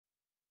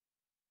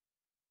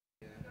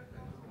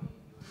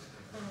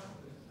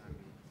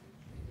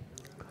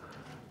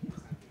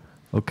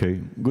Okay,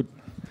 good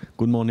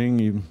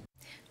morning.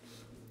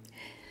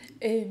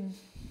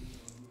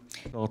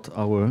 Start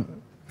our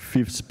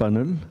fifth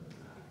panel,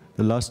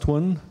 the last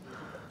one.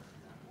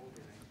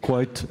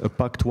 Quite a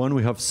packed one.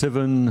 We have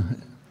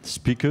 7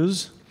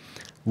 speakers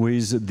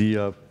with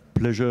the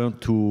pleasure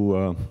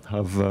to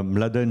have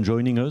Mladen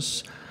joining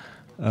us.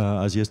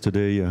 As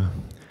yesterday,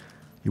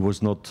 he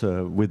was not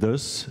with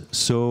us.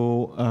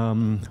 So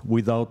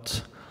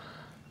without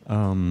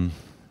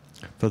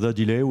further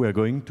delay, we are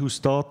going to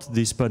start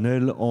this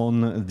panel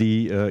on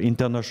the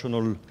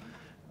international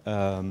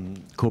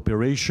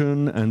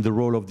cooperation and the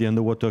role of the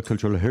underwater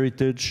cultural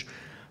heritage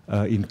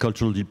in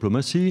cultural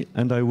diplomacy.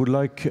 And I would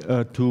like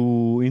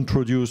to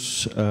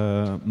introduce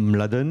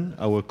Mladen,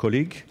 our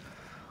colleague,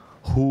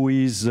 who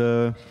is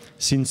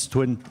since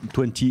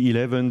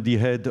 2011 the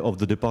head of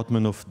the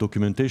Department of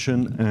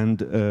Documentation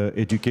and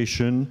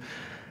Education,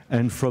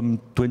 and from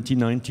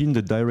 2019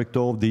 the director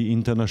of the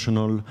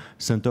International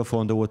Center for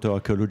Underwater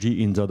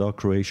Archaeology in Zadar,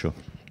 Croatia.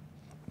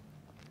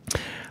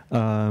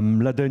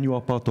 Mladen, you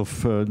are part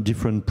of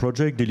different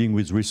projects dealing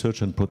with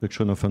research and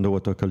protection of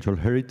underwater cultural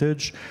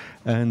heritage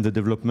and the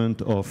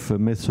development of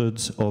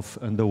methods of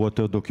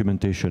underwater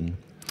documentation.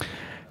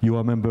 You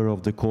are a member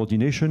of the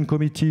Coordination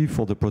Committee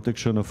for the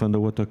Protection of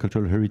Underwater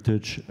Cultural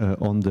Heritage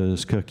on the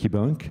Skrki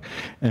Bank,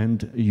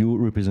 and you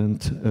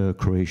represent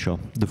Croatia.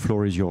 The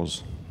floor is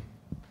yours.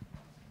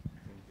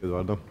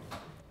 Eduardo.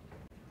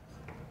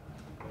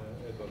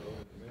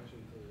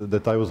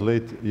 That I was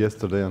late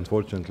yesterday,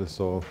 unfortunately,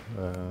 so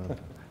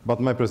but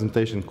my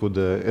presentation could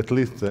at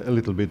least a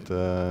little bit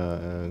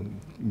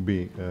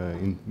be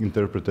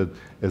interpreted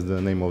as the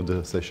name of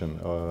the session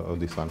of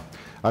this one.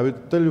 I will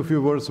tell you a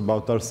few words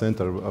about our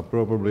center.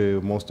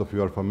 Probably most of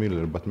you are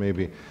familiar, but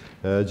maybe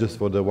just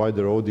for the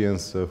wider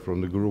audience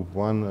from the group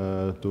 1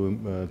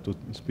 to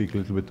speak a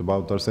little bit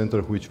about our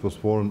center, which was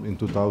formed in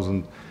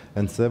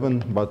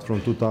 2007, but from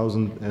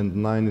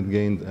 2009 it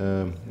gained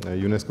a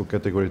UNESCO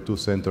Category 2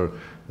 center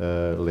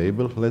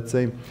label, let's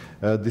say.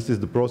 This is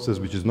the process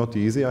which is not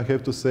easy, I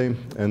have to say,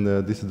 and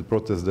this is the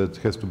process that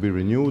has to be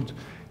renewed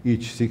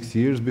each 6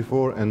 years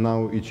before, and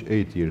now each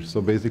 8 years.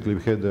 So basically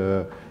we had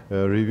a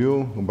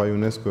review by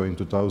UNESCO in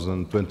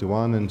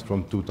 2021, and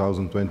from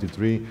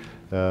 2023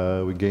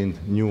 we gained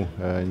new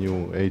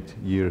 8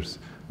 years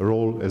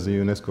role as a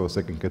UNESCO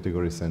second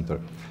category center.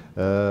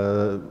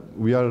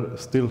 We are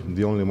still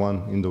the only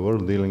one in the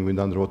world dealing with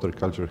underwater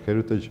cultural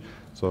heritage,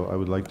 so I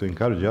would like to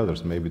encourage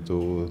others maybe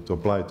to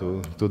apply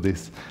to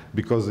this,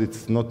 because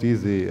it's not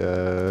easy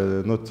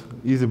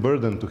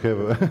burden to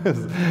have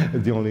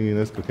the only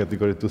UNESCO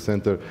category 2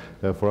 center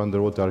for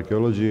underwater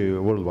archaeology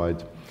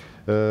worldwide.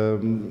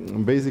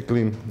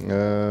 Basically,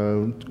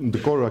 the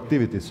core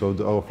activities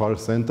of our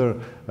center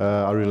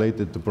are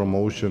related to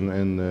promotion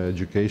and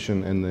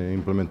education and the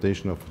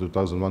implementation of the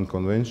 2001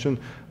 Convention,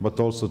 but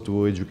also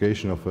to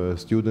education of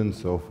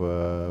students, of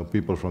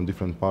people from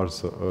different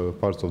parts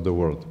of the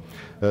world.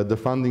 The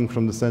funding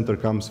from the center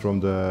comes from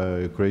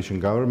the Croatian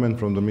government,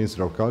 from the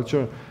Ministry of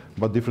Culture,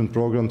 but different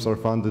programs are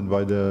funded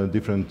by the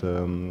different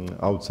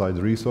outside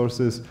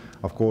resources.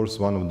 Of course,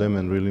 one of them,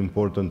 and really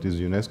important, is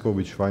UNESCO,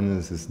 which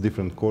finances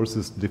different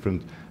courses,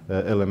 different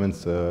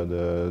elements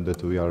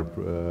that we are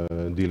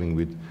dealing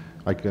with.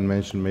 I can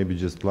mention maybe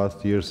just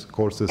last year's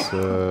courses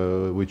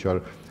which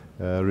are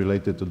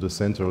related to the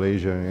Central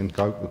Asia and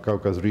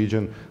Caucasus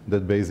region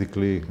that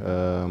basically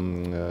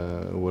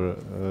were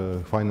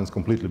financed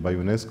completely by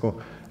UNESCO.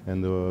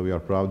 And we are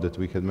proud that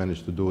we had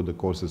managed to do the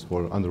courses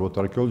for underwater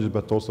archaeologists,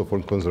 but also for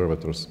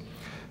conservators.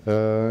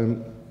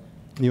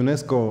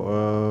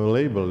 UNESCO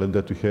label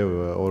that we have,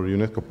 or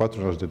UNESCO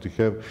patronage that we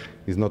have,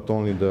 is not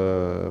only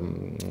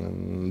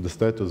the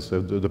status,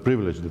 the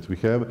privilege that we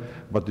have,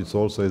 but it's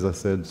also, as I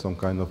said, some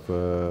kind of,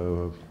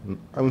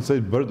 I wouldn't say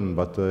burden,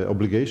 but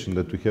obligation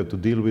that we have to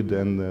deal with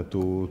and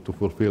to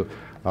fulfill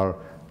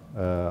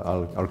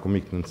our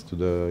commitments to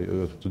the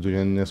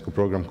UNESCO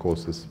program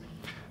courses.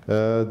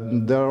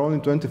 There are only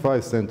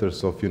 25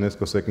 centers of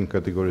UNESCO second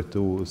category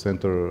 2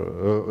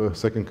 center,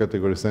 second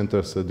category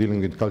centers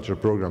dealing with culture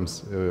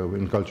programs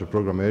in culture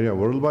program area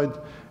worldwide,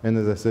 and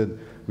as I said,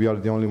 we are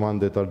the only one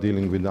that are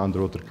dealing with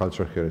underwater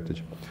cultural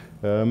heritage.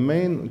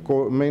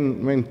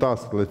 Main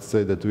task, let's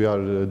say, that we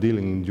are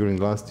dealing during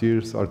last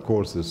years are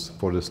courses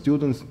for the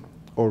students,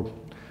 or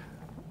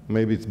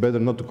maybe it's better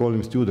not to call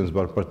them students,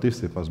 but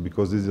participants,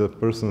 because these are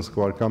persons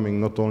who are coming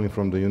not only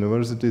from the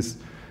universities,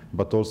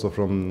 but also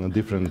from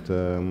different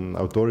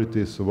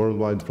authorities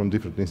worldwide, from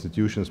different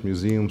institutions,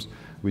 museums,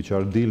 which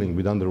are dealing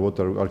with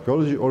underwater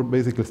archaeology, or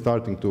basically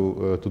starting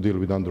to deal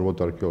with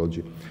underwater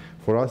archaeology.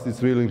 For us,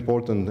 it's really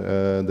important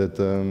that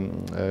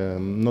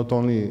not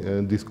only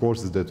these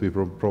courses that we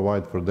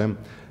provide for them,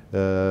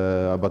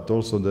 but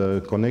also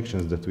the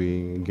connections that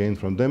we gain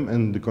from them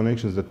and the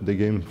connections that they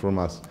gain from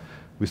us.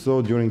 We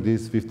saw during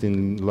these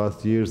 15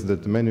 last years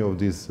that many of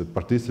these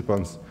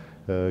participants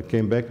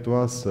came back to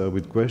us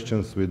with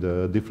questions, with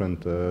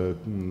different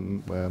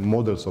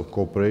models of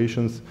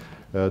cooperations,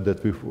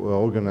 that we've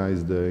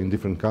organized in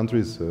different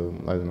countries.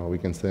 I don't know, we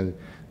can say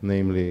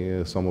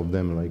namely some of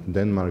them like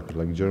Denmark,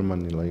 like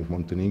Germany, like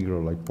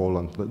Montenegro, like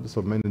Poland,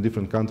 so many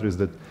different countries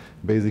that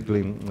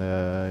basically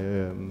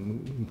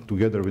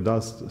together with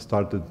us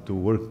started to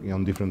work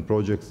on different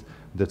projects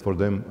that for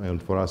them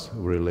and for us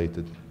were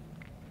related.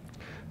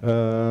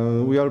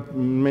 We are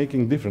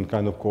making different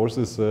kind of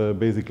courses.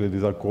 Basically,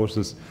 these are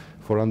courses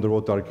for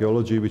underwater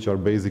archaeology, which are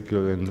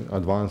basically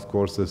advanced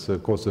courses,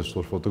 courses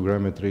for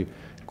photogrammetry,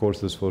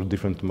 courses for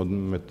different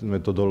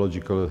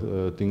methodological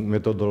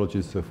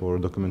methodologies for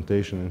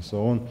documentation and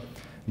so on.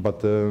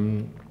 But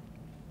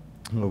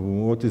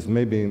what is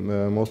maybe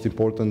most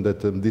important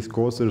that these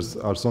courses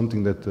are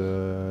something that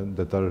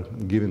that are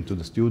given to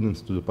the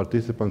students, to the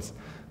participants,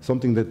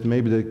 something that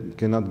maybe they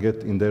cannot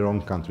get in their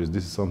own countries.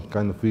 This is some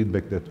kind of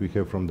feedback that we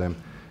have from them.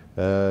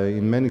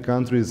 In many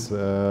countries,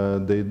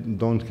 they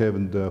don't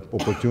have the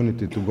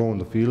opportunity to go on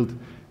the field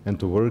and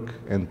to work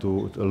and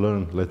to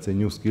learn, let's say,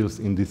 new skills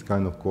in this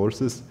kind of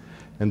courses.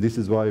 And this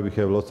is why we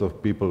have lots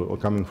of people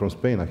coming from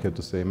Spain. I have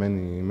to say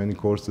many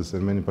courses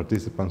and many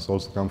participants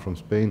also come from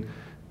Spain,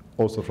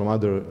 also from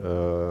other,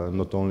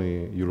 not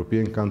only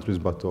European countries,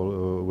 but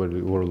all,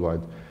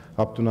 worldwide.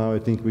 Up to now, I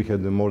think we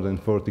had more than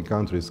 40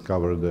 countries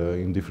covered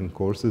in different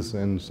courses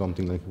and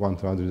something like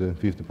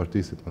 150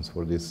 participants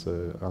for this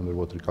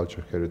underwater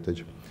cultural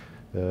heritage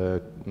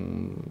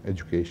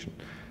education.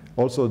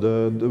 Also,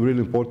 the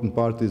really important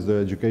part is the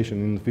education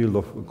in the field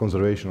of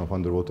conservation of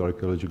underwater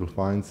archaeological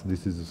finds.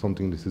 This is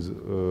something this is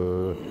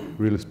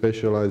really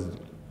specialized,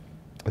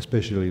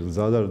 especially in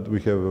Zadar. We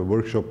have a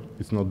workshop.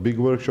 It's not a big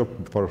workshop,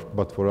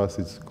 but for us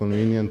it's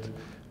convenient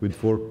with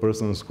 4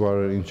 persons who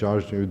are in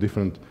charge with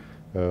different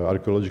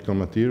archaeological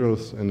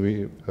materials, and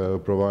we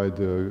provide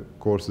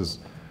courses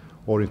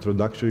or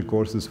introductory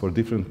courses for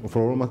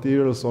all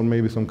materials, or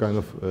maybe some kind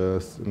of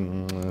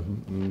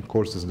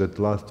courses that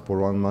last for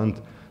 1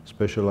 month,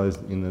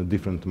 specialized in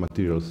different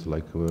materials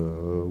like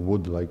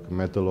wood, like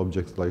metal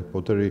objects, like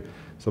pottery.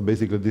 So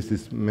basically this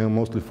is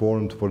mostly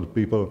formed for the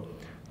people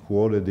who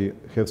already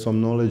have some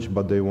knowledge,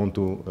 but they want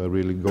to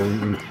really go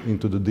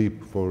into the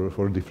deep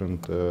for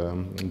different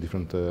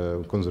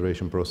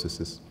conservation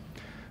processes.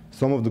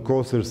 Some of the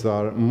courses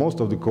are, most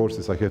of the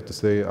courses, I have to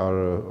say,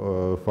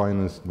 are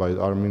financed by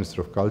our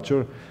Ministry of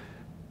Culture.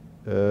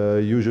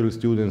 Usually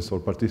students or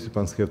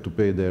participants have to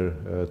pay their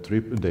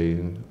trip, their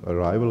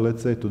arrival,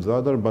 let's say, to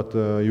Zadar, but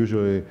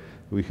usually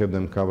we have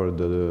them covered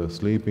the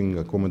sleeping,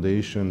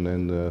 accommodation,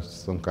 and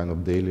some kind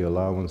of daily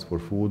allowance for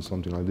food,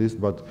 something like this,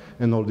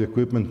 and all the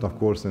equipment, of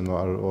course, and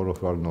all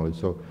of our knowledge.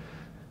 So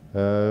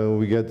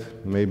we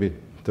get maybe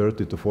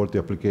 30 to 40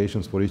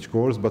 applications for each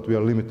course, but we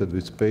are limited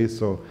with space,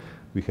 so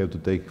we have to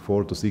take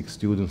 4 to 6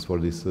 students for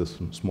these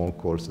small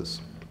courses.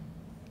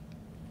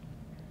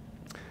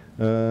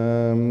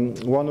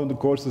 One of the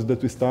courses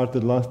that we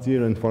started last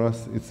year, and for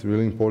us it's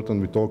really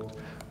important, we talked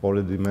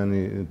already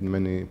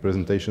many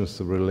presentations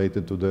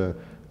related to the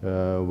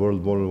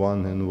World War I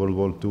and World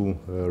War II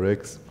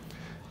wrecks.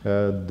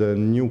 The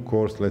new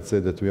course, let's say,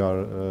 that we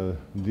are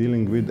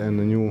dealing with, and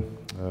the new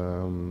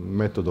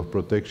method of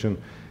protection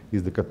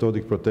is the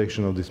cathodic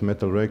protection of these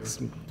metal wrecks.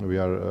 We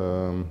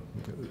are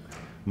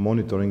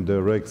monitoring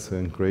the wrecks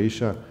in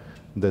Croatia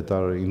that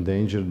are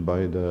endangered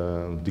by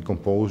the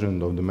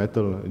decomposition of the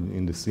metal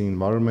in the sea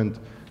environment.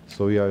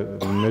 So we are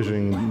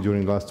measuring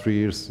during the last 3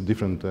 years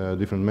different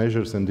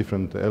measures and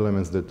different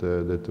elements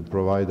that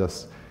provide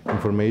us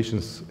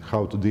information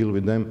how to deal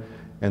with them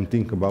and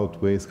think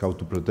about ways how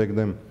to protect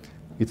them.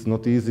 It's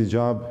not an easy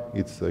job,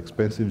 it's an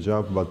expensive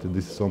job, but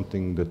this is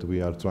something that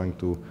we are trying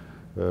to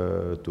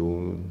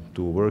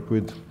work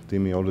with.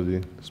 Timmy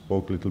already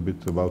spoke a little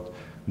bit about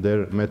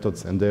their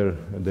methods and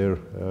their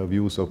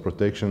views of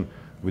protection.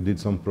 We did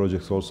some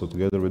projects also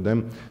together with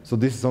them. So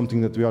this is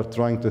something that we are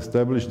trying to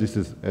establish. This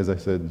is, as I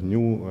said,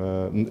 new.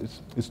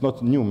 It's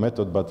not a new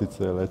method, but it's,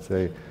 let's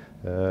say,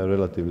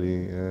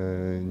 relatively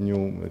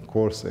new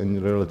course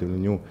and relatively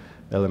new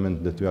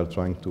element that we are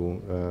trying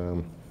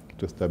to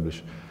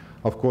establish.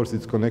 Of course,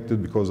 it's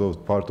connected because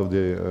of part of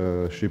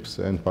the ships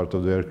and part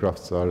of the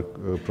aircrafts are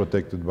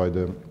protected by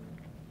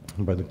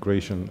the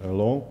Croatian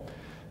law.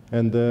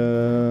 And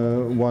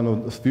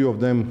a few of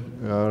them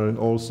are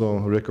also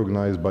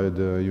recognized by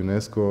the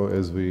UNESCO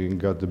as we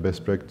got the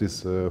best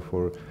practice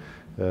for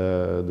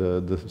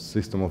the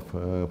system of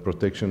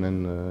protection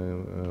and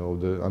of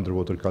the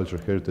underwater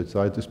cultural heritage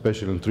sites,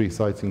 especially in 3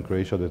 sites in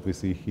Croatia that we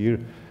see here.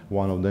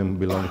 One of them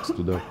belongs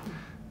to the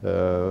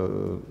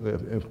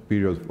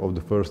period of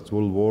the First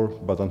World War,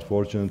 but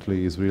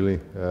unfortunately is really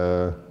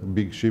a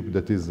big ship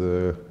that is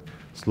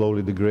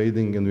slowly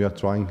degrading, and we are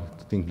trying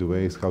to think the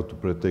ways how to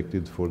protect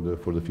it for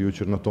the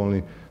future, not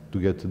only to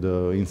get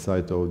the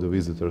insight of the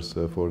visitors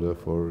for the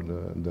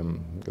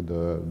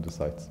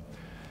sites.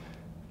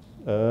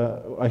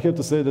 I have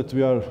to say that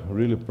we are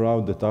really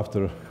proud that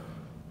after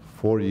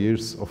 4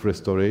 years of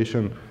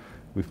restoration,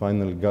 we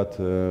finally got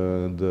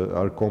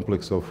our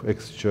complex of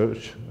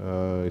ex-church.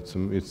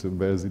 It's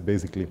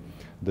basically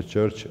the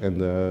church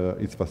and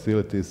its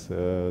facilities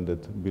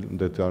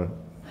that are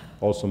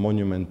also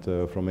monument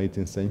from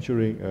 18th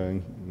century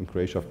in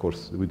Croatia, of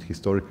course, with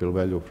historical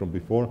value from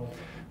before.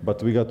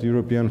 But we got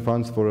European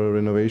funds for a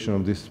renovation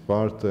of this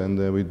part, and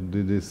we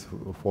did this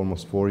for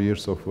almost 4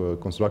 years of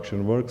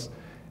construction works.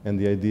 And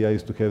the idea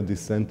is to have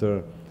this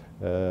center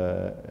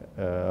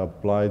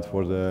applied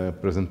for the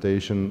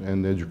presentation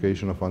and the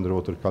education of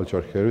underwater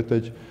cultural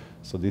heritage.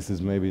 So this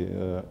is maybe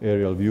an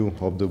aerial view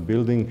of the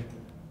building.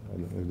 I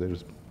don't know if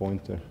there's a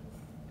pointer.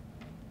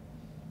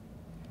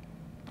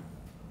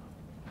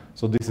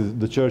 So this is,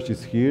 the church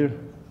is here.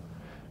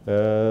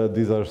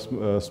 These are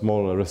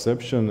small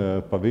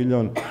reception,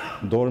 pavilion,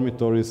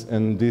 dormitories,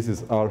 and this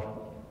is our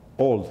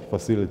old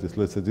facilities.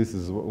 Let's say this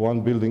is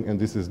one building and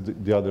this is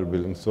the other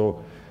building.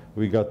 So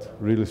we got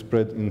really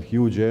spread in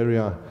huge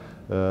area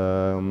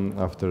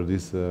after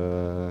this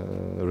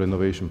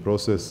renovation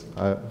process.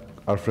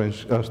 Our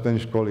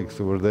Spanish colleagues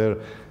were there,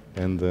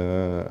 and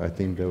I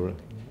think they were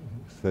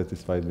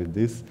satisfied with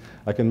this.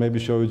 I can maybe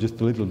show you just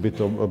a little bit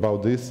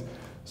about this.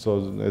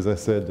 So, as I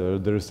said,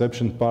 the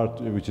reception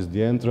part, which is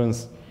the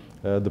entrance,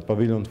 the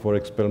pavilion for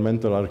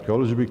experimental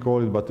archaeology, we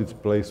call it, but it's a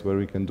place where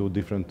we can do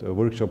different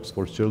workshops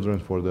for children,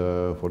 for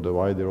the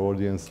wider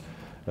audience.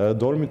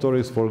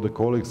 Dormitories for the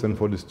colleagues and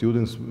for the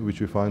students,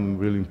 which we find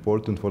really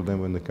important for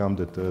them when they come,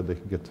 that they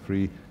get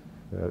free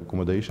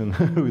accommodation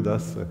with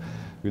us,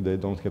 they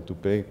don't have to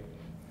pay.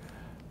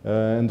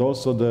 And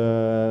also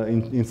the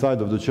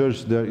inside of the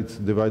church, there it's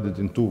divided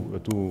in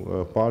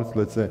two parts.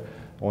 Let's say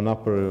on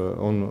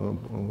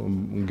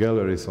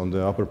galleries on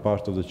the upper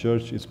part of the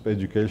church, it's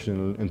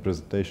educational and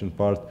presentation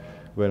part,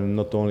 where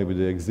not only with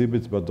the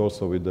exhibits but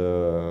also with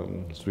the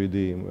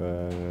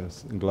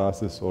 3D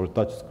glasses or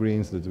touch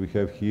screens that we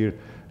have here.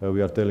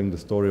 We are telling the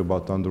story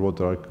about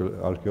underwater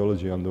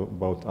archaeology and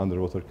about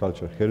underwater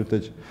cultural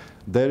heritage.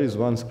 There is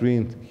one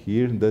screen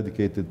here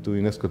dedicated to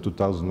UNESCO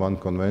 2001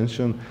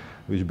 convention,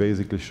 which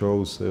basically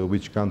shows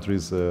which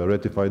countries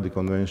ratified the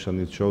convention.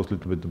 It shows a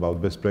little bit about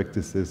best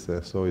practices.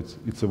 So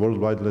it's a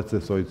worldwide, let's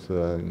say, so it's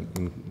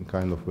in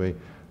kind of way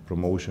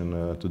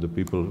promotion to the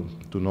people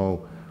to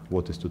know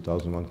what is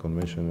 2001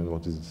 convention and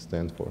what does it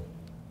stand for.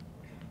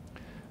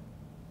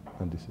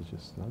 And this is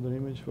just another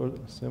image for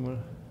summer.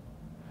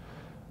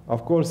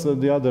 Of course,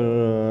 the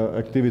other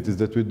activities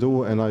that we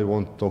do, and I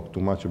won't talk too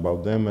much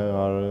about them,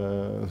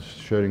 are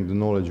sharing the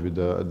knowledge with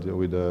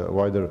the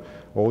wider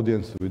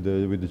audience, with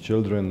the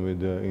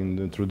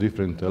children, through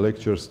different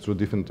lectures, through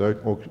different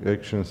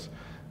actions.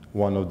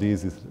 One of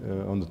these is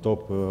on the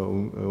top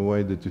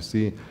way that you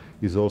see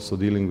is also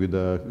dealing with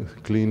the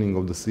cleaning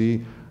of the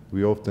sea.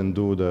 We often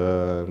do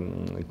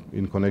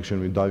in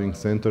connection with diving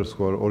centers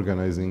who are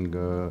organizing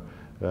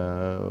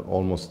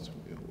almost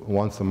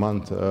once a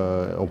month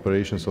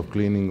operations of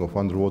cleaning of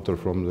underwater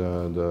from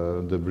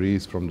the debris,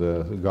 from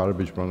the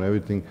garbage, from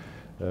everything.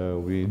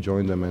 We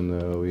join them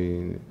and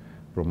we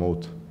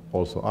promote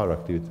also our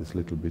activities a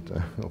little bit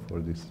for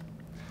this.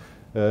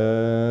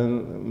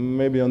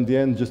 Maybe on the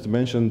end, just to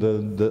mention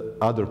the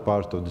other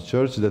part of the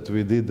church that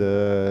we did,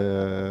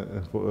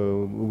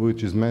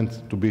 which is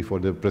meant to be for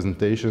the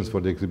presentations,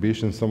 for the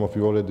exhibitions. Some of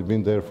you already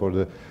been there for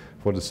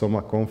the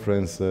SOMA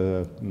conference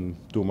 2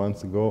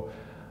 months ago.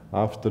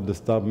 After the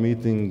staff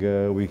meeting,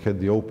 we had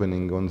the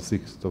opening on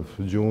 6th of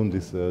June,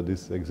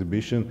 this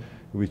exhibition,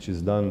 which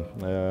is done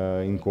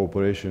in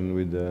cooperation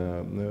with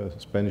the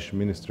Spanish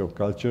Ministry of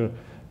Culture,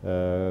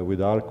 with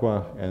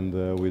ARQUA, and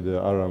with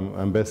our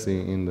embassy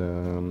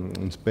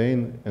in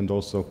Spain, and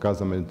also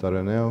Casa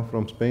Mediterraneo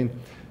from Spain,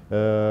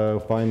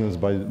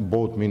 financed by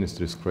both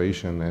ministries,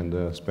 Croatian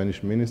and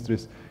Spanish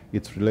ministries.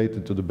 It's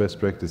related to the best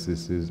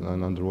practices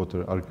in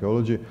underwater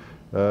archaeology.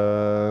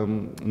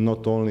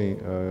 Not only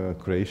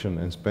Croatian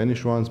and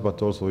Spanish ones,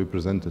 but also we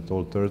presented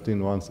all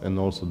 13 ones and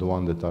also the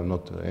ones that are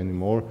not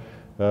anymore.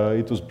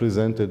 It was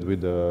presented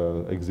with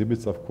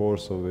exhibits, of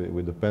course, so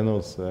with the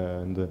panels,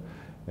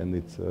 and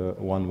it's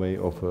one way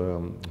of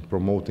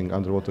promoting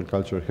underwater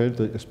cultural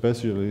heritage,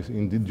 especially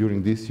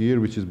during this year,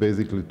 which is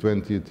basically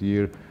 20th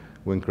year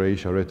when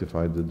Croatia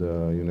ratified the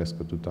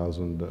UNESCO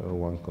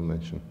 2001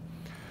 convention.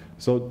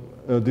 So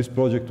this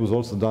project was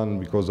also done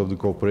because of the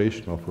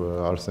cooperation of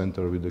our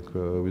center with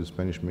the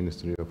Spanish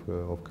Ministry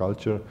of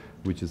Culture,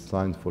 which is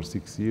signed for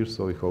 6 years.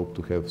 So we hope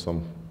to have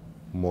some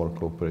more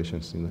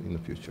cooperations in the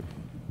future.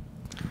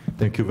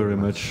 Thank you very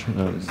much,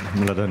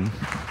 Mladen.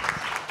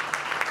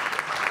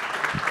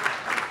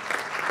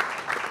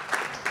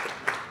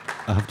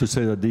 I have to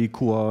say that the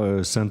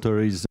ICUA Center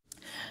is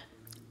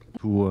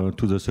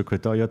to the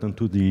Secretariat and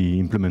to the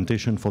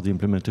implementation, for the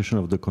implementation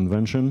of the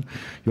convention.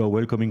 You are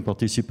welcoming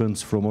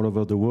participants from all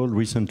over the world,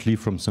 recently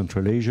from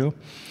Central Asia,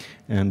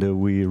 and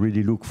we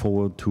really look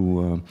forward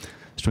to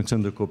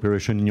strengthen the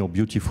cooperation in your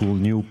beautiful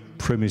new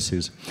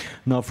premises.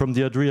 Now, from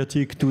the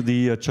Adriatic to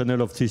the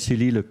Channel of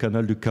Sicily, le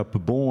Canal du Cap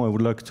Bon, I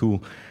would like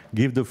to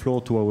give the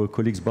floor to our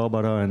colleagues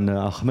Barbara and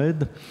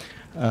Ahmed,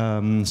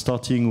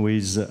 starting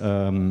with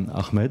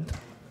Ahmed.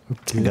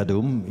 Okay.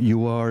 Gadoum,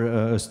 you are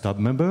a staff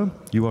member,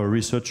 you are a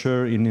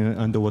researcher in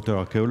underwater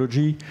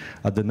archaeology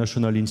at the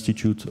National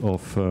Institute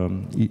of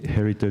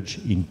Heritage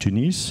in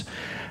Tunis.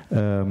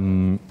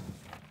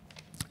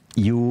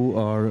 You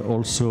are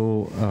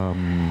also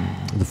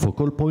the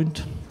focal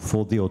point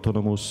for the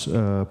autonomous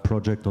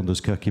project on the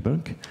Skerki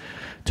Bank,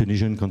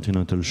 Tunisian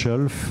continental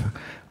shelf,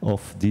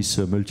 of this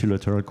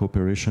multilateral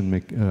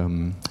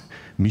cooperation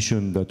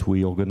mission that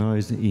we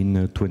organized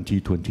in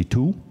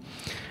 2022.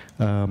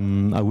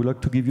 I would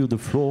like to give you the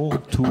floor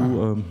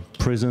to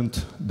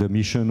present the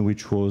mission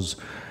which was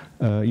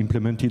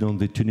implemented on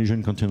the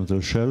Tunisian continental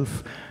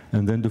shelf,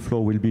 and then the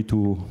floor will be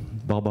to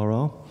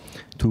Barbara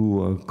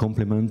to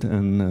complement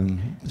and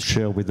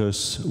share with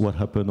us what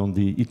happened on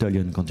the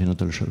Italian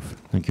continental shelf.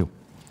 Thank you.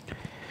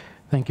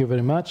 Thank you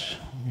very much.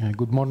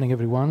 Good morning,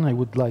 everyone. I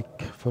would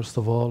like, first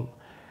of all,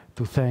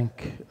 to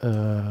thank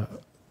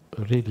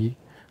really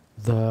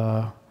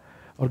the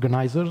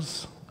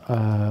organizers,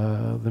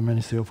 the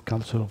Ministry of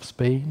Culture of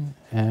Spain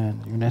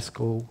and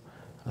UNESCO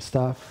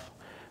staff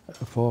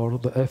for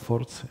the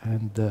efforts,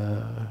 and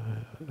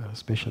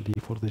especially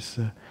for this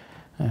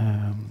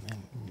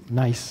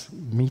nice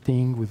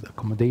meeting with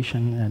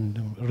accommodation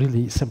and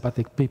really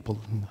sympathetic people,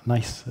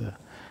 nice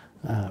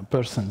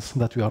persons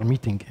that we are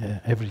meeting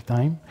every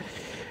time.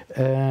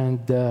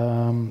 And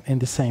in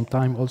the same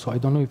time also, I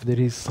don't know if there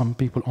is some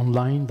people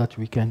online that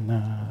we can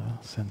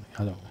send,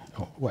 I don't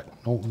know, well,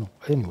 no,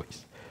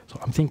 anyways. So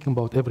I'm thinking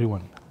about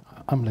everyone.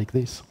 I'm like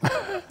this.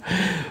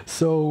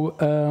 So,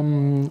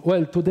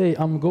 well, today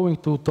I'm going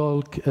to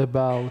talk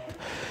about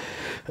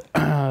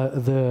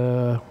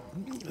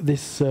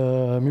this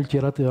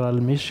multilateral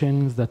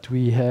missions that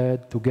we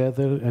had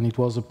together, and it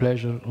was a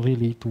pleasure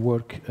really to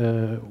work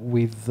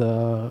with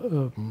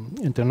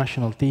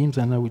international teams.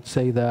 And I would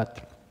say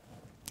that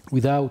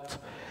without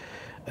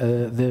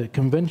the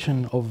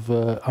convention of,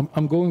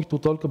 I'm going to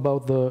talk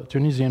about the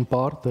Tunisian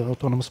part, the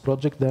autonomous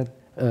project, that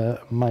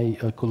my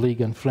colleague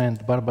and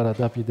friend Barbara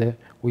Davide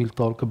will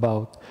talk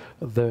about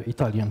the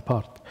Italian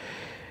part.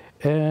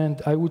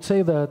 And I would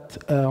say that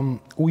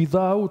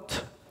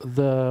without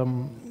the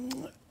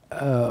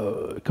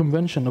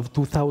convention of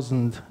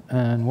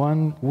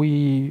 2001,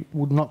 we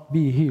would not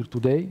be here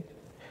today,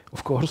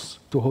 of course,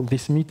 to hold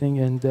this meeting,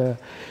 and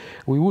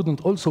we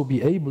wouldn't also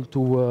be able to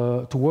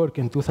work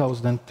in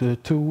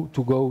 2002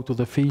 to go to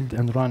the field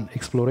and run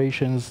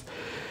explorations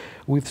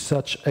with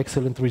such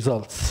excellent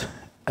results.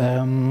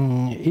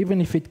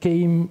 Even if it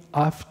came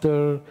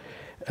after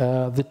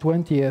the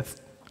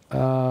 20th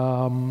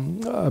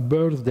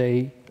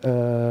birthday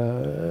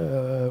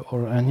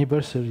or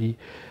anniversary,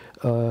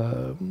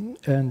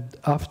 and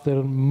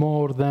after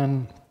more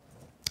than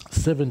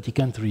 70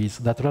 countries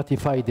that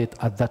ratified it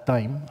at that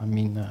time, I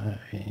mean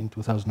in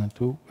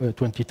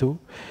 2022,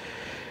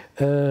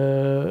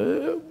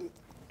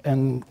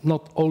 and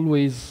not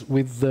always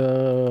with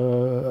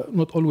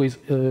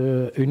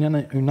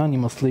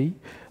unanimously,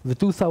 the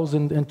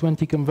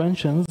 2020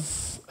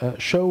 conventions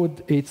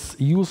showed its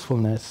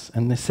usefulness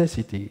and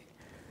necessity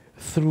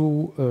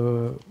through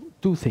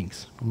two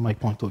things, from my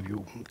point of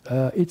view.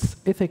 Its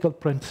ethical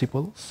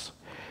principles,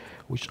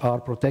 which are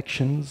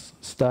protections,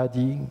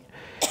 studying,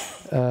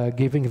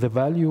 giving the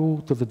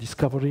value to the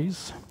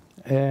discoveries,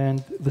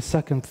 and the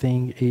second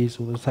thing is,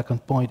 or the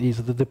second point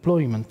is, the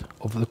deployment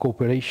of the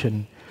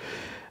cooperation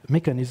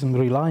mechanism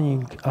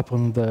relying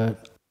upon the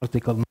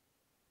Article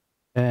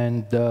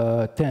and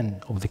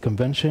 10 of the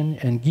Convention,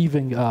 and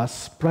giving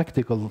us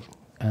practical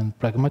and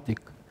pragmatic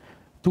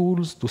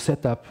tools to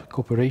set up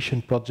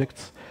cooperation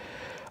projects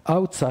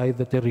outside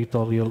the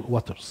territorial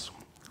waters.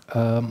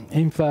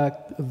 In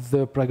fact,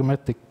 the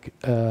pragmatic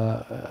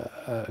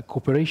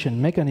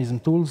cooperation mechanism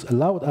tools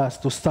allowed us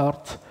to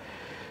start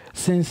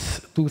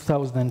since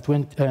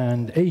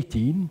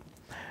 2018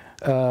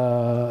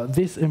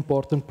 this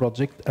important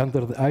project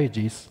under the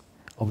aegis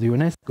of the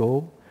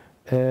UNESCO,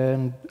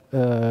 and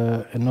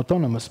an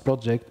autonomous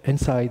project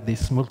inside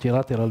this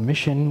multilateral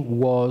mission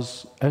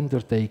was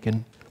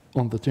undertaken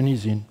on the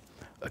Tunisian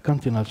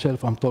continental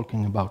shelf I'm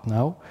talking about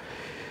now,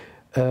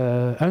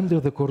 under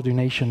the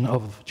coordination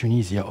of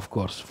Tunisia, of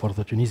course, for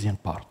the Tunisian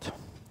part.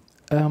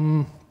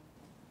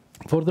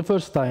 For the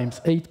first time,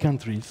 8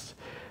 countries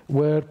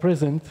were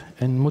present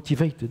and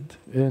motivated,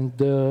 and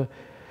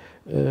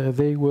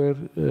they were,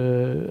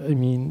 I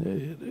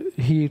mean,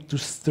 here to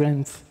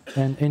strengthen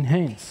and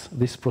enhance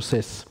this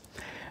process.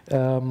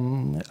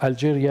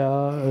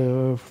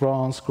 Algeria,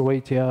 France,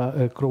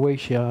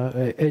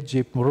 Croatia,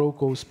 Egypt,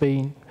 Morocco,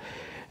 Spain,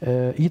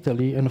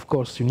 Italy, and of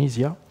course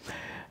Tunisia.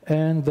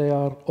 And they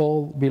are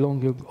all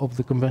belonging of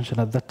the convention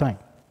at that time,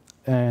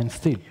 and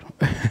still.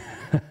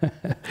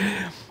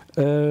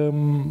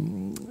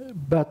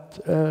 But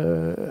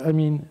I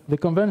mean, the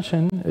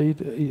convention,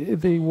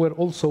 they were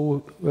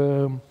also,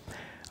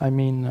 I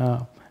mean,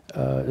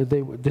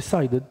 they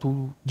decided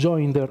to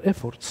join their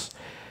efforts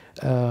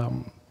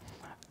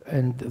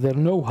and their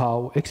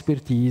know-how,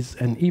 expertise,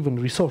 and even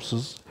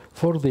resources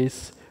for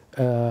this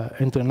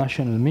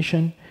international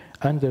mission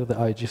under the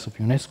aegis of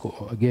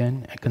UNESCO,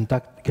 again,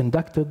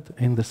 conducted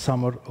in the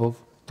summer of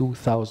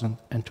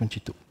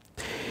 2022.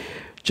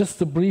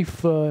 Just a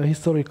brief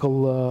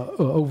historical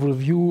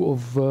overview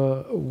of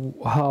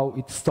how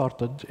it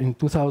started. In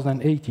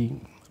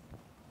 2018,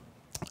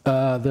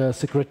 the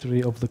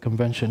Secretary of the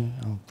Convention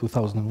in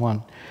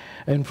 2001,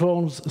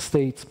 informs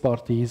states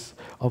parties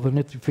of the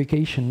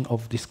notification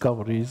of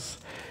discoveries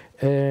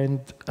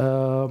and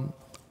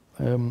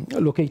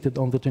located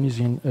on the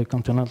Tunisian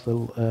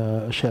continental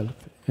shelf,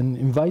 and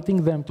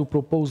inviting them to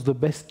propose the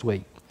best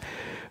way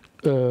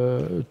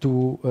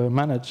to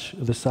manage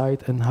the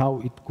site and how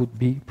it could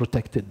be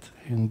protected.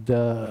 And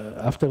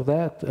after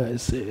that,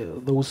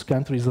 those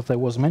countries that I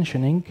was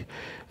mentioning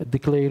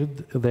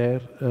declared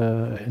their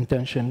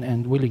intention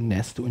and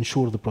willingness to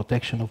ensure the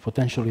protection of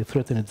potentially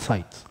threatened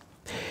sites.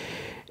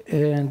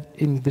 And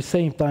in the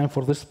same time,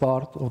 for this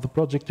part of the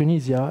project,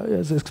 Tunisia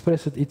has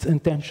expressed its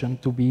intention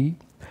to be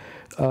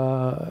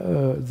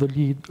the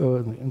lead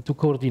and to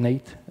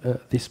coordinate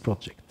this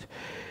project.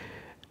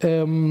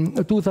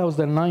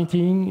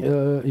 2019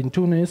 in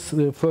Tunis,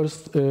 the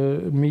first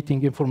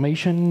meeting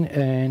information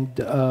and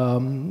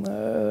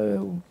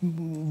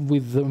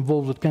with the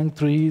involved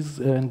countries,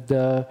 and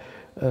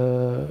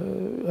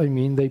I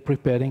mean they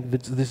preparing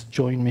this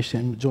joint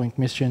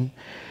mission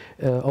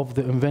of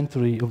the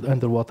inventory of the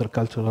underwater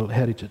cultural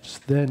heritage.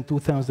 Then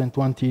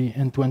 2020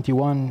 and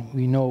 21,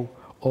 we know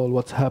all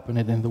what's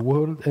happening in the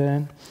world,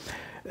 and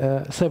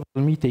several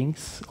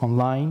meetings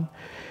online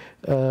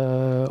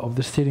of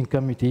the steering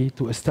committee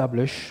to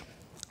establish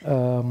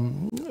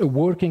a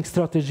working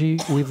strategy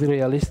with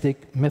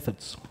realistic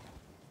methods.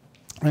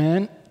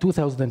 And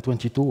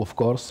 2022, of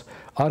course,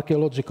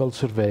 archaeological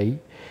survey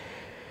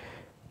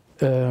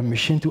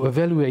mission to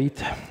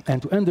evaluate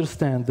and to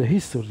understand the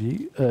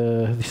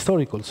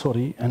historical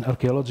and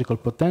archaeological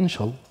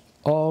potential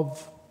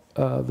of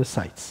the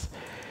sites.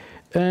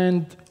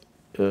 And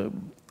the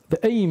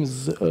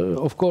aims,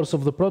 of course,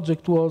 of the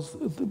project was,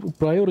 the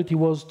priority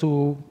was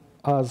to,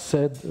 as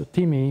said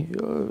Timmy,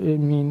 I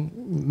mean,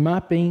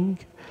 mapping,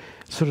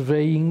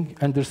 surveying,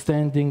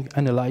 understanding,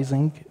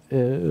 analyzing,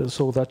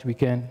 so that we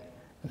can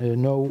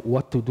know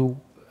what to do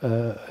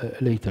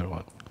later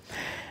on.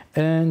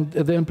 And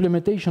the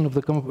implementation of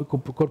the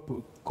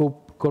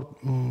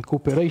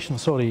cooperation,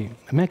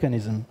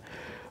 mechanism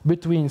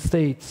between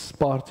states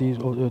parties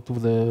to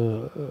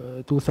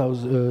the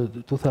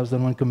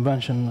 2001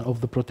 Convention of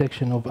the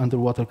Protection of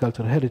Underwater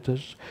Cultural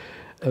Heritage,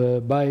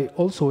 by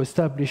also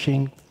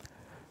establishing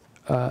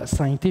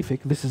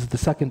scientific, this is the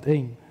second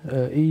aim,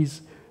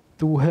 is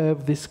to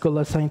have this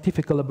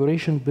scientific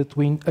collaboration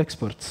between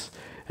experts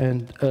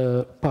and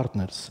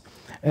partners.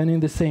 And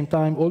in the same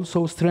time,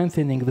 also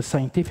strengthening the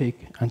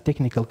scientific and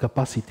technical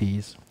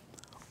capacities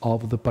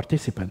of the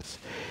participants,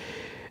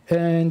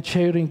 and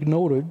sharing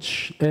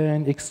knowledge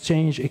and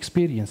exchange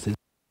experiences,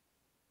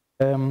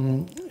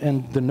 and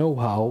the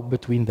know-how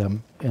between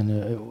them, and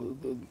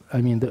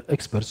I mean the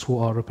experts who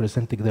are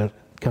representing their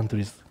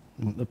countries,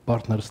 the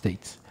partner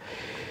states.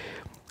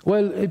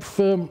 Well, if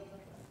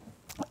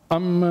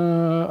I'm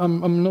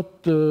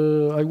not,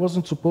 I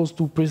wasn't supposed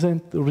to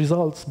present the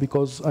results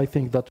because I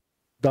think that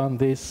we've done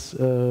this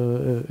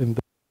in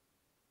the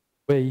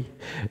way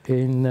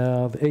in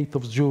the 8th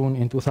of June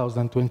in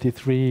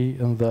 2023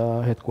 in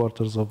the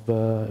headquarters of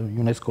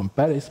UNESCO in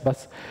Paris,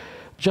 but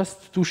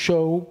just to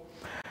show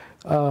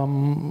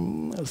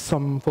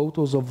some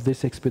photos of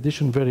this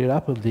expedition very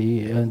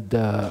rapidly, and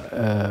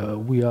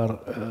we are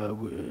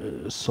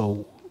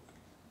so.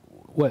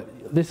 Well,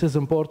 this is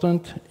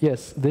important.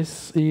 Yes,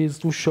 this is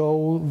to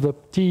show the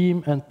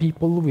team and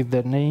people with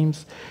their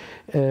names.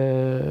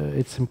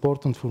 It's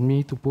important for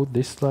me to put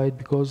this slide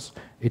because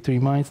it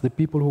reminds the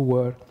people who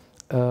were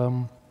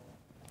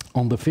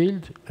on the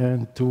field,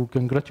 and to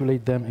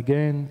congratulate them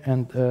again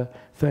and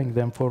thank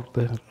them for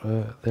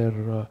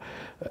their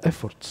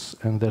efforts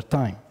and their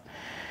time.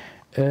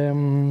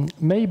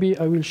 Maybe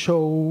I will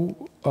show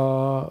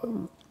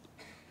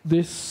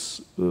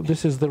this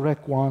is the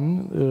wreck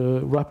one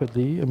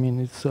rapidly. I mean,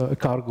 it's a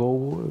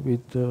cargo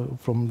with,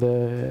 from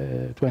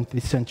the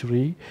 20th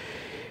century.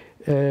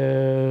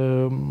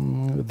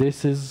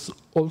 This is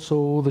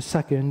also the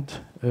second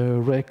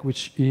wreck,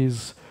 which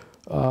is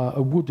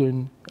a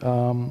wooden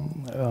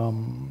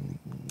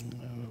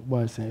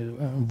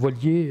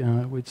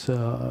voilier, which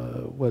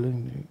well,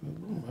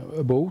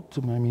 a boat.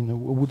 I mean, a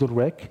wooden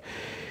wreck.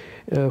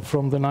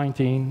 From the the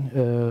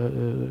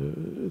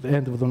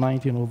end of the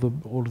 19th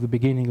or the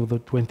beginning of the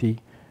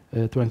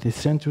 20th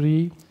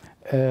century.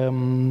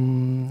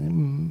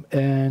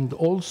 And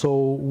also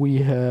we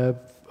have,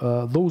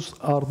 those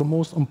are the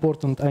most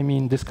important, I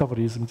mean,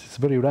 discoveries. It's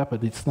very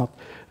rapid. It's not,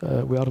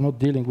 we are not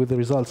dealing with the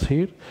results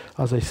here,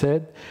 as I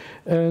said.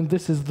 And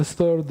this is the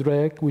third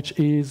wreck, which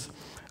is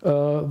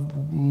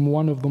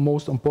one of the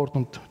most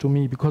important to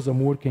me because I'm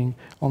working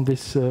on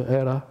this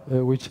era,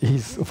 which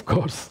is, of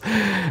course,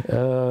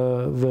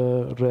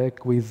 the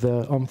wreck with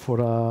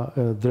amphora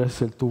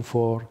Dressel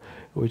 2-4,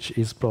 which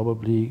is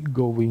probably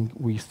going,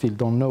 we still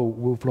don't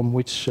know from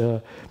which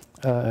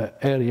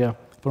area,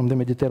 from the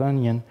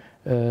Mediterranean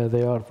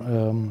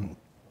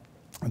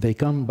they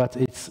come, but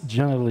it's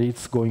generally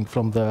it's going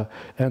from the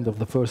end of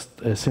the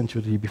 1st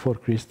century before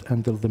Christ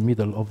until the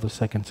middle of the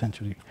 2nd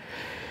century.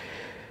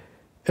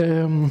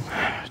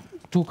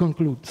 to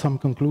conclude some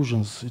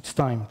conclusions, it's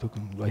time to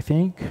conclude, I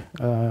think,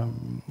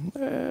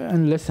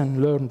 and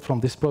lesson learned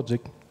from this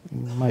project,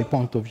 in my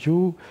point of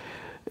view.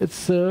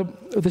 It's,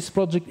 this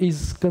project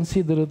is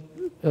considered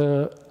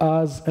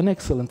as an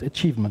excellent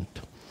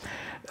achievement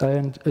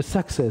and a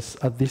success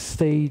at this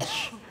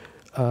stage,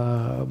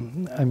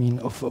 I mean,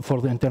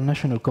 for the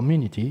international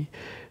community,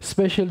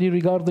 especially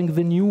regarding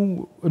the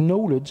new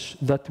knowledge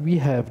that we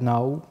have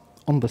now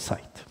on the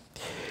site.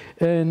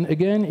 And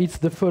again, it's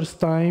the first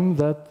time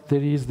that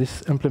there is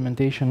this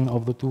implementation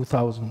of the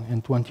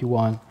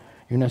 2021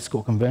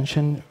 UNESCO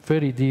Convention,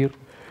 very dear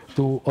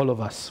to all of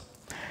us.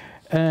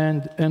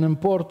 And an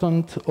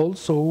important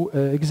also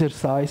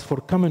exercise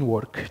for common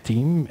work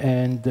team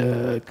and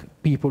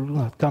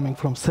people coming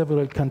from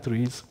several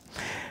countries,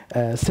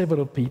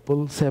 several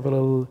people,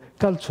 several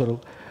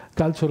cultural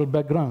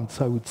backgrounds,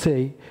 I would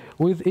say,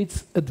 with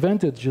its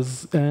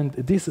advantages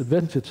and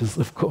disadvantages,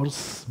 of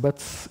course,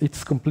 but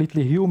it's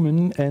completely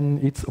human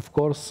and it's, of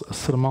course,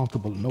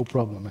 surmountable, no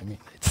problem. I mean,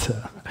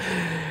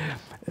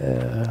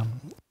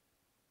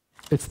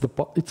 it's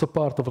a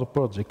part of the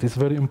project. It's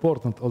very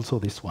important also,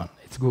 this one.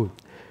 It's good.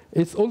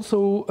 It's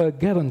also a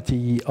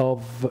guarantee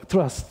of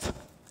trust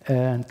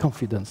and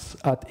confidence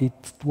that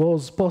it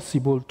was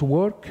possible to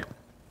work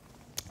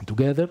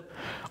together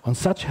on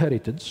such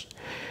heritage,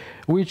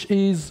 which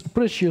is a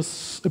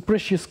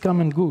precious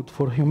common good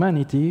for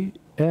humanity,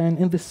 and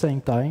in the same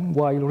time,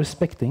 while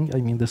respecting, I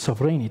mean, the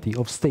sovereignty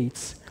of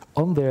states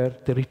on their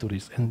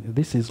territories. And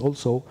this is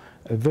also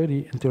a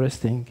very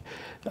interesting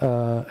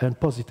and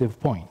positive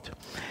point.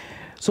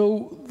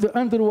 So the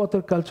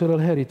underwater cultural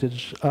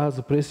heritage as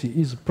a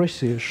is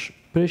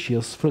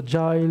precious,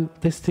 fragile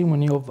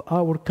testimony of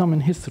our common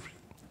history.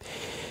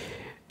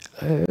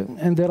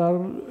 And there are,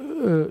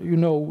 you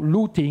know,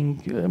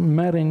 looting,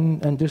 marine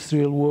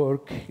industrial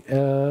work,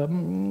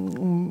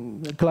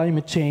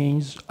 climate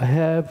change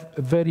have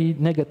a very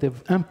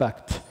negative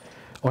impact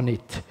on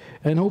it.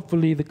 And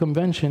hopefully the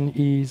convention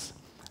is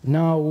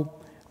now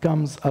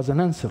comes as an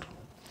answer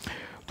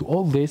to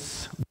all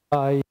this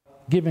by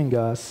giving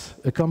us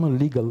a common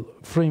legal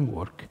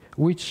framework,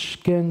 which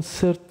can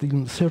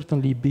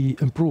certainly be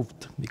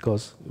improved,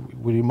 because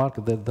we remark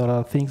that there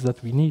are things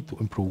that we need to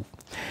improve.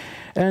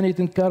 And it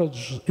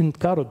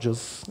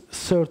encourages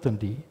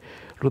certainly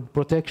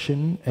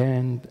protection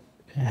and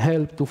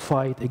help to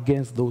fight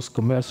against those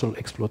commercial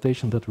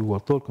exploitation that we were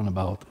talking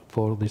about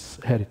for this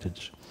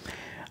heritage.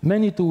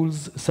 Many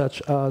tools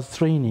such as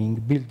training,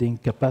 building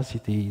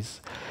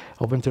capacities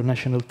of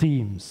international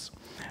teams,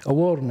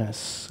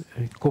 awareness,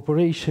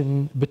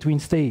 cooperation between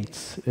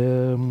states,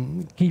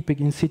 keeping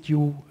in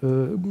situ,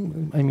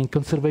 I mean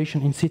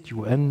conservation in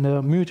situ,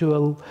 and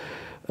mutual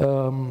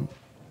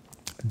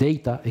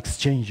data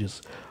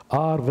exchanges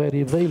are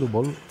very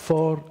valuable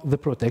for the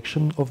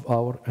protection of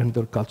our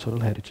intercultural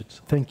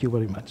heritage. Thank you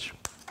very much.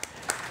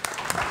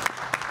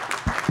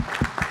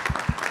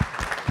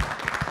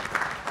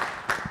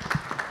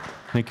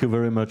 Thank you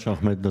very much,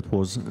 Ahmed. That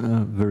was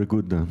a very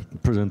good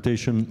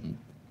presentation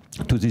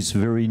to this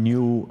very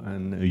new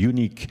and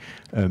unique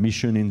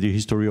mission in the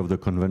history of the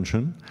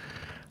convention,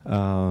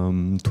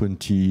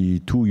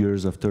 22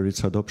 years after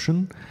its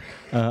adoption.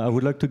 I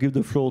would like to give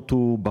the floor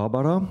to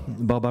Barbara.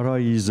 Barbara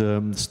is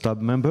a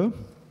STAB member.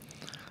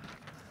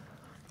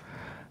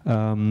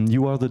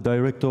 You are the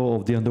director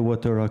of the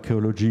underwater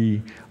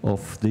archaeology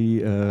of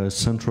the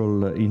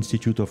Central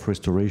Institute of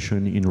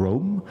Restoration in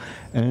Rome,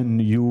 and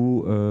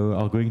you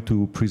are going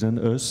to present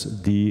us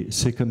the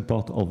second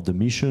part of the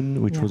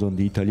mission, which was on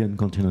the Italian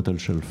continental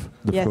shelf.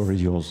 The floor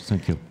is yours.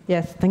 Thank you.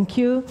 Yes, thank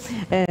you.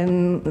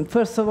 And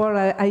first of all,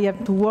 I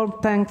have to warm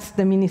thanks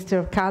the Ministry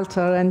of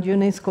Culture and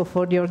UNESCO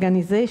for the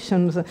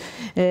organizations,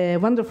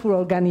 wonderful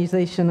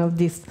organization of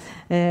this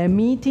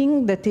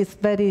meeting that is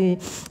very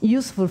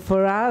useful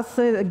for us,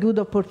 a good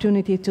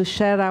opportunity to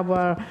share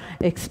our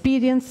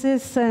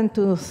experiences and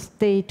to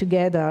stay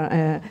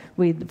together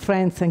with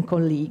friends and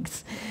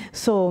colleagues.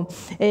 So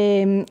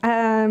I'm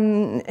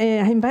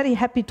very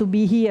happy to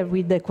be here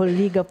with a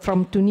colleague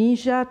from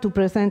Tunisia to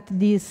present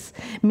this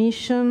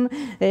mission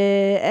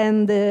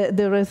and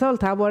the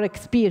result, our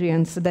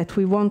experience that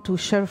we want to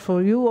share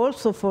for you,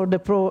 also for the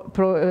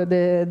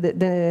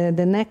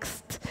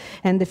next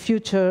and the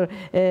future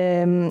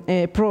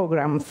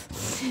programs.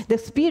 The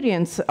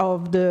experience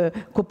of the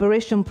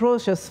cooperation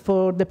process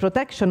for the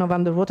protection of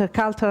underwater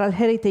cultural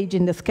heritage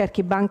in the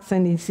Scherchi Banks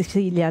and in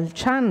Sicilian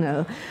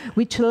Channel,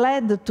 which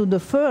led to the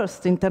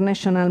first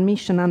international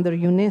mission under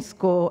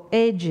UNESCO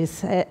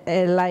aegis,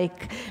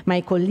 like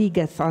my colleague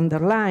has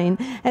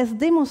underlined, has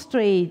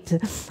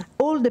demonstrated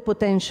all the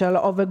potential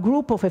of a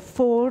group of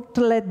effort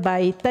led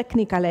by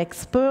technical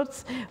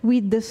experts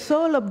with the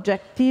sole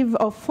objective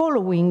of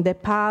following the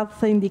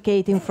path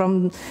indicated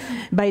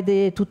by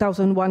the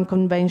 2001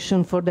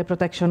 Convention for the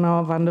Protection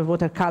of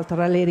Underwater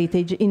Cultural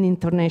Heritage in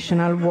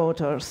International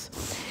Waters.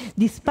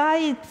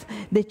 Despite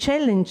the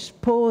challenge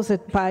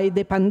posed by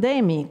the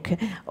pandemic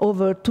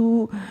over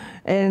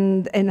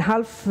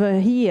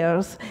 2.5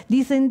 years,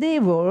 this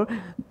endeavor,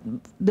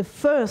 the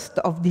first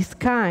of this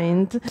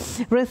kind,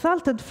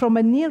 resulted from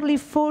a nearly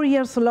 4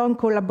 years long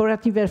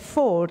collaborative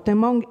effort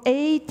among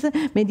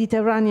 8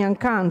 Mediterranean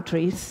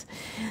countries.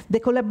 The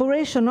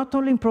collaboration not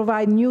only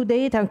provided new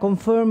data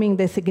confirming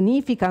the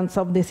significance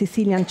of the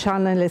Sicilian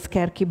Channel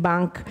Scherchi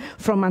Bank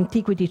from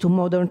antiquity to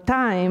modern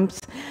times,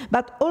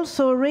 but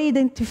also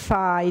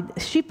re-identified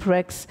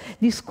shipwrecks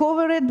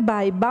discovered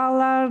by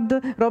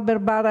Ballard,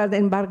 Robert Ballard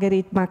and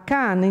Marguerite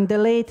McCann in the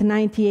late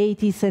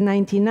 1980s and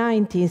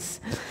 1990s.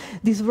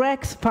 These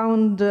wrecks,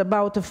 found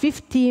about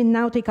 15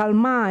 nautical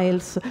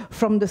miles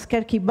from the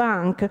Scherchi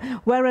Bank,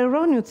 were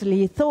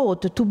erroneously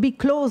thought to be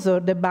closer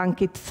to the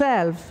bank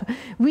itself.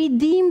 We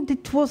deemed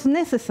it was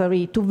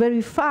necessary to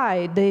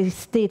verify the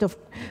state of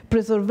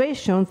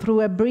preservation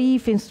through a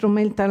brief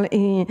instrumental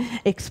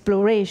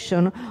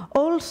exploration,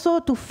 also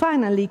to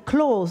finally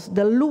close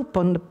the loop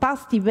on the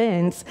past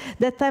events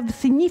that have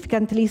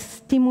significantly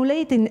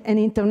stimulated an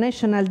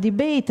international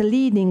debate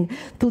leading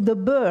to the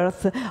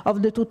birth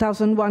of the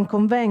 2001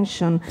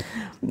 Convention.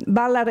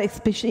 Ballard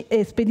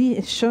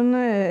expedition,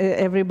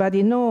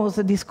 everybody knows,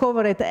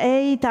 discovered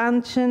 8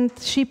 ancient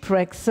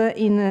shipwrecks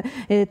in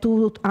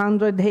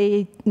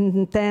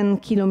 210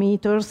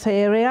 kilometers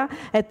area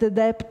at a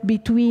depth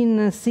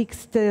between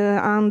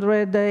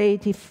 600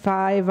 and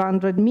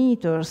 500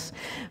 meters.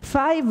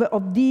 5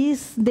 of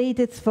these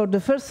dated for the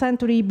 1st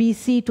century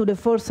BC to the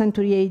 4th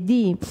century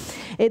AD.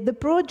 The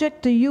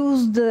project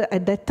used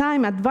at that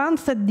time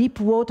advanced deep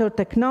water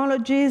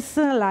technologies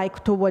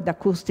like towed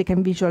acoustic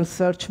and visual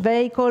search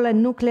vehicle, a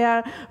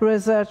nuclear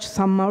research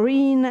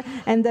submarine,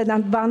 and an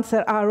advanced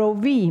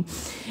ROV,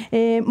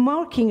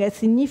 marking a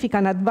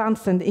significant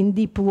advancement in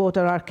deep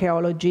water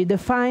archaeology. The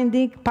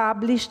finding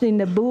published in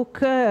the book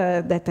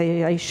that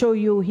I show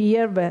you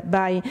here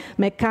by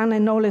McCann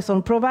and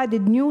Oleson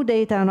provided new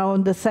data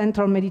on the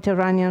central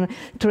Mediterranean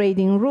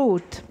trading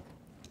route.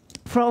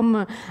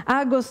 From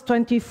August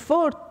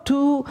 24th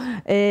to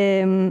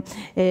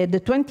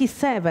the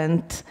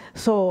 27th,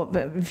 so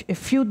a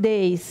few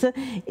days,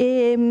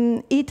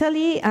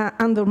 Italy,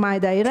 under my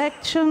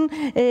direction,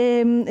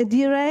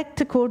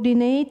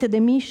 coordinated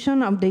the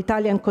mission of the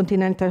Italian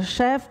continental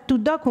chef to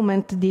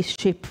document these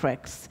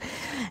shipwrecks.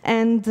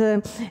 And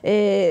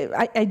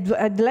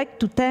I'd like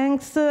to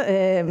thank,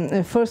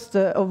 first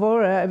of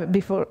all,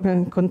 before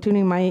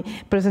continuing my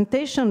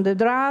presentation, the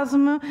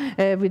DRASM,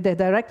 with the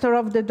director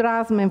of the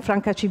DRASM and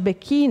Franca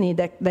Cibecchini,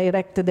 that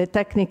directed the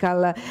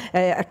technical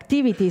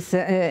activities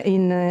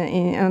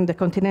on the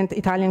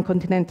Italian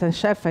continental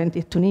chef and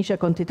the Tunisia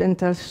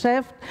continental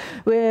chef,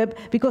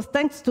 because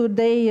thanks to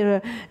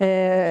their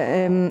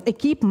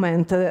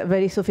equipment,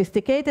 very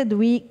sophisticated,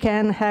 we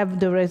can have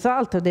the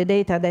result of the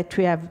data that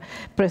we have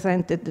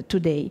presented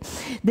today.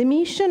 The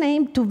mission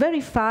aimed to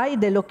verify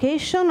the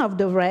location of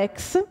the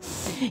wrecks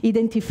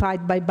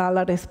identified by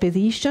Ballard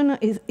expedition.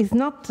 Is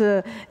not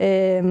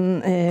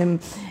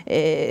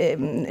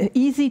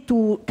easy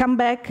to come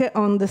back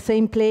on the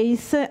same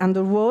place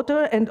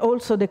underwater, and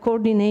also the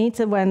coordinates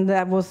when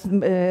that was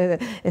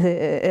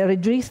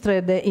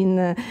registered in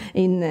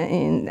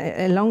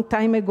a long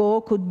time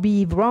ago could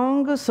be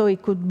wrong, so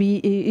it could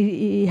be,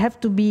 you have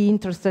to be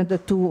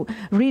interested to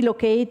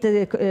relocate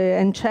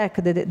and check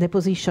the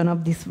position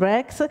of these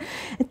wrecks.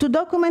 To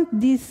document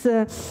this,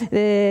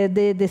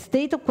 the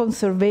state of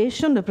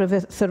conservation, the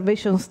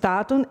preservation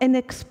status, and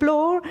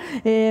explore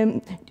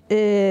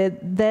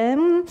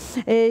them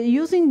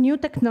using new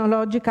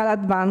technological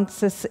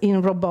advances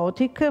in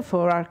robotics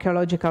for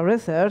archaeological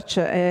research,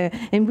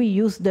 and we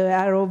use the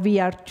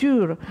ROV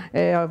Arthur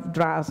of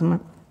DRASM.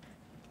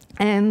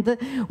 And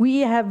we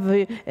have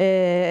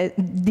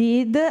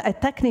did a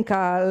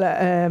technical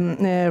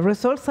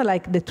resource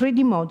like the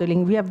 3D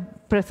modeling. We have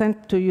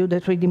present to you the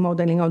 3D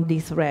modeling of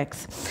these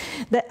wrecks.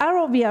 The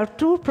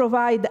ROVR2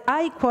 provide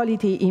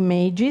high-quality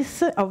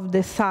images of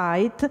the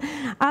site,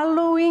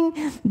 allowing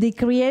the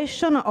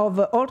creation of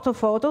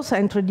orthophotos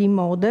and 3D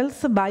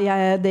models by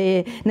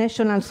the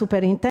National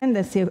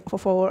Superintendency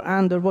for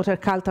Underwater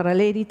Cultural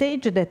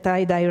Heritage that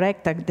I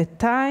direct at the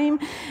time.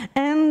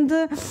 And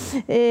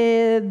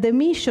the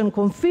mission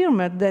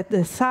confirmed that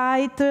the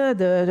site,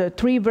 the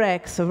 3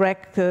 wrecks,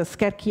 wreck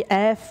Scherchi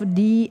F,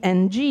 D,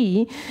 and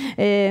G,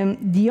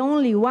 the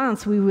only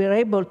ones we were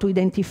able to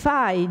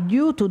identify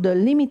due to the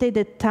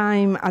limited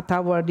time at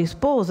our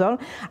disposal,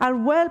 are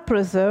well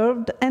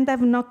preserved and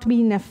have not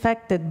been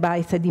affected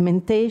by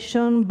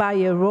sedimentation, by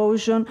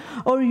erosion,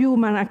 or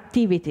human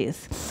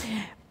activities.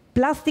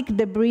 Plastic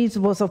debris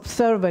was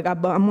observed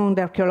among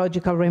the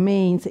archaeological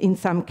remains in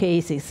some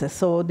cases,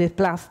 so the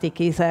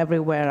plastic is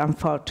everywhere,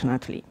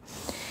 unfortunately.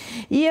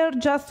 Here,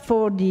 just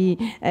for the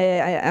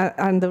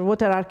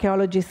underwater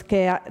archaeologists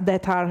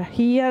that are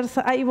here,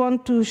 I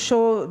want to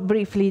show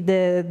briefly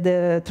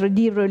the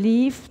 3D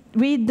relief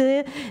with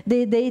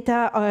the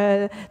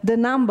data, the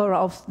number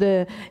of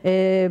the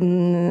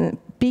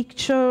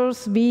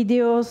pictures,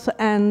 videos,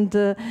 and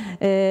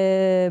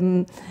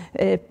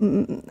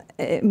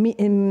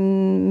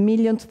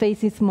million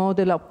faces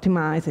model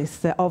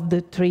optimizes of the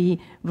 3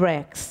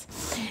 wrecks.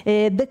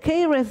 The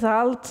key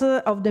results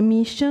of the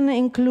mission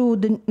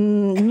include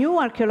new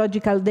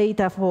archaeological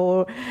data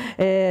for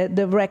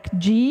the wreck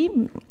G.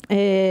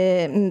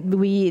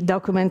 We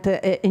document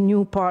a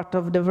new part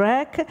of the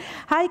wreck,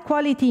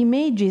 high-quality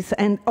images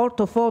and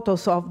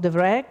orthophotos of the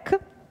wreck,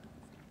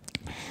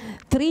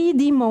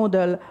 3D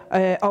model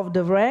of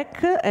the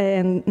wreck,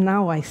 and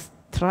now I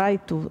try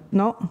to,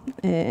 no,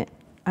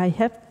 I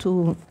have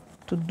to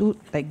do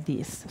like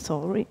this,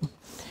 sorry,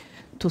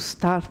 to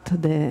start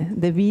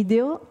the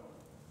video.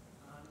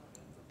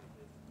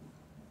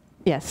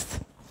 Yes.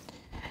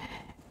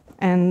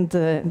 And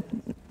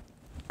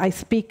I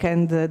speak,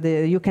 and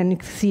you can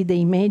see the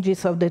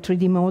images of the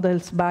 3D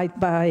models by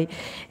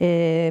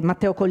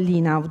Matteo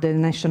Collina of the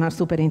National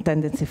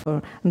Superintendency for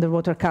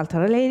Underwater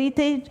Cultural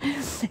Heritage.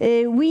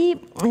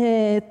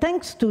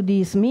 Thanks to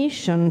this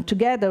mission,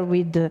 together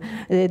with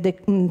the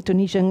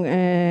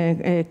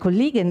Tunisian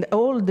colleague and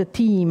all the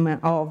team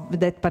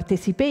that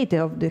participated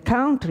of the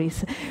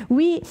countries,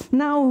 we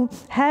now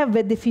have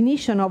a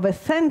definition of a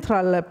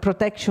central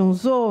protection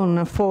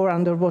zone for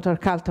underwater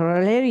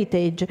cultural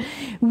heritage.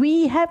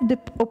 We have the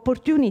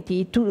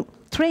opportunity to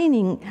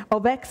training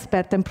of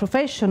expert and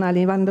professional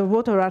in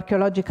underwater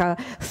archaeological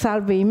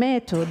survey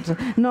methods.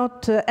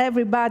 Not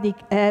everybody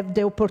have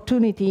the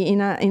opportunity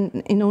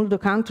in all the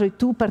country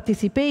to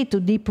participate to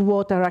deep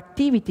water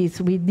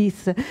activities with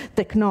these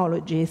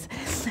technologies.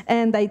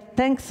 And I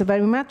thanks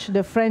very much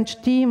the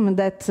French team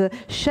that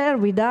share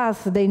with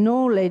us their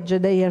knowledge,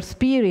 their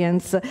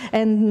experience,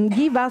 and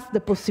give us the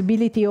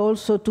possibility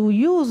also to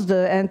use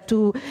and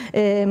to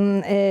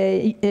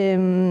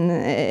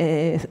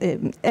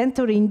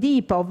enter in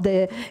deep of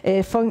the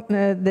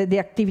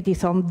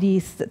activities on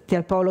this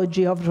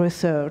typology of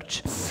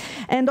research.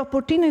 And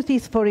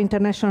opportunities for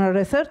international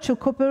research to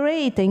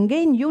cooperate and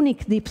gain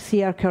unique deep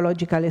sea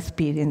archaeological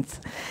experience.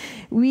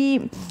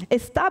 We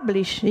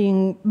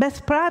establishing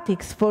best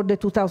practices for the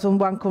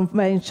 2001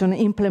 Convention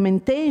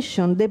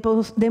implementation,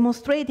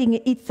 demonstrating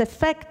its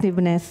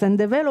effectiveness and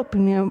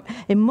developing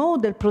a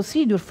model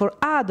procedure for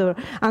other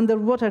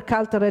underwater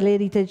cultural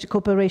heritage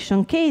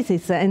cooperation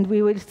cases. And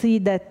we will see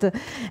that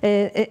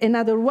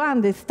another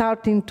one is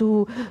starting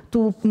to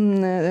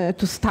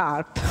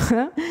start.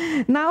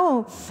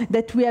 Now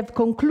that we have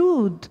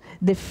concluded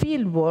the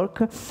field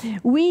work,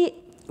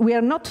 we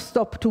are not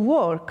stopped to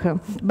work,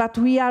 but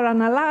we are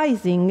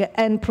analyzing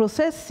and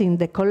processing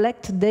the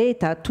collected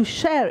data to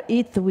share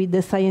it with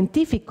the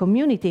scientific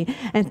community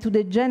and to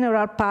the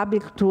general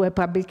public through a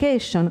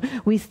publication.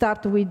 We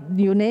start with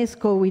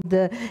UNESCO with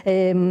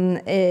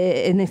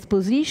an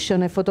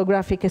exposition, a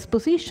photographic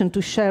exposition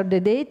to share the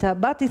data,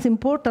 but it's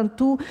important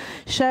to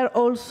share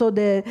also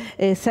the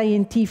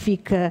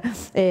scientific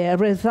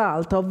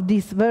result of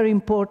this very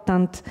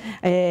important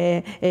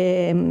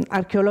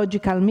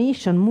archaeological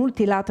mission,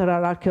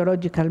 multilateral archaeological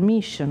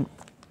mission.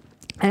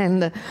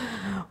 And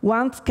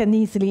one can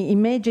easily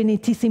imagine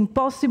it is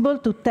impossible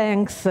to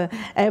thank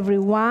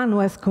everyone who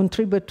has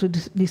contributed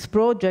to this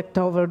project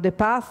over the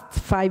past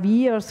 5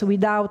 years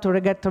without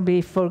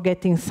regrettably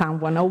forgetting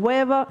someone.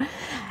 However,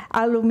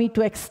 allow me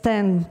to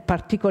extend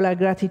particular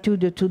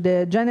gratitude to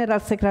the General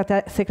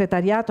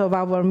Secretariat of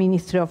our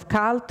Ministry of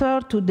Culture,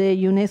 to the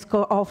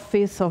UNESCO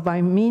Office of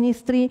our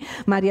Ministry,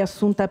 Maria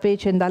Assunta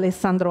Pece and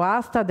Alessandro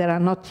Asta. They are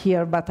not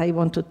here, but I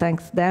want to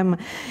thank them.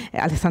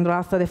 Alessandro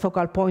Asta, the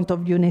focal point of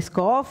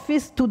UNESCO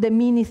Office, to the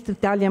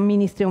Italian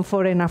Ministry of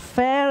Foreign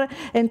Affairs,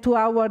 and to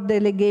our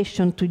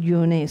delegation to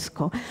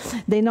UNESCO.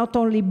 They not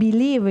only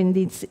believe in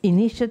this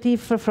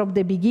initiative from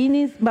the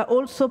beginning, but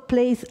also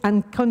place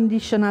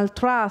unconditional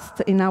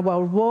trust in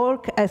our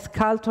work as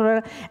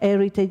cultural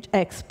heritage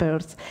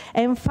experts.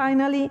 And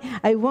finally,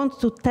 I want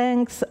to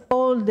thank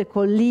all the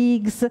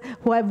colleagues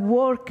who have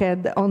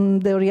worked on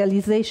the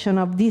realization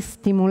of this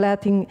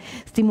stimulating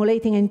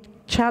and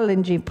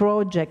challenging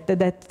project,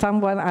 that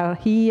someone are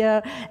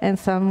here and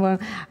someone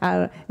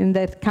are in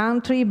that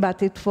country,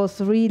 but it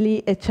was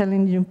really a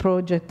challenging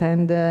project,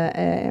 and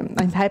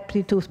I'm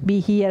happy to be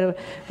here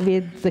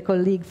with the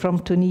colleague from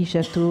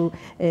Tunisia to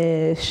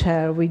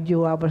share with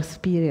you our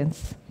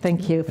experience.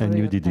 Thank you for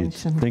your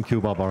attention. Thank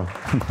you, Barbara.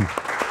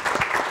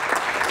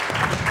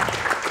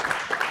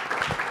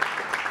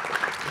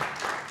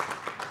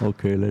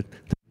 Okay, let's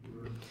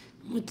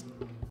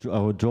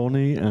our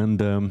journey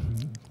and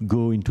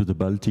go into the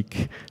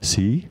Baltic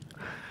Sea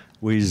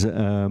with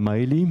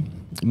Maili.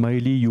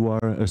 Maili, you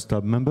are a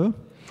staff member.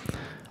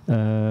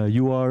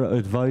 You are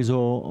advisor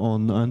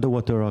on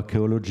underwater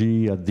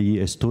archaeology at the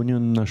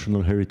Estonian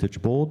National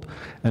Heritage Board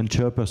and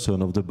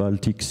chairperson of the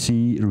Baltic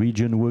Sea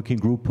Region Working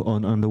Group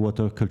on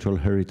Underwater Cultural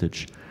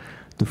Heritage.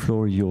 The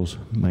floor is yours,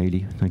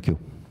 Maili. Thank you.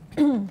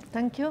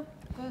 Thank you.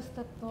 First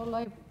of all,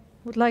 I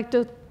would like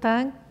to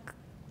thank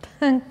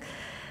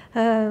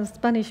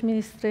Spanish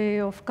Ministry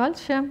of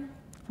Culture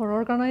for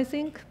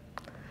organizing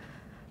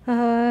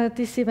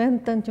this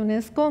event and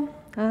UNESCO,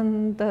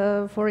 and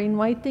for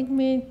inviting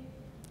me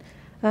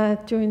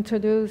to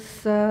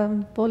introduce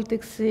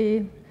Baltic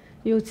Sea,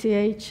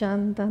 UCH,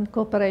 and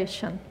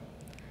cooperation.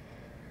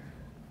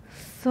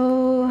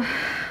 So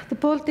the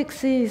Baltic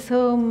Sea is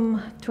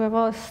home to a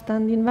vast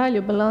and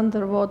invaluable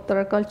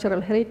underwater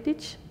cultural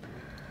heritage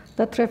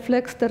that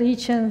reflects the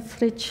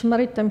region's rich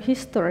maritime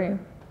history.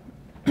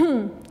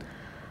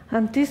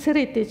 And this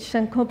heritage,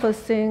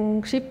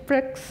 encompassing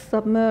shipwrecks,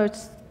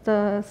 submerged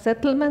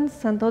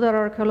settlements, and other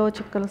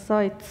archaeological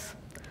sites,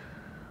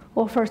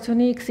 offers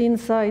unique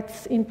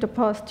insights into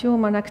past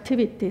human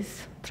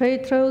activities,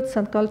 trade routes,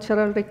 and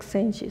cultural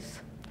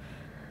exchanges.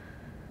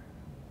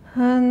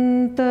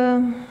 And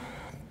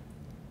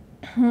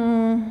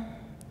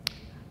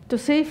to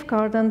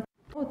safeguard and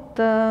promote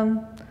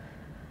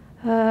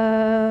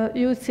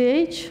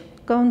UCH,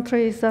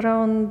 countries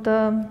around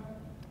the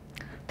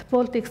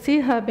Baltic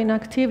Sea have been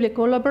actively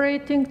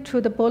collaborating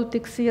through the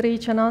Baltic Sea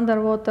Region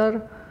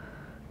Underwater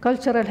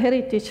Cultural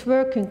Heritage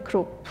Working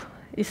Group,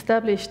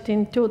 established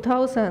in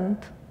 2000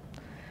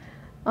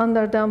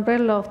 under the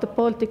umbrella of the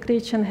Baltic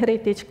Region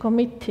Heritage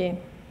Committee.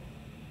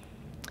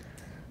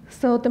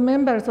 So the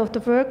members of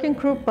the working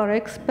group are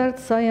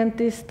experts,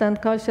 scientists,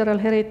 and cultural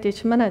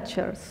heritage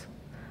managers.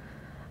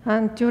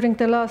 And during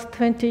the last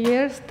 20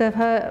 years,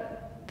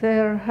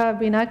 there have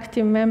been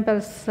active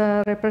members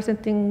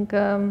representing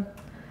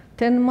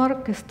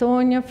Denmark,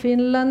 Estonia,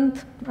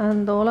 Finland,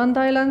 and Åland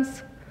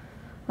Islands,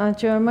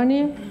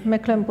 Germany,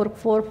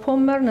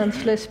 Mecklenburg-Vorpommern, and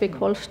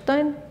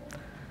Schleswig-Holstein,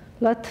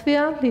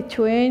 Latvia,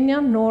 Lithuania,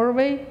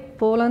 Norway,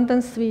 Poland,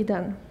 and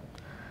Sweden.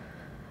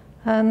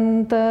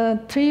 And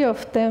three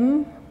of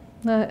them,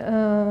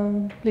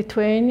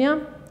 Lithuania,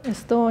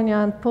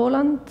 Estonia, and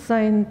Poland,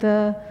 signed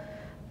the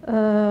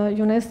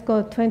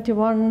UNESCO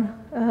 21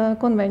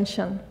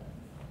 convention.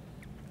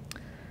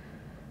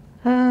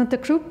 The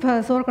group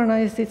has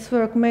organized its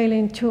work mainly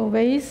in two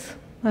ways,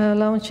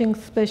 launching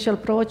special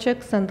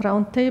projects and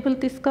roundtable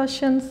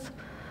discussions.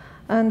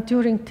 And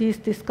during these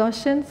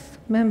discussions,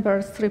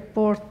 members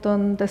report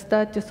on the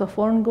status of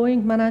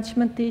ongoing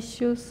management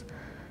issues,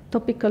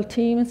 topical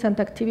themes and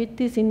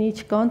activities in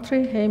each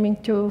country, aiming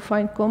to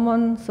find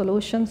common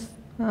solutions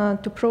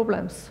to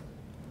problems.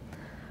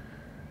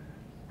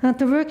 And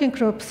the working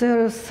group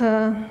serves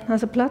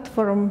as a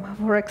platform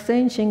for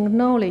exchanging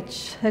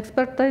knowledge,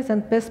 expertise,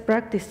 and best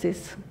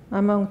practices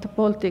among the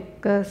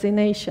Baltic Sea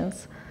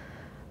nations.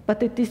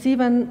 But it is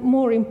even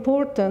more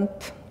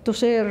important to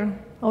share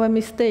our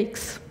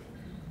mistakes.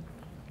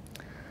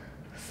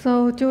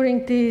 So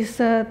during these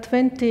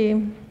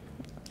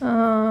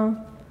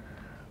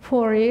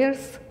 24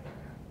 years,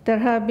 there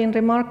have been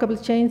remarkable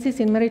changes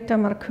in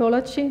maritime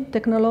archaeology,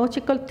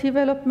 technological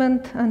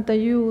development, and the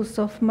use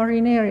of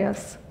marine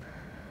areas.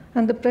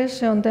 And the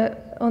pressure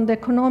on the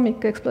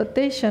economic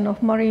exploitation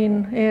of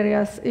marine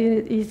areas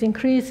is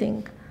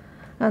increasing,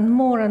 and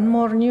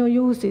more new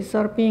uses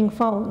are being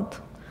found.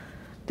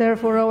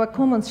 Therefore, our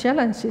common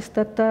challenges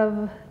that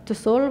have to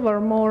solve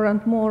are more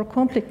and more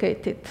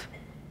complicated.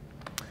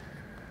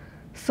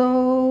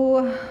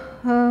 So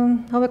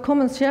our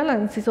common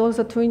challenge is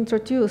also to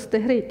introduce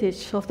the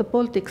heritage of the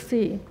Baltic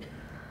Sea.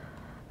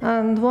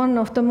 And one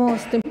of the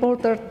most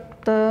important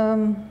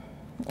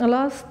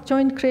last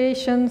joint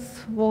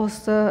creations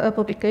was a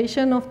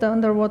publication of the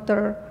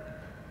underwater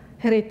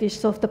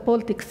heritage of the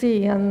Baltic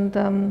Sea and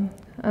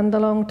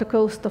along the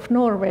coast of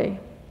Norway.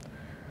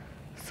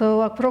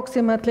 So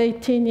approximately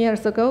 18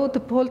 years ago, the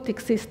Baltic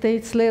Sea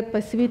states led by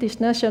Swedish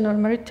National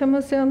Maritime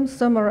Museum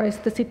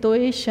summarized the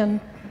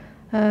situation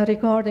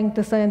regarding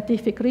the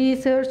scientific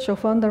research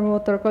of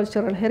underwater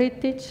cultural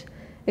heritage,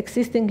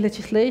 existing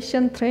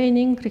legislation,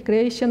 training,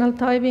 recreational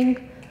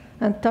diving,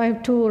 and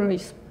dive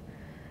tourism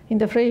in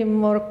the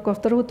framework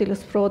of the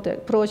Rutilus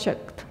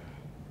project.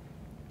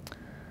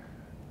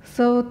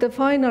 So the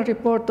final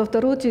report of the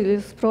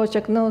Rutilus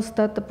project notes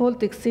that the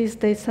Baltic Sea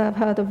states have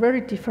had a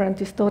very different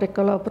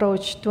historical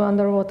approach to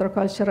underwater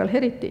cultural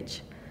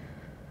heritage.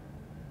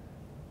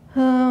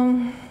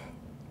 And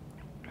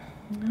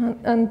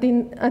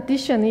in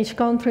addition, each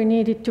country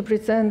needed to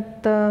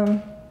present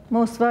the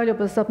most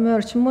valuable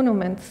submerged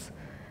monuments,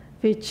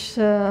 which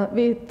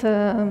with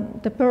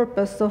the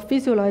purpose of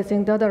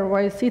visualizing the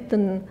otherwise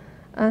hidden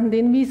and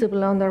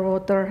invisible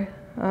underwater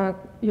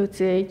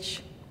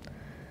UCH.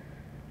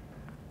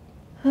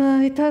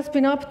 It has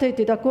been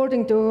updated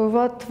according to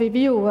what we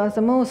view as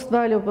the most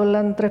valuable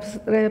and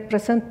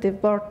representative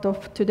part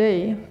of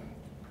today.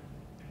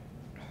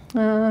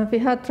 We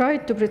had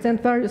tried to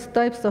present various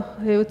types of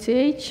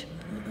UCH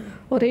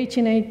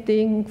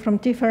originating from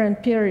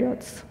different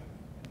periods.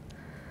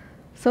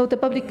 So the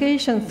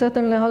publication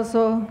certainly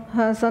also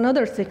has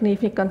another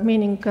significant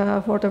meaning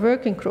for the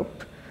working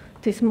group.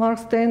 This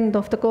marks the end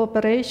of the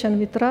cooperation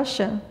with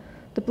Russia.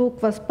 The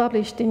book was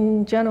published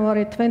in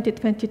January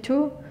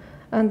 2022,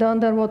 and the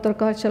underwater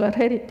cultural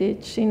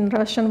heritage in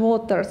Russian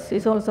waters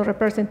is also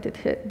represented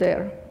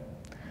there.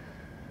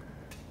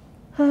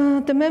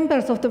 The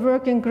members of the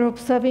working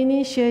groups have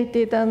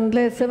initiated and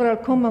led several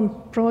common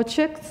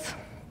projects,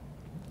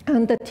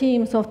 and the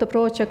themes of the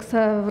projects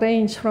have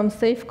ranged from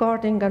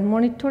safeguarding and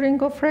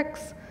monitoring of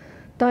wrecks,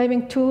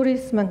 diving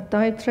tourism and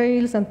dive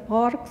trails and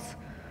parks,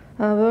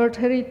 World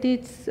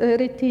Heritage,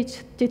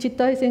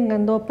 digitizing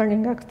and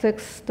opening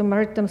access to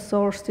maritime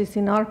sources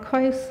in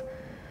archives,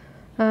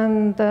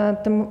 and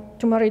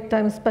to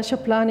maritime spatial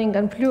planning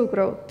and blue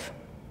growth.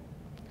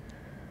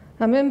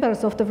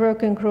 Members of the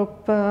working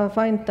group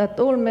find that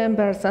all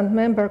members and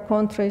member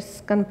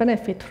countries can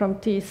benefit from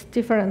these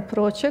different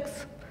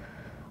projects.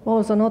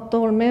 Also, not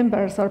all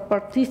members are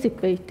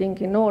participating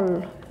in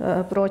all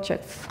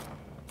projects.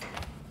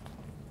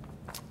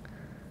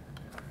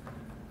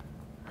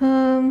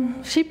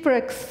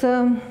 Shipwrecks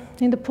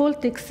in the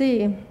Baltic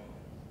Sea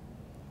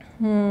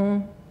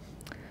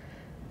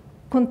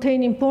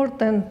contain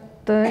important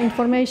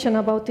information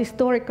about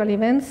historical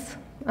events,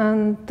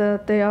 and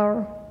they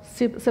are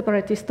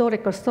separate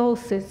historical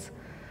sources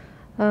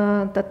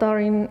that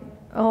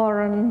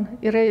are an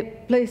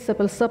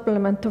irreplaceable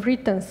supplement to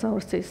written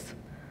sources.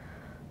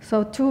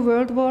 So 2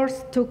 world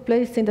wars took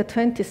place in the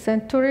 20th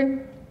century,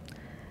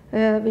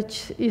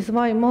 which is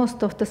why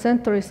most of the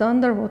century's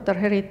underwater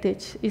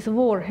heritage is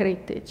war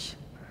heritage.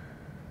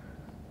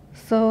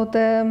 So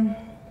the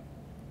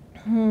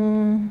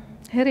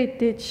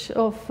heritage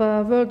of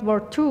World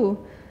War II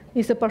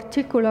is a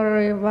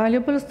particularly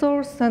valuable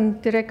source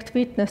and direct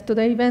witness to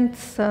the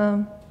events,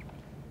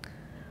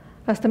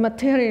 as the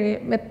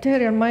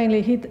material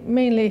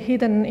mainly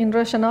hidden in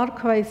Russian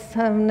archives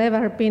have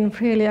never been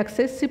freely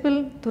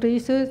accessible to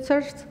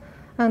researchers,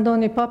 and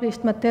only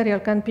published material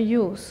can be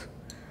used.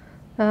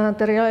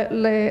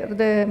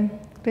 The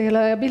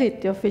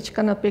reliability of which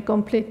cannot be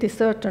completely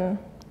certain.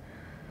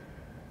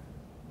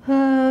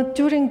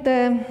 During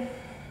the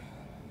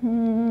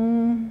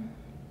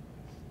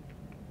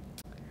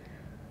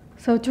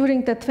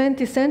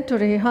 20th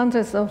century,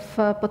 hundreds of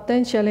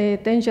potentially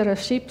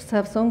dangerous ships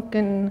have sunk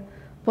in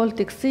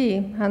Baltic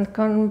Sea and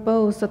can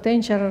pose a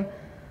danger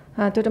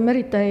to the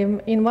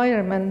maritime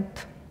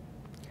environment.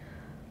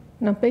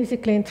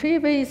 Basically in 3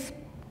 ways: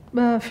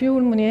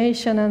 fuel,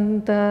 munition,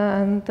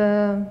 and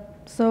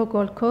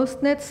so-called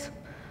coast nets.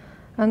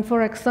 And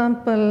for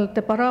example,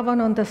 the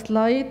paravan on the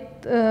slide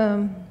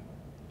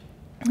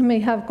may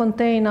have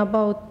contained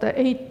about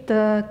 8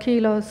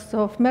 kilos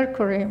of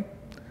mercury.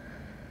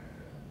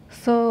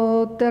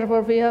 So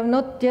therefore, we have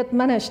not yet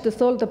managed to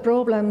solve the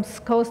problems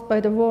caused by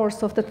the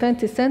wars of the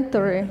 20th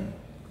century.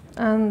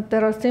 And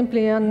there are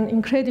simply an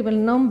incredible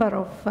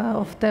number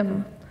of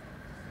them.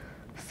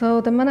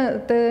 So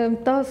the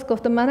task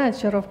of the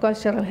manager of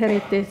cultural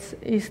heritage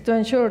is to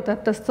ensure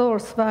that the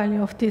source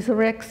value of these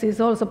wrecks is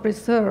also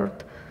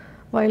preserved,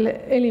 while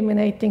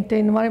eliminating the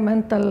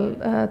environmental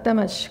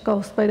damage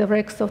caused by the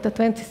wrecks of the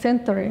 20th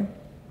century.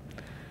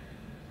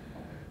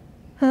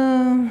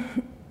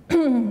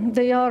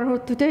 They are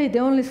today the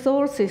only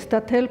sources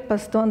that help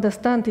us to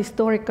understand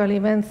historical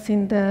events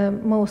in the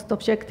most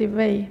objective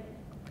way.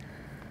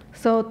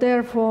 So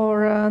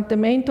therefore, the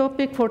main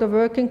topic for the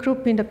working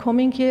group in the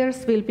coming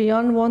years will be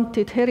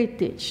unwanted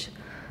heritage,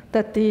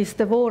 that is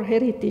the war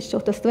heritage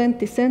of the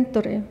 20th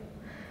century.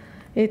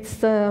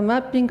 It's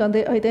mapping and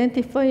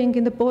identifying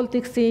in the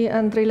Baltic Sea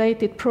and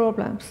related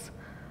problems.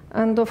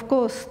 And of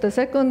course, the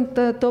second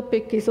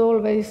topic is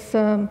always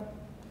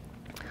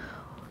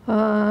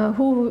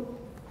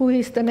who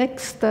is the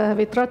next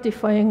with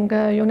ratifying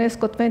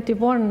UNESCO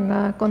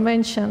 21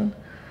 convention.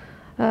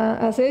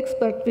 As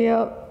experts,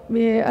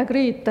 we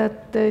agreed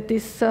that it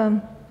is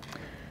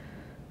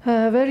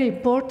very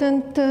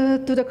important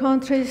to the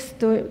countries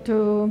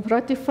to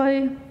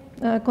ratify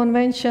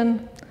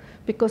convention,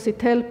 because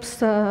it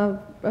helps.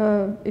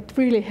 It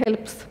really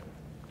helps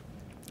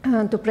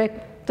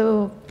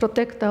to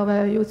protect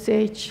our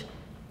UCH.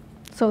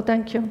 So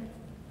thank you.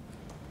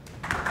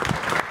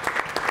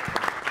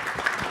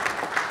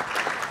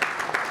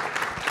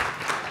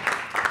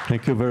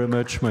 Thank you very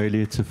much,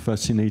 Maëlie. It's a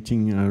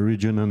fascinating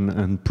region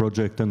and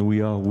project, and we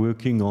are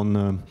working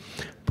on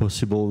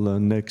possible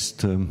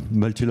next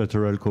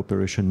multilateral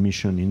cooperation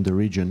mission in the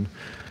region.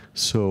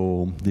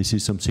 So this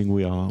is something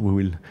we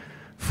will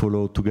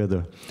follow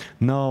together.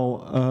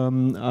 Now,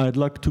 I'd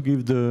like to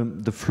give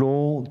the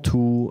floor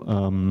to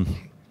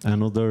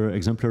another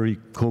exemplary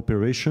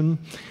cooperation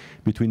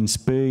between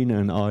Spain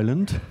and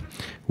Ireland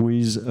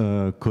with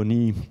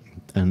Connie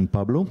and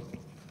Pablo.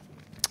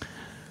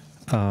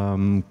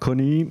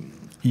 Connie,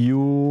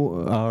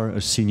 you are a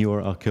senior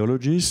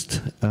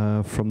archaeologist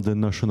from the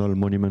National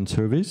Monument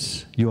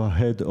Service. You are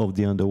head of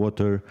the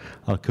Underwater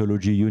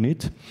Archaeology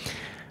Unit,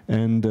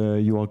 and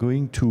you are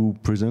going to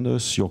present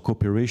us your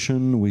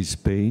cooperation with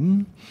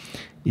Spain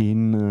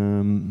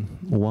in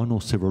one or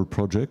several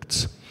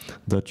projects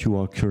that you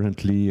are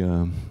currently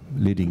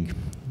leading.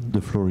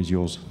 The floor is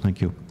yours. Thank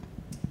you.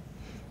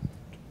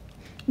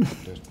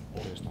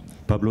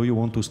 Pablo, you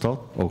want to start?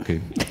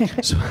 Okay.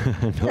 So,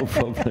 no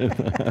problem.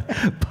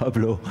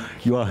 Pablo,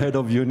 you are head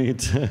of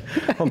unit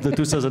of the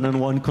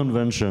 2001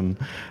 convention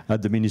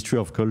at the Ministry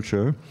of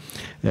Culture,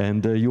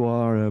 and you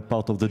are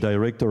part of the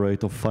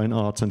Directorate of Fine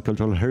Arts and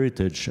Cultural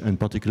Heritage, and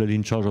particularly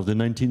in charge of the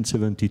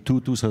 1972,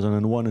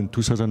 2001, and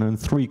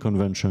 2003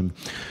 convention.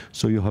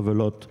 So you have a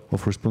lot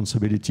of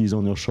responsibilities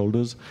on your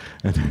shoulders,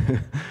 and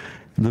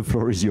The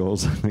floor is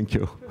yours. Thank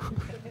you.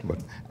 Well,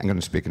 I'm going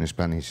to speak in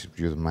Spanish, if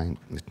you don't mind.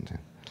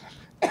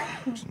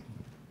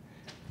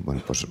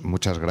 Bueno, pues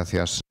muchas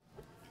gracias.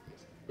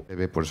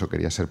 Por eso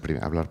quería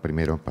hablar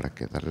primero, para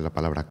darle la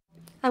palabra.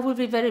 I will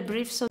be very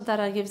brief so that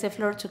I give the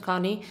floor to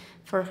Connie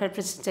for her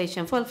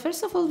presentation. Well,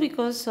 first of all,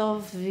 because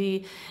of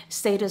the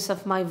status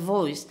of my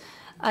voice,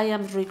 I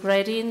am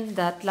regretting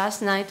that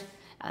last night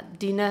at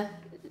dinner.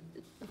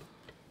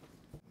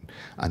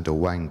 And the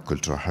wine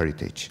cultural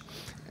heritage.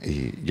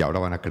 Y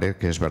ahora van a creer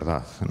que es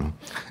verdad, ¿no?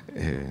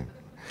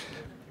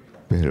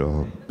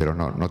 Pero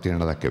no tiene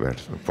nada que ver.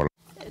 Por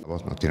la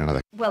voz no tiene nada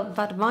que ver. Well,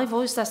 but my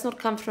voice does not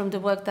come from the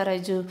work that I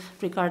do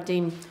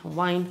regarding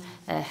wine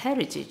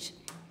heritage.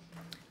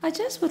 I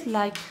just would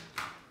like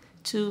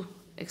to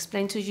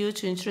explain to you,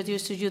 to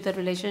introduce to you the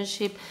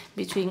relationship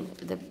between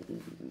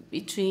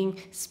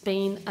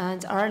Spain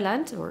and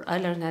Ireland, or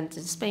Ireland and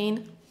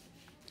Spain,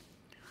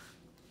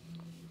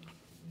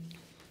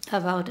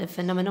 about a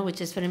phenomenon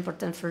which is very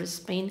important for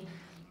Spain,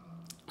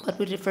 what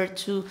we refer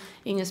to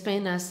in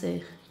Spain as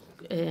the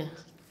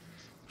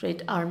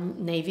Great Armed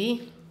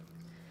Navy.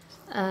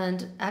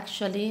 And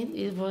actually,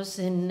 it was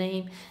a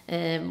name,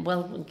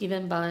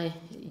 given by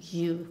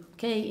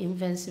UK,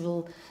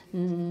 Invincible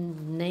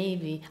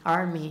Navy,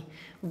 Army,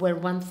 where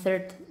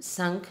 1/3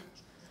 sunk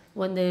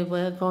when they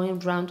were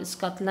going around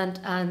Scotland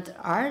and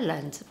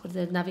Ireland, when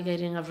they're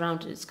navigating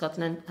around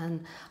Scotland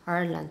and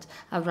Ireland.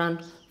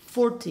 Around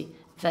 40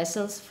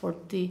 vessels,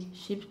 40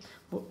 ships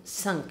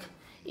sunk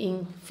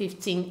in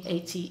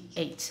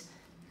 1588.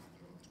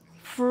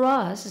 For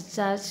us,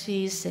 that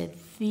is a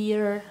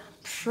theater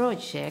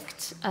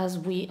project, as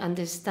we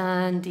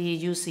understand the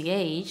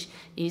UCH,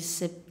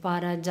 is a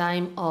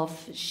paradigm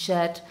of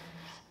shared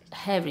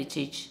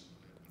heritage.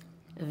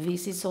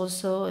 This is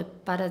also a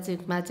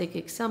paradigmatic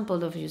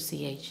example of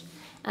UCH.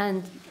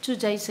 And 2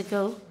 days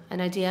ago,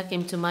 an idea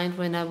came to mind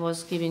when I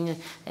was giving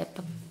a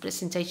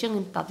presentation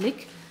in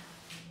public.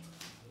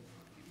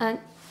 And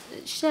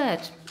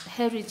shared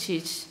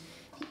heritage,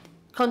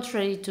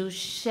 contrary to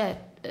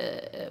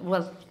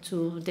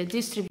to the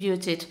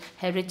distributed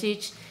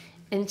heritage,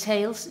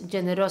 entails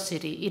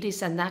generosity. It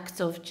is an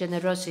act of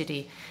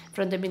generosity.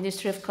 From the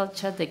Ministry of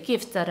Culture, the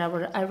gift that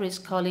our Irish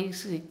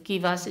colleagues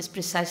give us is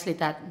precisely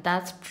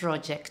that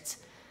project.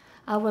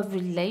 Our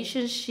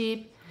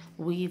relationship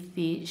with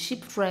the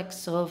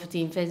shipwrecks of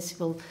the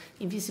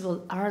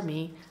Invisible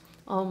Army,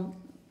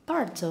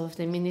 part of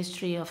the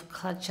Ministry of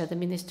Culture. The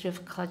Ministry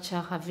of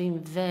Culture have been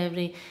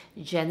very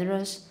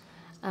generous,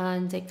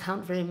 and they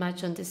count very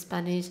much on the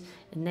Spanish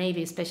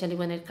Navy, especially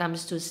when it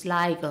comes to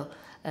Sligo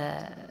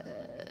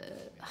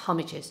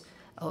homages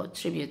or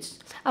tributes.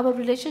 Our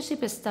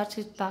relationship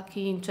started back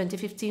in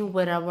 2015,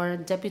 where our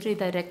Deputy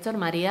Director,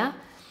 Maria,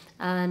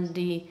 and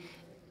the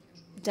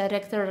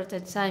Director at the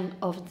time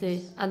of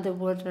the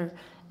Underwater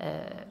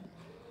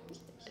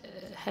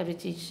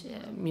Heritage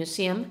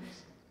Museum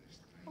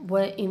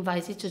were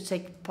invited to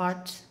take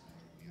part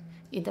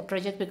in the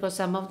project because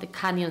some of the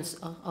canyons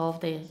of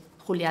the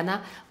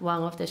Juliana,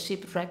 one of the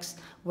shipwrecks,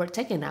 were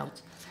taken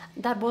out.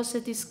 That was a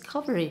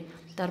discovery.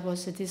 That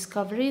was a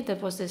discovery.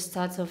 That was the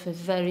start of a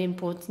very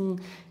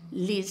important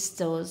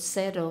list or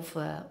set of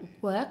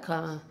work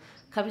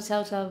carried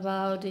out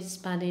about the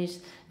Spanish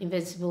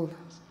Invincible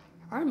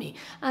Army.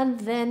 And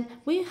then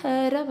we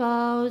heard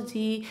about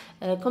the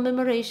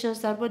commemorations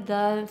that were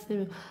done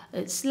through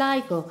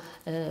Sligo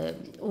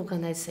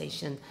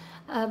organization.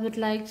 I would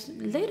like,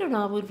 later on,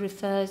 I would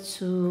refer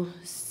to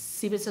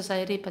civil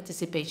society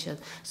participation.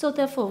 So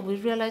therefore, we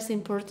realized the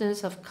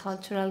importance of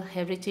cultural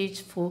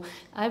heritage for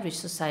Irish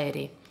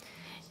society.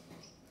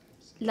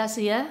 Last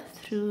year,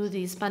 through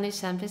the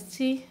Spanish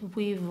Embassy,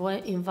 we were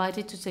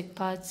invited to take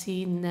part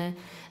in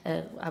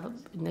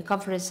a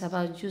conference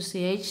about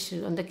UCH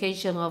on the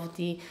occasion of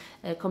the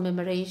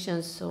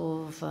commemorations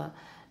of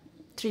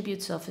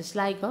tributes of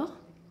Sligo.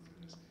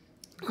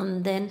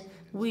 And then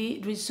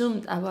we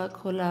resumed our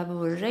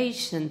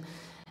collaboration.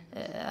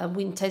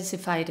 We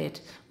intensified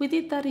it. We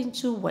did that in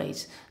 2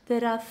 ways.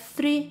 There are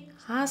 3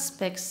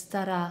 aspects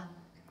that are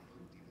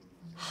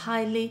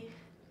highly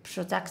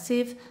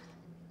productive.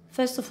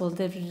 First of all,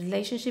 the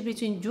relationship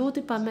between your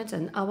department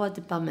and our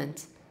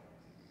department.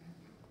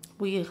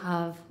 We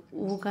have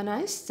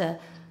organized,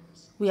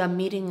 we are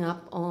meeting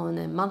up on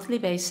a monthly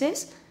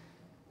basis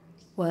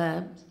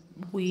where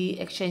we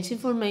exchange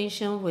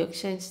information, we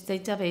exchange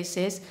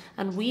databases,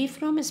 and we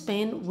from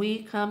Spain,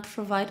 we can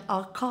provide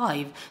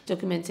archive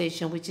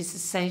documentation, which is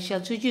essential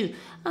to you.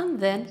 And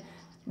then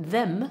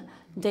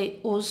they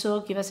also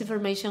give us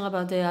information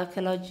about the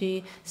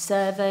archaeology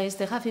surveys.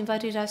 They have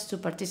invited us to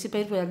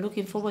participate. We are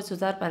looking forward to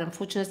that, but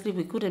unfortunately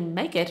we couldn't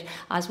make it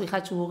as we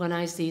had to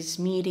organize this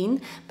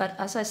meeting. But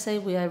as I say,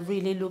 we are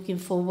really looking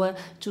forward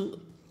to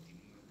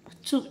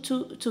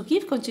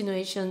give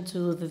continuation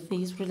to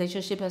these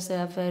relationships, as they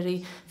are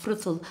very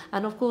fruitful.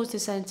 And of course, the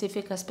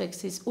scientific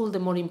aspects is all the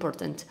more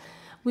important.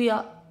 We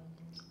are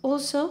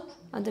also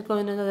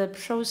undergoing another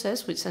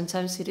process, which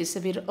sometimes it is a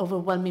bit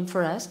overwhelming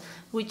for us,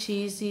 which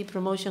is the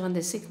promotion and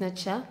the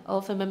signature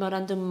of a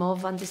memorandum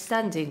of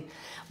understanding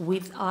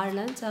with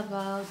Ireland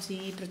about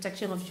the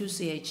protection of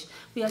UCH.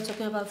 We are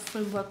talking about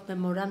framework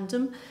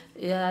memorandum,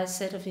 a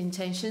set of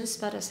intentions,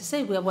 but as I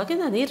say, we are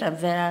working on it and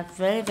we are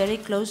very, very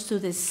close to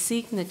the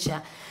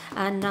signature.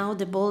 And now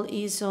the ball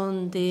is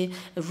on the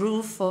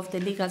roof of the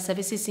legal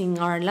services in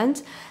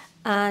Ireland.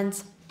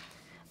 And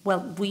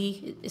well,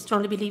 we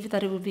strongly believe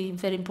that it will be a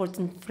very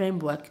important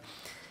framework.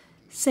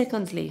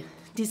 Secondly,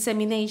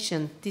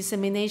 dissemination,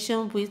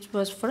 which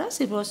was for us,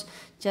 it was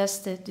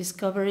just a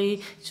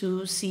discovery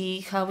to see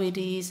how it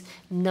is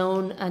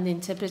known and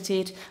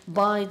interpreted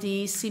by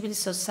the civil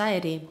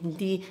society.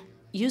 The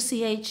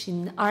UCH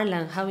in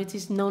Ireland, how it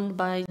is known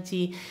by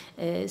the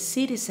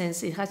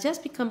citizens, it has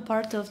just become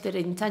part of their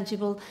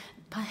intangible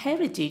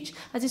heritage.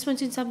 At this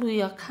point in time,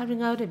 we are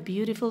carrying out a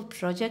beautiful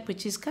project,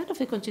 which is kind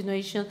of a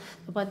continuation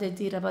of what they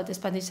did about the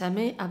Spanish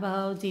Army,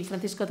 about the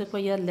Francisco de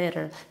Cuellar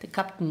letter, the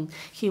captain.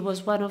 He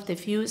was one of the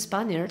few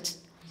Spaniards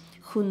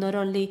who not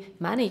only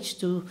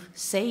managed to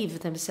save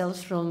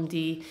themselves from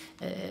the,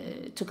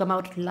 to come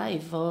out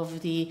alive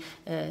of the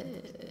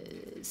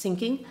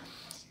sinking,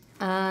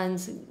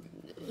 and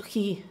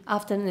he,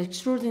 after an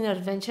extraordinary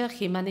adventure,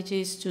 he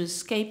manages to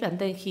escape, and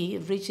then he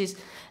reaches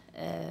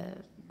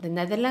the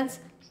Netherlands.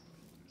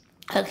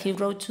 And he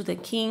wrote to the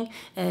king,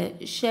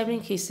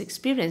 sharing his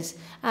experience.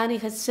 And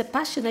it has a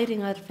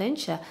fascinating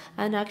adventure.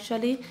 And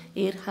actually,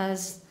 it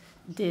has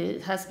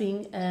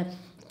been a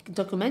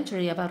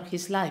documentary about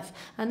his life.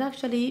 And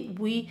actually,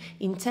 we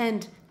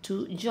intend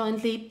to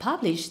jointly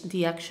publish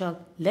the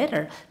actual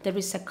letter. There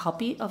is a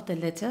copy of the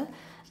letter,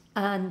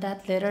 and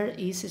that letter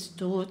is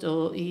stored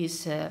or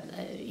is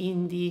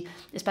in the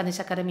Spanish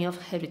Academy of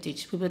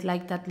Heritage. We would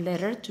like that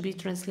letter to be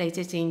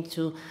translated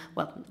into,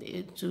 well,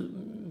 to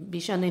be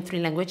shown in 3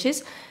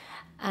 languages.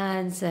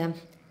 And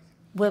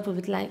well,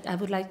 I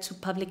would like to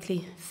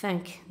publicly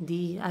thank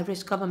the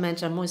Irish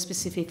government, and more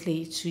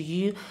specifically to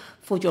you,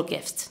 for your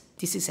gift.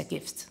 This is a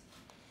gift.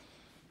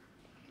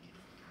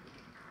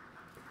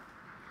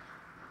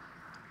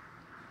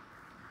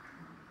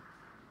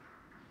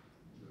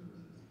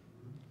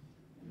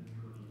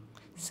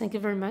 Thank you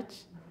very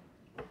much.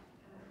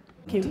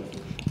 Thank you.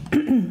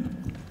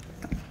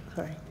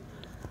 Sorry,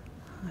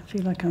 I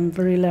feel like I'm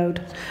very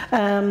loud.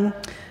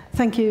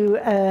 Thank you,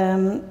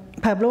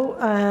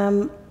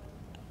 Pablo.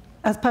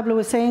 As Pablo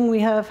was saying, we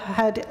have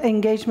had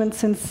engagement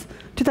since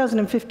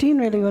 2015,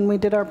 really, when we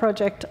did our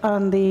project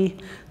on the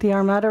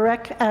Armada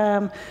wreck,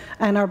 and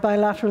our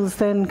bilaterals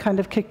then kind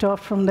of kicked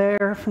off from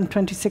there, from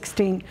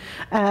 2016.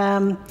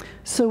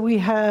 So we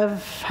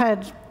have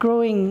had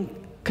growing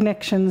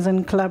connections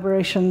and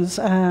collaborations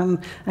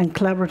and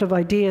collaborative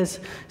ideas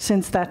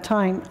since that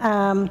time.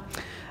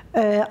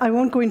 I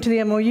won't go into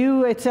the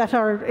MOU. It's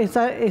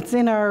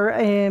in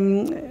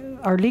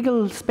our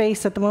legal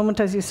space at the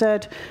moment, as you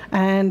said,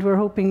 and we're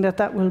hoping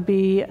that will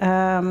be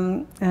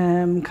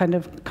kind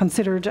of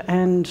considered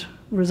and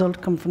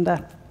result come from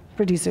that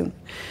pretty soon.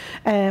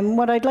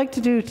 What I'd like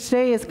to do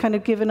today is kind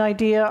of give an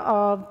idea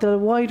of the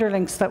wider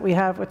links that we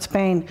have with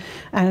Spain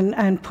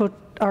and put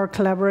our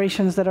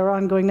collaborations that are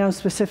ongoing now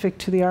specific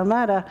to the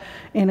Armada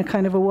in a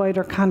kind of a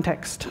wider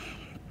context.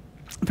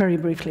 Very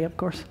briefly, of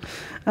course.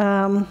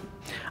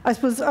 I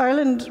suppose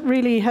Ireland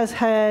really has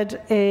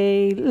had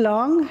a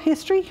long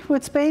history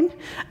with Spain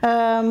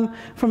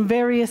in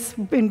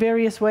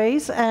various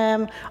ways.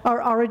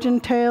 Our origin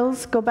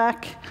tales go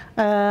back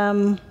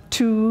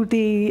to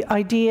the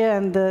idea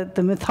and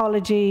the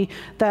mythology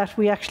that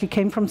we actually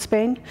came from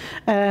Spain.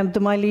 The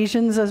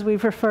Milesians, as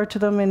we've referred to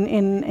them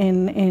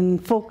in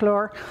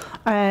folklore,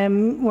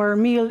 were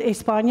Mil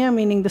España,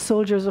 meaning the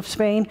soldiers of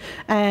Spain,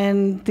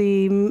 and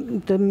the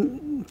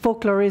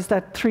folklore is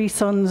that 3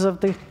 sons of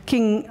the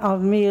king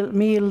of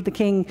Mil, the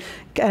king,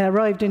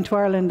 arrived into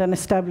Ireland and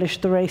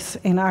established the race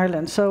in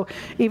Ireland. So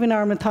even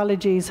our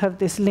mythologies have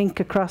this link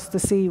across the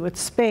sea with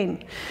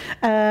Spain.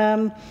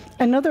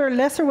 Another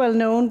lesser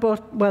well-known,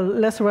 but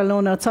lesser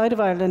well-known outside of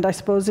Ireland, I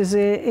suppose, is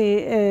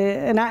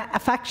a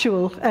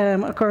factual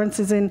occurrence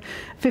is in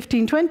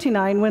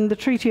 1529 when the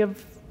Treaty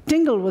of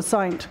Dingle was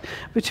signed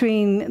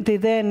between the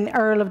then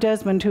Earl of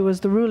Desmond, who was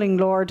the ruling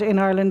lord in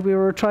Ireland. We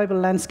were a tribal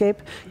landscape,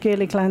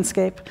 Gaelic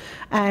landscape,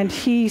 and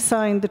he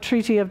signed the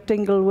Treaty of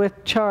Dingle with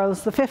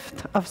Charles V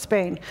of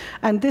Spain.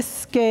 And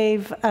this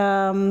gave,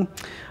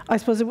 I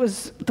suppose it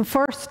was the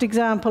first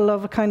example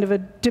of a kind of a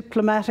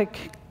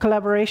diplomatic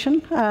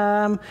collaboration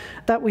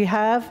that we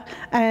have,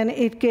 and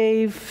it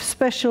gave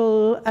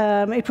special,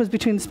 it was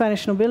between the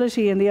Spanish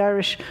nobility and the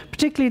Irish,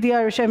 particularly the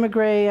Irish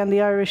emigre and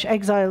the Irish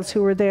exiles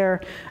who were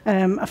there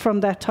from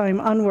that time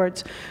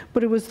onwards.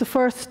 But it was the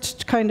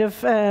first kind of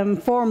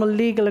formal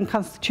legal and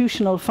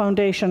constitutional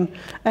foundation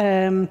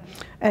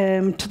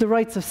to the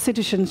rights of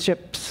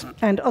citizenships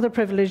and other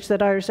privilege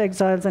that Irish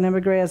exiles and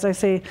émigrés, as I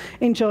say,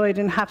 enjoyed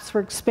in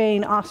Habsburg,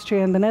 Spain,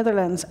 Austria and the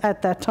Netherlands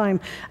at that time.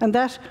 And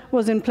that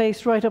was in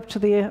place right up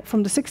to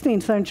from the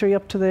 16th century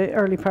up to the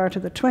early part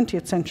of the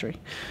 20th century,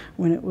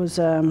 when it was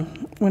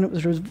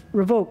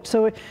revoked.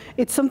 So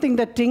it's something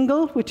that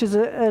Dingle, which is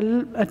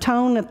a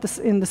town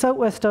in the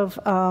southwest of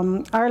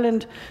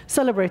Ireland,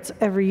 celebrates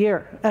every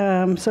year.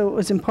 So it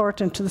was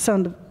important to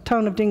the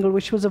town of Dingle,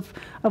 which was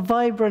a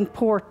vibrant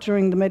port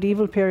during the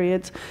medieval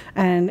periods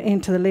and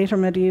into the later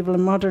medieval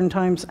and modern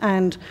times,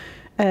 and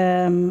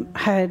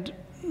had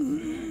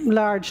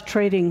large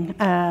trading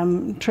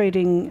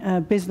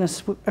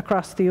business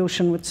across the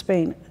ocean with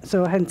Spain.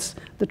 So hence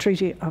the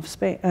Treaty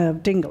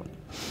of Dingle.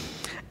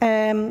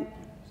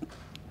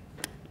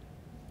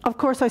 Of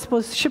course, I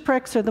suppose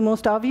shipwrecks are the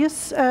most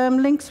obvious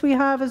links we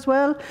have as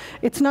well.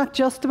 It's not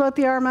just about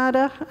the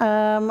Armada.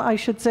 I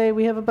should say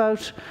we have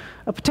about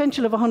a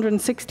potential of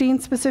 116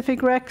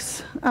 specific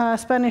wrecks,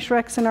 Spanish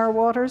wrecks in our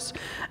waters,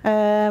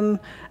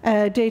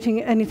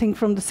 dating anything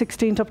from the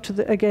 16th up to,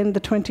 the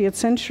 20th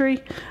century.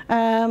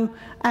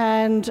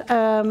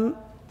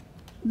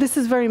 This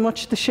is very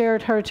much the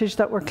shared heritage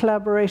that we're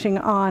collaborating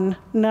on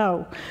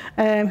now.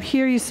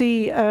 Here you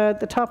see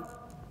the top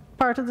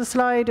part of the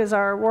slide is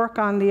our work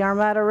on the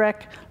Armada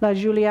wreck La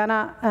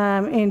Juliana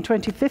in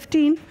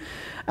 2015.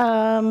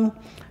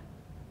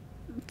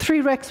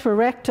 3 wrecks were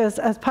wrecked,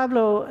 as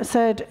Pablo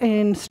said,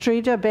 in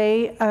Strida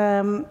Bay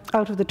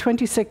out of the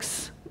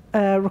 26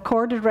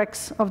 recorded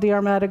wrecks of the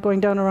Armada going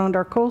down around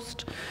our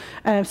coast.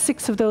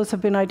 6 of those have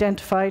been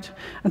identified,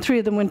 and 3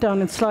 of them went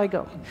down in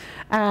Sligo.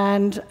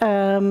 And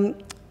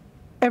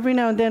every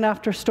now and then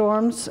after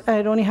storms,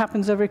 it only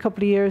happens every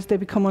couple of years, they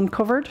become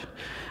uncovered.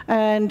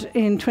 And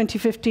in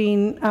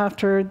 2015,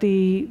 after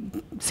the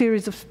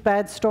series of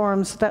bad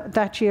storms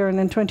that year, and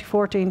in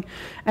 2014,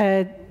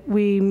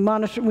 we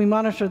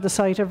monitored the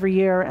site every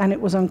year, and it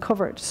was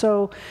uncovered.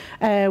 So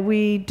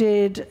we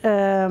did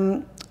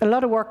a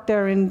lot of work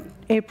there in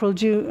April,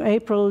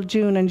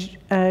 June,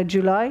 and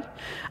July,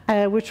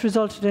 which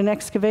resulted in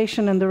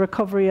excavation and the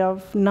recovery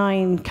of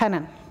 9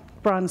 cannon.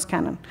 Bronze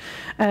cannon.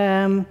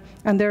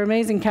 And they're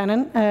amazing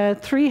cannon.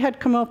 3 had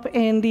come up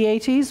in the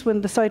 80s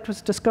when the site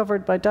was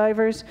discovered by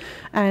divers,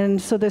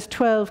 and so there's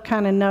 12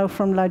 cannon now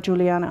from La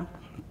Juliana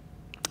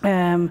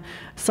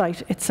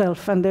site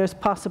itself, and there's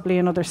possibly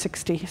another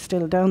 60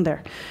 still down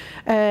there.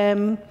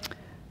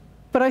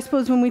 But I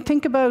suppose when we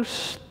think about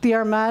the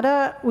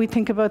Armada, we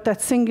think about that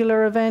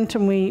singular event,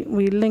 and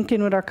we link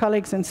in with our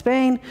colleagues in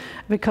Spain,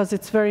 because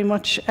it's very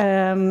much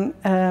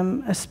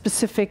a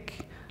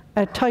specific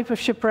type of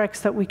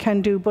shipwrecks that we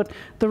can do. But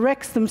the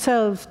wrecks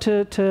themselves,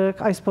 to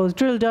I suppose,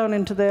 drill down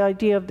into the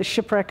idea of the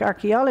shipwreck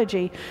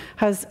archaeology,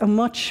 has a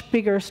much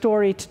bigger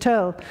story to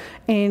tell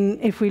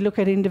if we look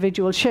at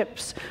individual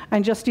ships.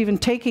 And just even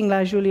taking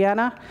La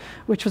Juliana,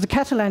 which was a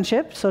Catalan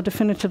ship, so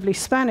definitively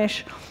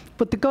Spanish,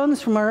 but the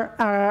guns from her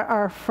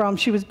are from,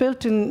 she was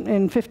built in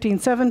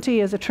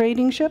 1570 as a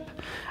trading ship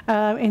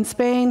in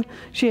Spain.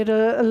 She had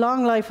a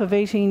long life of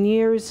 18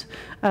 years.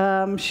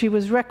 She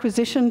was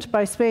requisitioned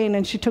by Spain,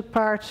 and she took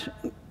part,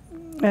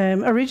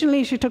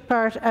 originally she took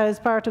part as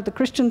part of the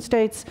Christian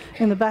states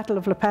in the Battle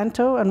of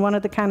Lepanto, and one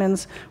of the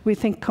cannons we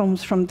think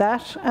comes from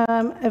that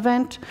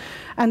event.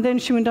 And then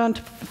she went on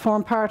to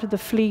form part of the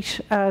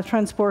fleet,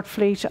 transport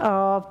fleet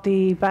of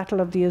the Battle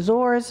of the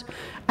Azores,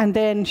 and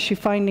then she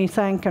finally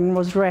sank and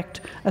was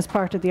wrecked as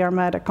part of the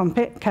Armada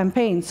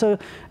campaign. So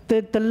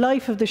the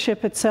life of the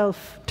ship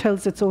itself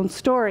tells its own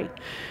story.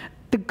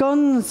 The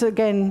guns,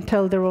 again,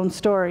 tell their own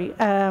story.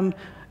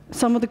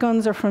 Some of the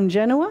guns are from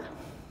Genoa,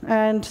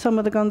 and some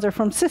of the guns are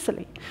from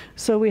Sicily.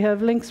 So we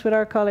have links with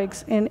our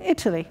colleagues in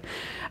Italy.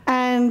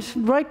 And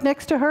right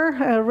next to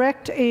her,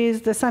 wrecked,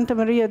 is the Santa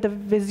Maria de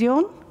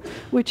Vision,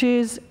 which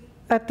is,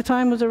 at the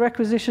time, was a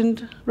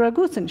requisitioned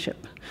Ragusan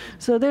ship.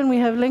 So then we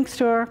have links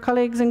to our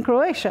colleagues in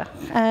Croatia.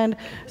 And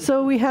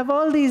so we have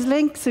all these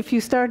links if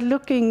you start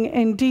looking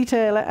in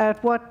detail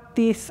at what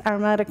this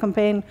Armada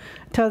campaign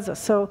tells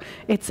us. So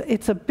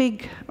it's a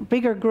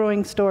bigger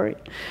growing story.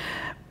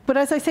 But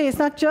as I say, it's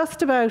not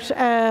just about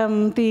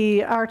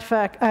the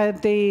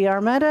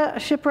Armada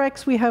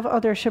shipwrecks. We have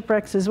other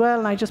shipwrecks as well,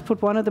 and I just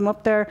put one of them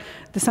up there,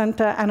 the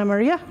Santa Ana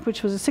Maria,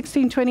 which was a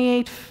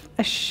 1628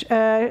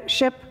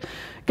 ship,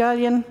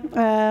 galleon.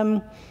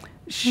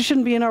 She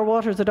shouldn't be in our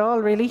waters at all,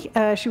 really.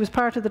 She was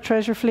part of the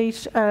treasure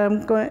fleet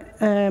coming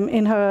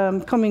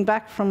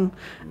back from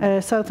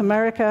South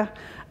America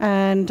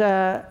and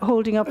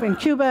holding up in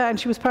Cuba, and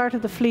she was part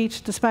of the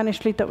fleet, the Spanish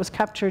fleet that was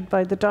captured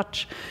by the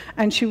Dutch.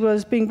 And she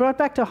was being brought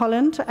back to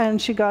Holland,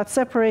 and she got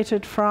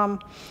separated from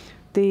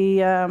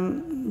the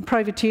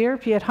privateer,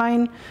 Piet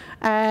Hein,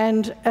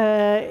 and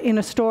in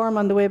a storm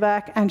on the way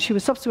back, and she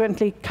was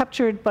subsequently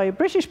captured by a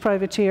British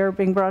privateer,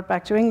 being brought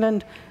back to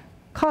England,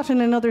 caught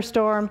in another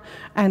storm,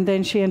 and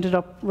then she ended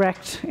up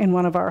wrecked in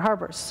one of our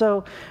harbours.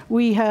 So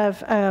we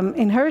have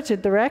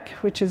inherited the wreck,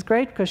 which is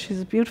great because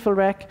she's a beautiful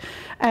wreck.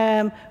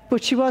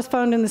 But she was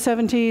found in the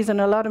 70s,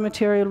 and a lot of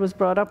material was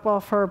brought up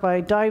off her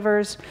by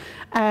divers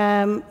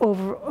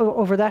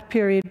over that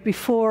period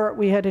before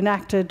we had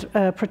enacted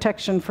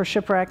protection for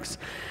shipwrecks.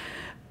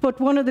 But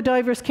one of the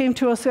divers came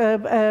to us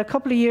a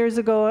couple of years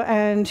ago,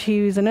 and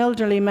he was an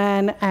elderly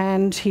man,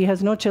 and he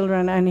has no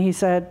children, and he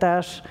said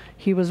that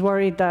he was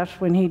worried that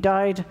when he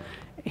died,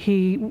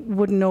 he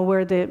wouldn't know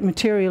where the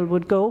material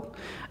would go.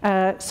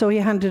 So he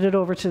handed it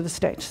over to the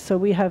state. So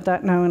we have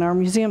that now in our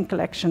museum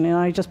collection, and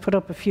I just put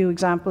up a few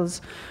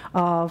examples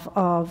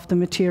of the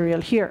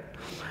material here.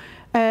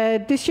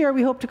 This year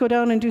we hope to go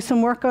down and do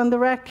some work on the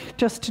wreck,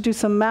 just to do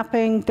some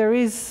mapping. There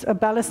is a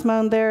ballast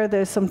mound there,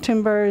 there's some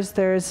timbers,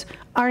 there's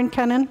iron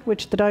cannon,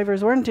 which the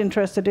divers weren't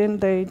interested in.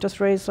 They just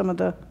raised some of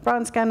the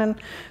bronze cannon.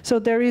 So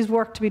there is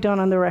work to be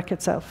done on the wreck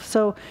itself.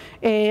 So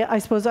I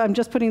suppose I'm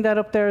just putting that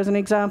up there as an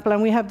example.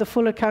 And we have the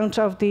full account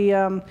of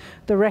the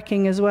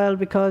wrecking as well,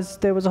 because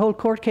there was a whole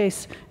court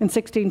case in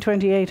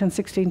 1628 and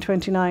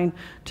 1629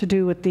 to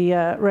do with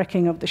the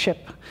wrecking of the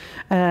ship.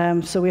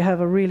 So we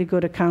have a really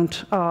good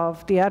account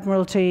of the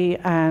Admiralty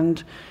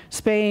and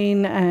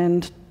Spain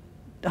and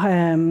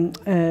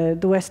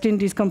the West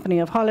Indies Company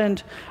of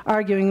Holland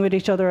arguing with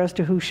each other as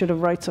to who should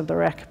have rights of the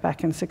wreck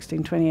back in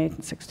 1628 and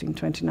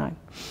 1629.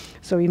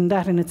 So even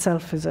that in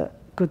itself is a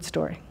good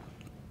story.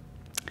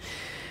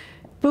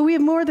 But we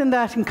have more than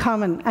that in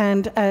common,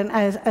 and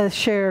as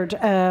shared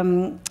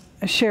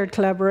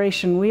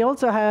collaboration. We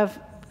also have,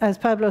 as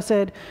Pablo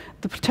said,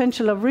 the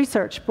potential of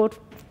research, both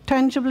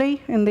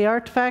tangibly in the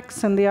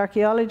artifacts and the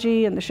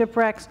archaeology and the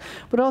shipwrecks,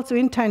 but also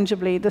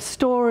intangibly, the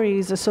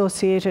stories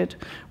associated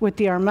with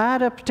the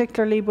Armada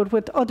particularly, but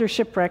with other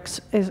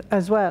shipwrecks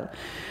as well.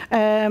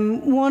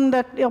 One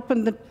that up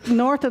in the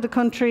north of the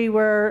country,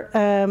 where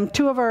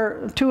two of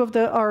our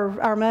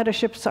Armada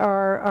ships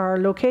are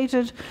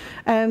located,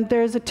 and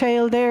there's a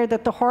tale there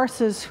that the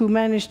horses who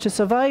managed to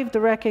survive the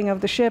wrecking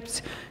of the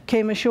ships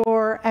came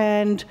ashore,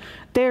 and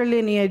their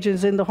lineage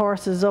is in the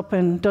horses up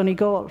in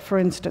Donegal, for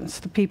instance.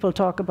 The people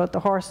talk about the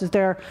horses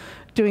there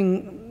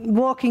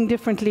walking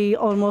differently,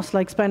 almost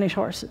like Spanish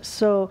horses.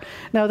 So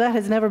now that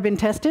has never been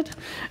tested,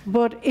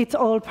 but it's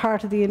all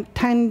part of the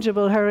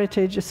intangible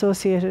heritage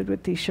associated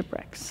with these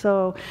shipwrecks.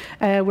 So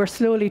we're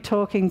slowly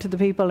talking to the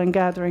people and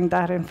gathering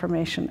that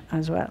information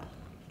as well.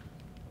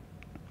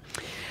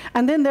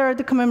 And then there are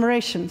the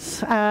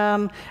commemorations.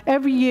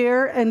 Every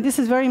year, and this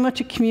is very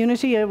much a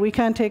community, we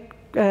can't take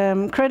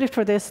credit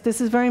for this.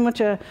 This is very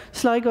much a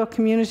Sligo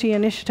community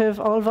initiative,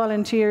 all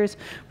volunteers,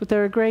 but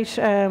they're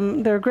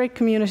a great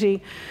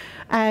community.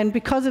 And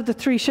because of the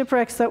 3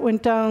 shipwrecks that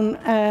went down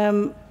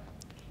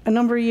a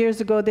number of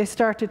years ago, they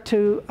started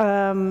to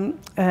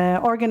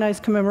organize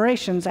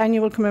commemorations,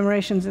 annual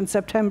commemorations in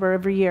September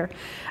every year.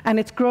 And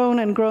it's grown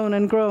and grown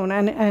and grown,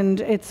 and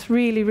it's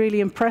really,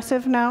 really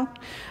impressive now.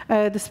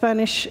 The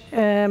Spanish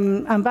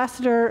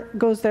ambassador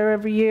goes there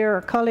every year.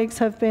 Our colleagues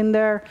have been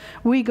there.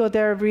 We go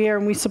there every year,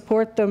 and we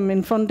support them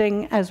in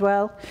funding as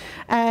well.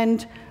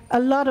 And a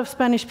lot of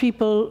Spanish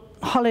people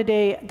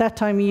holiday that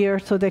time of year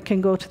so they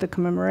can go to the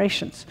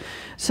commemorations.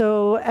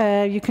 So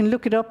you can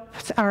look it up.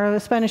 Our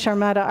Spanish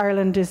Armada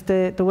Ireland is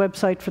the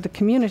website for the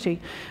community.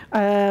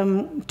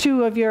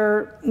 2 of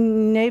your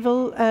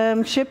naval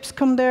ships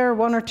come there.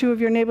 1 or 2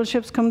 of your naval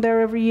ships come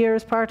there every year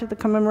as part of the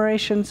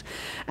commemorations.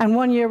 And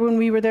one year when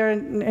we were there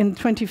in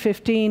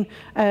 2015,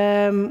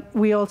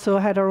 we also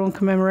had our own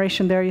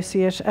commemoration there. You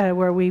see it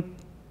where we,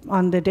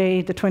 on the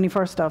day, the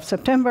 21st of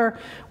September,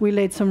 we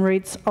laid some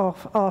wreaths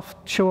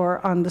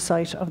offshore on the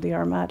site of the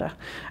Armada.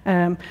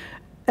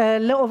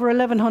 Over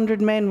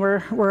 1,100 men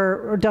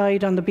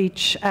died on the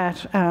beach at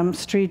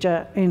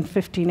Streeja in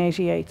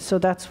 1588, so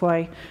that's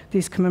why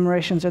these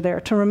commemorations are there,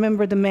 to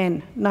remember the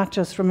men, not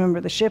just remember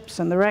the ships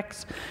and the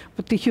wrecks,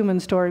 but the human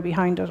story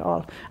behind it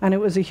all. And it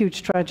was a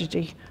huge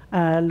tragedy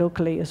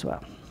locally as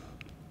well.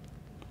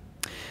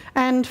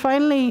 And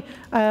finally,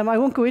 I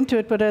won't go into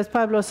it, but as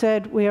Pablo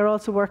said, we are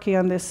also working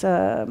on this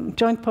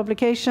joint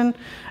publication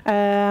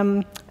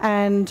of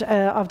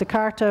the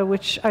Carta,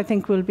 which I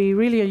think will be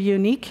really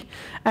unique.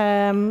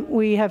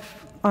 We have,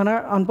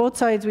 on both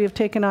sides, we have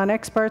taken on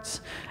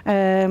experts,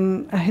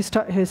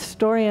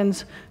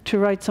 historians, to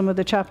write some of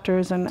the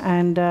chapters,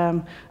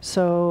 and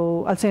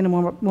so I'll say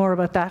no more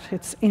about that.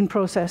 It's in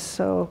process,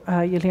 so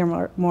you'll hear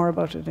more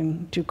about it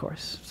in due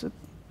course. So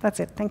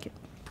that's it. Thank you.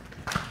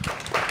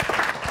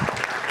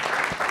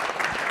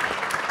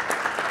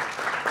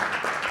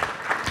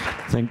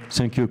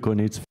 Thank you,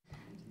 Connie.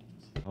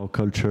 How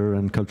culture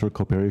and cultural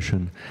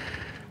cooperation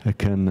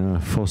can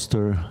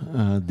foster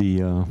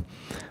the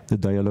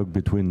dialogue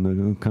between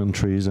the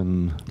countries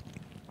and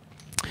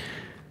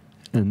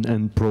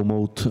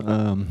promote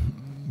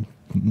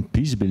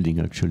peace building,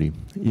 actually.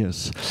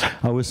 Yes.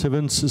 Our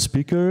 7th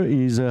speaker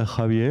is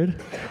Javier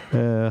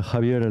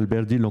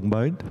Alberdi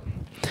Longbide.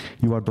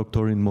 You are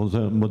doctor in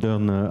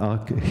modern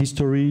art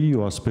history.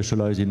 You are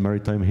specialized in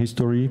maritime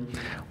history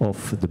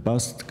of the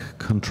Basque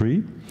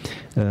country.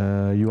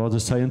 You are the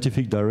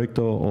scientific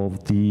director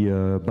of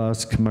the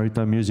Basque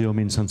Maritime Museum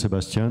in San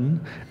Sebastian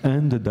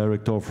and the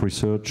director of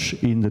research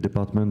in the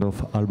department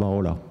of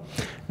Albaola.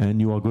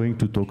 And you are going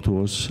to talk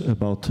to us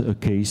about a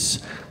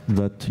case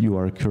that you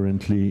are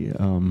currently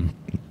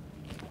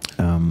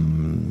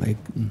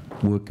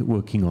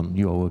working on.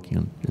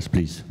 Yes,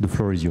 please. The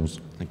floor is yours.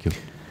 Thank you.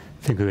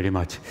 Thank you very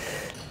much.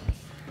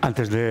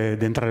 Antes de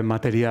entrar en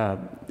materia,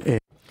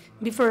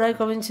 before I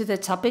go into the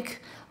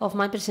topic of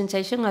my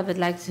presentation, I would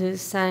like to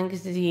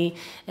thank the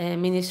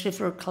Ministry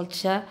for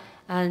Culture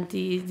and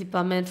the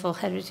Department for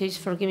Heritage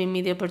for giving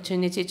me the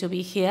opportunity to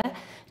be here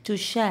to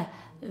share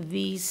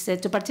this,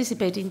 to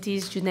participate in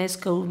this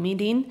UNESCO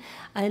meeting.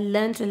 I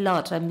learned a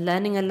lot, I'm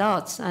learning a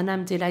lot, and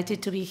I'm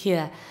delighted to be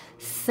here.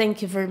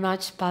 Thank you very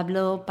much,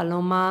 Pablo,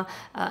 Paloma.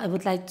 I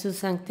would like to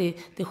thank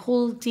the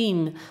whole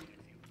team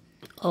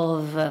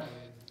of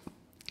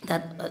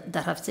that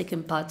have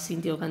taken part in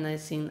the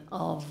organizing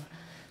of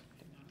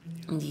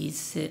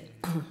this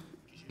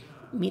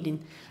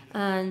meeting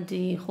and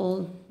the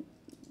whole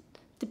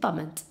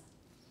department.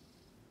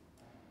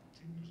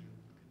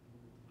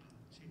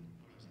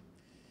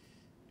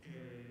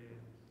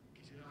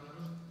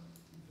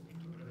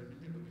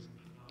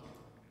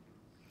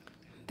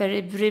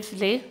 Very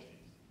briefly,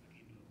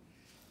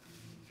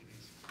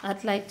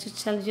 I'd like to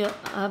tell you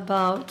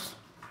about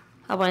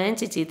our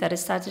entity that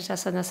started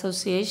as an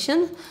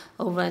association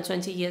over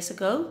 20 years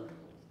ago.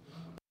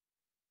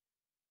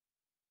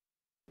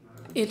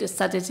 It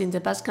started in the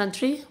Basque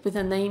Country with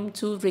a aim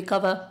to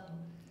recover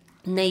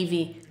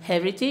Navy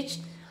heritage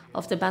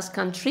of the Basque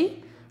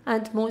Country,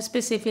 and more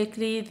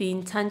specifically, the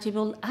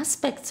intangible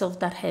aspects of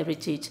that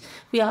heritage.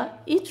 We are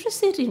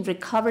interested in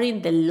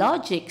recovering the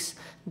logics,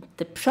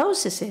 the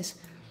processes,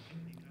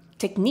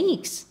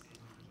 techniques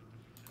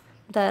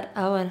that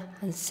our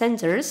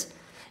ancestors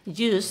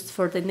used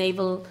for the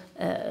naval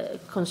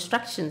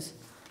constructions.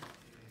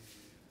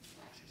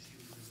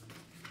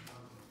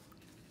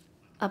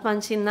 Up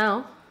until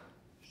now,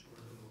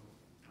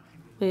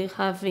 we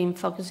have been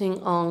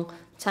focusing on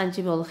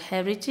tangible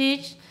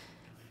heritage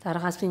that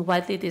has been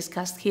widely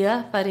discussed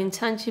here, but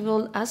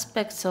intangible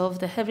aspects of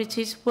the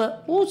heritage were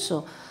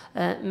also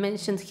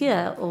mentioned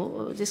here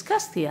or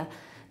discussed here.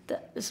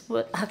 That's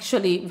what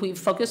actually we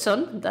focus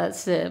on,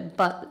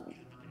 but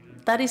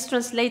that is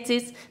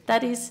translated,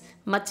 that is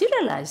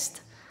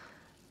materialized.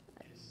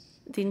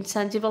 The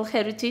intangible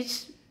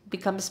heritage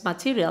becomes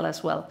material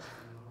as well.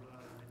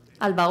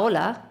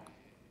 Albaola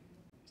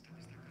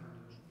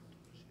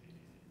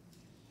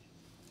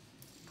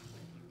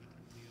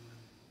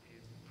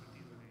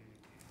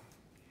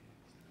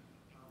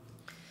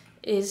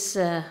is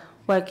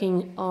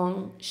working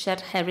on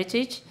shared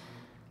heritage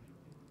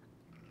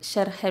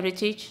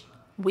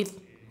with,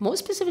 more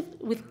specific,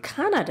 with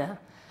Canada,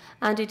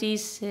 and it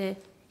is a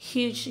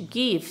huge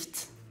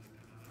gift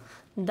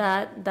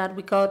that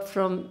we got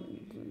from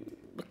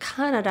the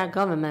Canada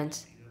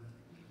government,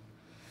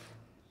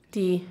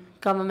 the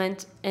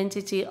government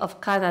entity of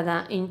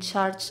Canada in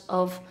charge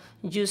of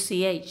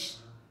UCH.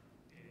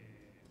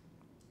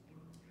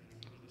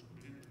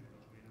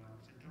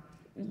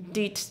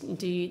 Did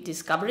the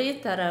discovery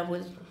that I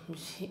will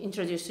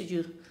introduce to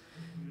you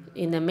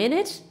in a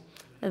minute.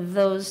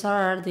 Those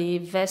are the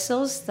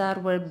vessels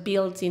that were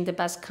built in the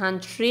Basque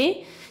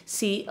Country,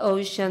 sea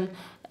ocean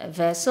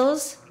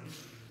vessels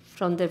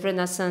from the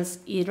Renaissance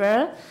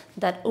era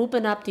that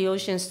open up the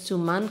oceans to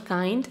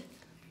mankind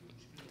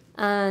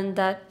and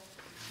that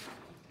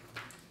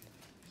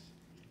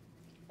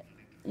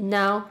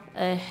now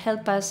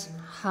help us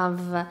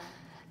have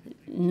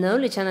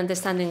knowledge and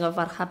understanding of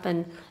what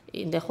happened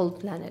in the whole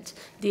planet.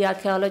 The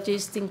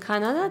archaeologists in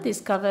Canada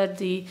discovered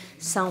the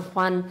San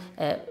Juan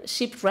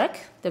shipwreck,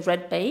 the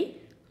Red Bay.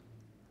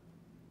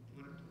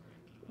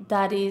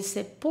 That is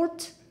a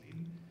port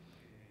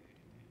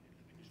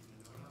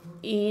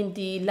in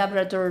the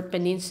Labrador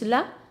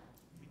Peninsula.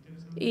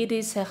 It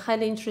is a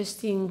highly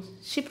interesting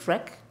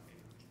shipwreck.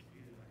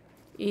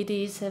 It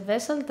is a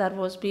vessel that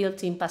was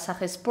built in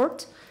Pasajes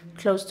Port,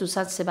 close to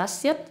San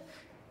Sebastian,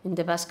 in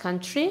the Basque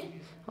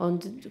Country,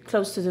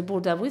 close to the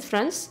border with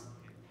France.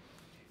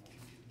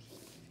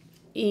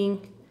 In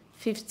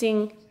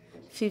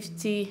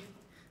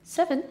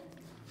 1557,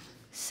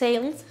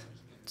 sailed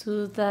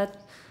to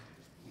that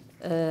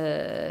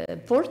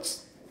port.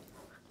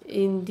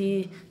 In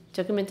the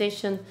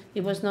documentation,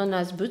 it was known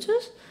as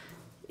butus.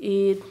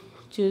 It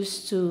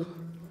used to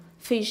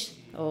fish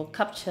or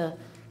capture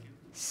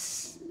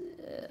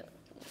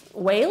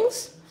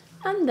whales,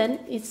 and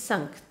then it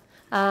sank.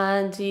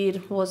 And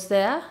it was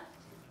there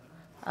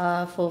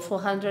for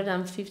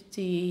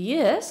 450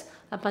 years,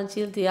 up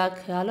until the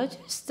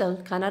archaeologists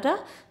in Canada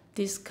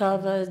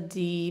discovered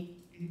the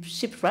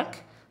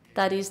shipwreck,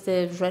 that is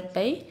the Red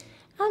Bay,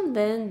 and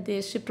then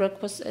the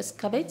shipwreck was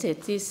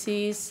excavated. This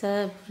is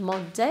a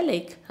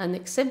modelic and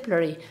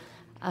exemplary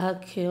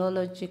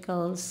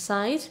archaeological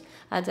site.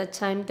 At that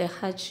time, they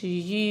had to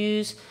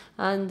use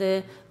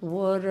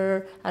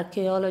underwater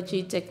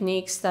archaeology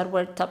techniques that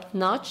were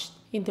top-notch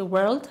in the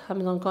world.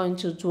 I'm not going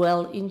to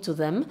dwell into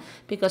them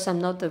because I'm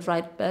not the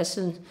right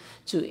person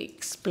to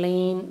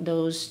explain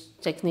those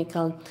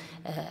technical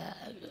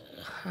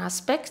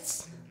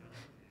aspects.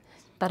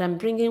 But I'm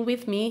bringing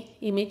with me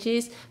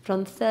images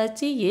from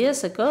 30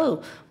 years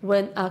ago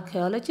when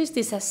archaeologists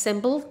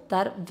disassembled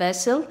that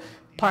vessel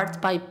part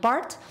by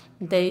part.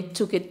 They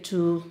took it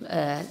to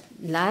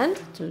land,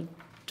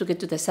 took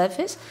it to the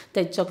surface,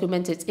 they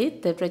documented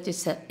it, they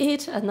registered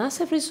it, and as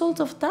a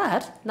result of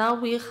that, now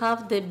we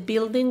have the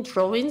building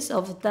drawings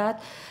of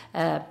that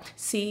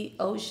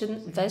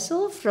sea-ocean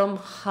vessel from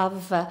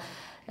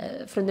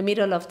the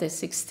middle of the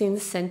 16th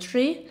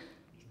century,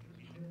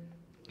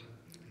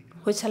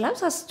 which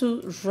allows us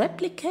to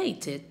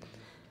replicate it.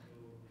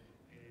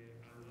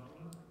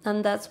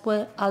 And that's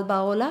where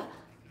Albaola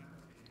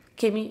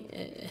came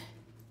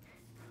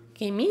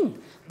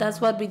in. That's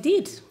what we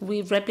did.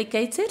 We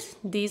replicated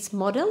this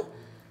model,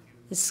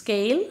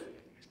 scale,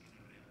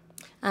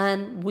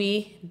 and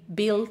we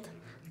built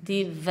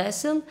the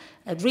vessel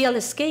at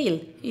real scale.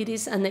 It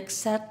is an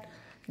exact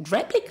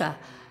replica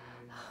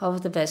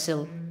of the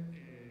vessel.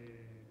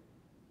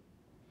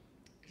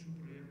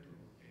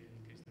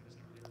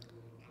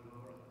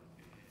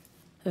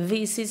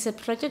 This is a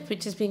project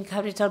which is being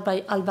carried out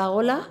by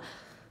Albaola.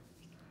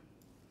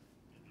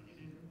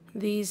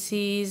 This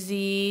is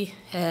the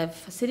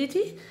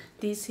facility.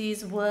 This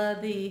is where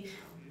the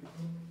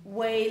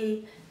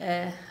whale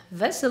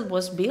vessel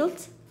was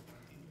built.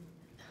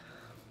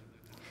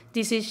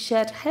 This is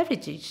shared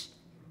heritage.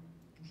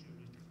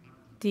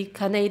 The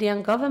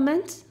Canadian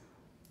government,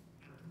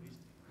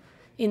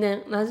 in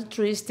an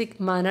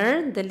altruistic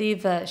manner,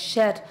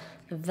 shared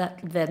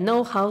their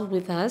know-how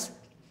with us,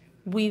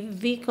 with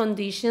the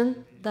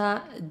condition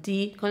that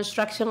the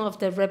construction of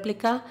the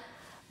replica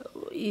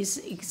is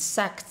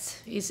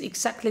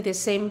exactly the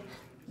same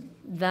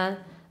that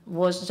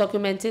was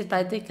documented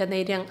by the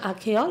Canadian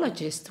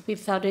archaeologist,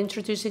 without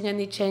introducing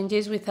any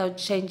changes, without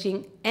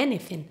changing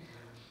anything.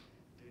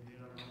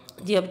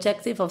 The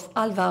objective of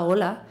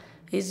Albaola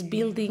is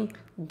building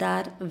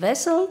that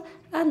vessel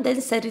and then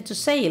set it to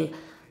sail.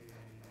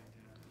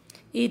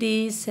 It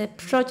is a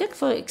project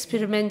for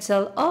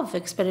experimental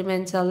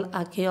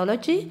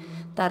archaeology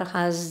that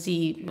has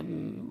the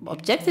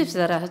objectives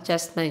that I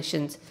just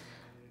mentioned.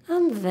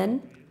 And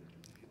then,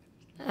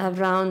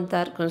 around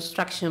that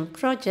construction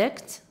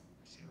project,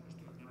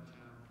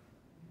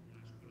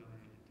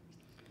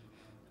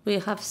 we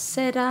have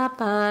set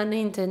up an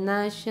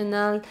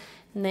international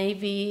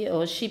Navy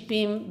or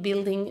shipping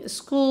building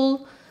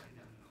school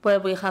where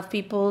we have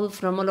people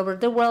from all over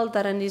the world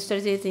that are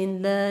interested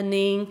in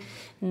learning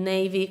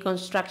Navy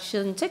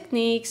construction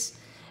techniques,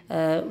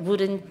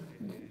 wooden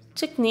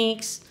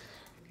techniques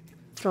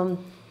from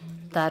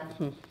that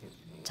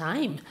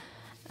time.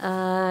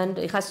 And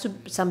it has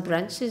some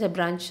branches, a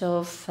branch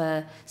of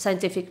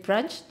scientific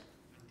branch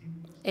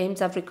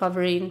aimed at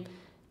recovering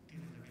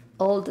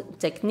old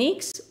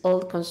techniques,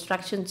 old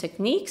construction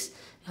techniques.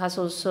 It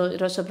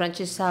also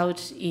branches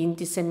out in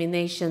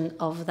dissemination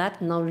of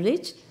that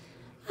knowledge,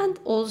 and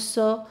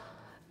also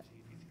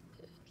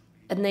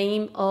an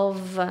aim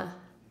of a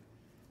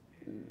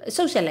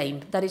social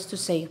aim. That is to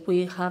say,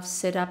 we have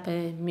set up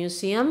a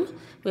museum.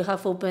 We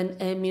have opened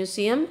a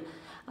museum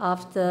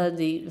after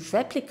the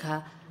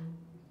replica.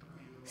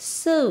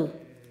 So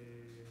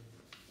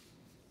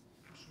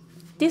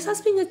this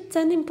has been a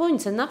turning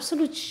point, an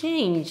absolute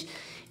change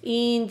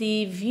in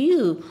the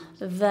view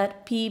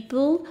that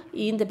people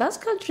in the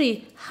Basque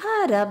Country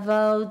had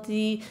about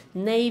the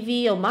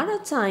Navy or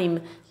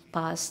maritime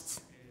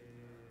past.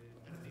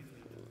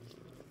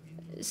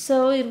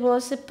 So it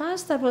was a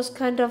past that was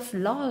kind of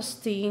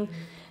lost in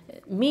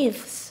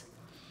myths.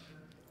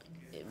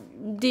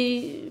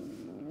 The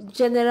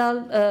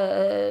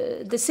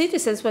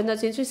citizens were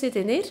not interested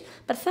in it,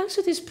 but thanks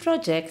to this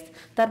project,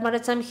 that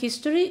maritime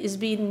history is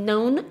being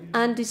known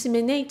and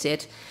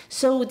disseminated.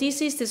 So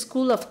this is the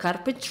School of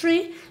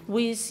Carpentry.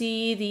 We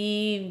see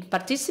the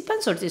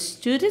participants or the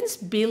students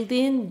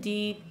building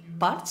the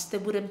parts, the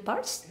wooden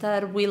parts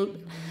that will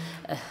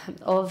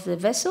of the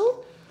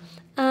vessel.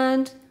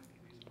 And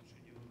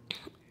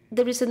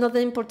there is another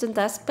important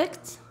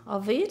aspect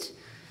of it.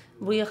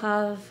 We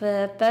have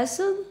a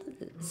person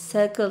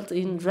circled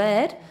in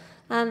red,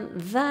 and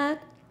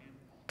that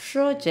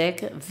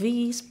project,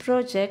 this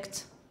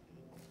project,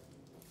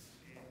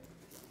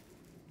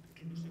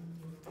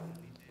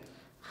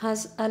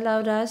 has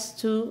allowed us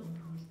to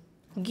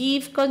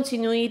give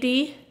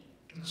continuity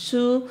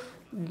to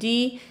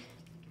the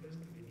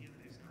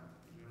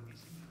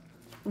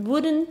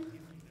wooden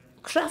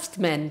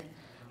craftsmen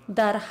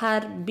that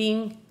had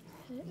been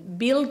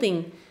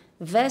building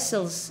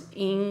vessels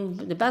in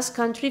the Basque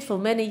Country for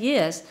many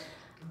years.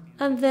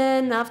 And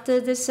then after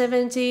the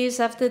 70s,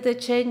 after the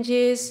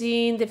changes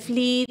in the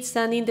fleets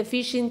and in the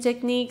fishing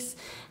techniques,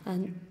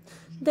 and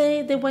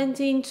they went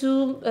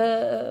into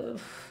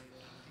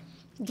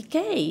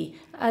decay.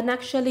 And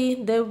actually,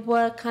 they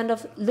were kind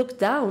of looked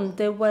down.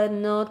 They were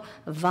not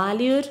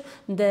valued.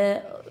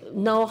 The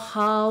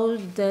know-how,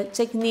 the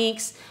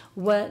techniques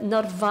were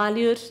not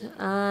valued.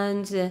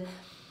 And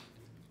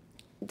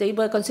they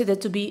were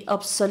considered to be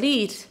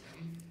obsolete.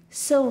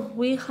 So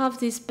we have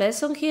this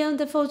person here in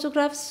the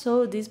photograph.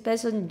 So this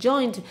person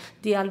joined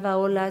the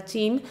Albaola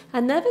team,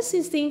 and ever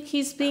since then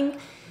he's been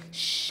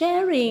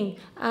sharing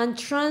and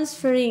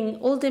transferring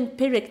all the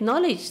empiric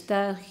knowledge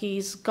that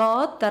he's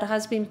got, that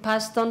has been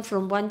passed on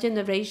from one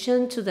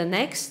generation to the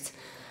next.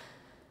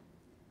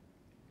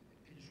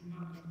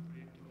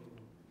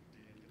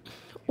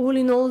 All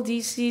in all,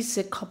 this is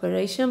a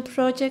cooperation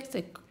project,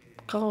 a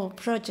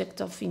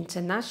project of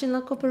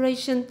international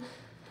cooperation,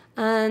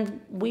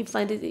 and we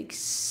find it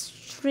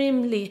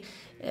extremely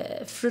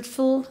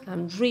fruitful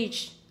and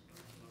rich.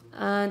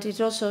 And it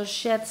also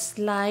sheds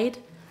light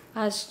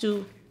as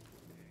to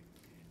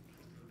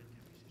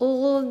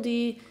all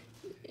the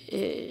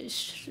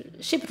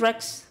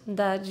shipwrecks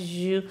that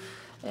you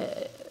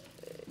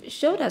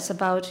showed us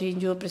about in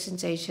your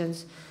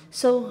presentations.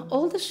 So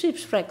all the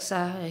shipwrecks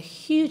are a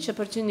huge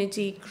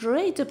opportunity,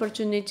 great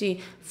opportunity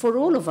for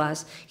all of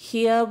us.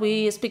 Here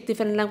we speak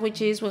different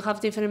languages, we have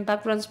different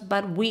backgrounds,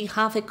 but we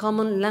have a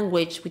common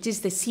language, which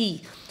is the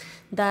sea.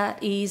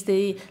 That is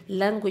the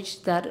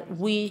language that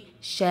we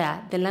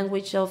share, the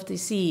language of the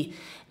sea.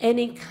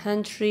 Any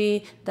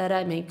country that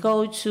I may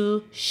go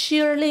to,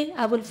 surely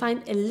I will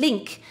find a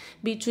link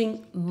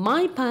between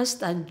my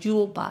past and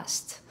your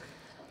past.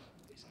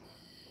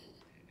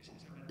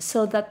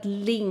 So that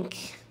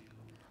link,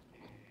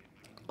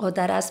 or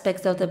that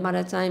aspect of the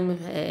maritime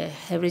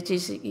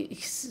heritage,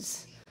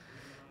 is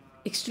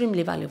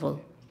extremely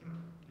valuable.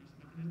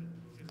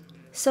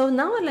 So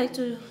now I'd like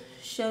to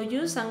show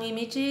you some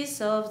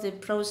images of the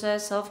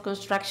process of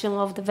construction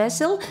of the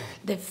vessel.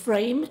 The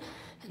frame,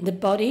 the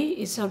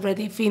body is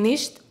already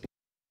finished.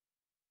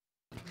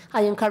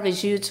 I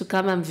encourage you to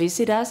come and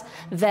visit us.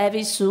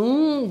 Very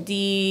soon,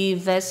 the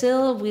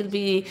vessel will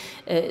be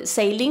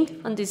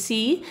sailing on the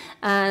sea.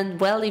 And,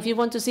 well, if you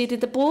want to see it in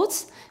the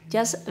ports,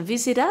 just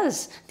visit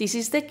us. This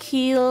is the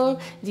keel.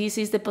 This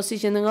is the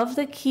positioning of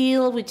the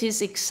keel, which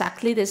is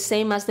exactly the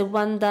same as the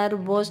one that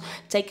was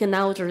taken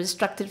out or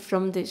extracted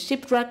from the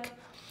shipwreck.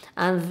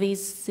 And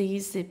this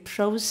is the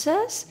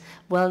process.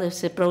 Well,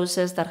 it's a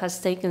process that has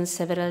taken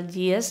several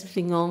years,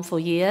 been on for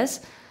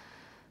years.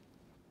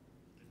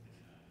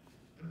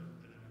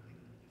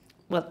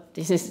 Well,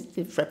 this is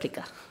the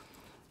replica.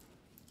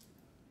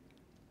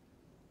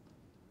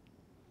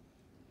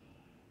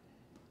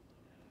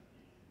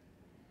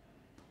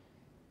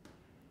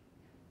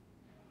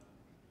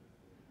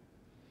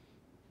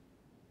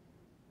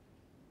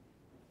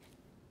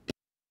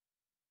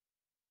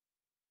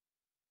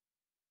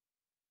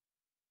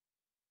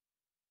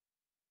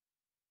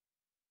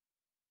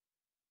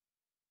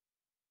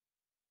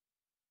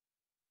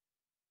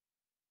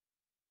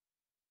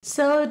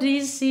 So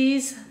this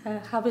is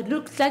how it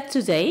looks like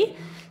today.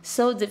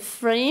 So the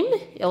frame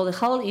or the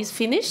hull is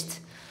finished.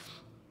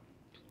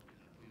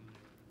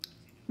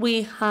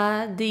 We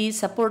had the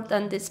support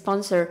and the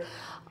sponsoring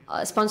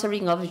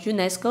of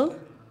UNESCO.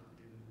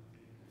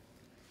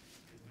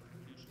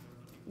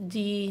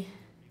 The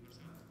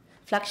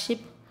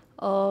flagship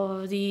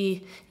of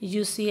the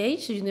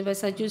UCH,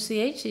 Universal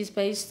UCH, is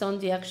based on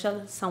the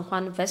actual San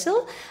Juan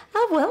vessel.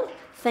 Well,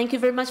 thank you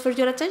very much for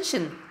your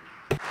attention.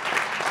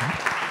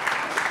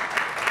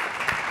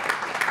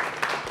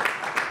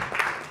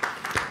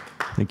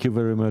 Thank you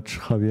very much,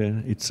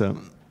 Javier. It's a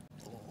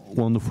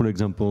wonderful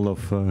example of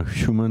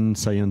human,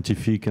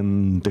 scientific,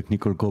 and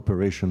technical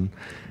cooperation,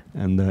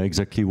 and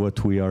exactly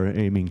what we are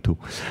aiming to.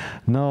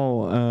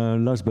 Now,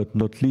 last but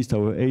not least,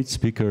 our eighth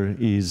speaker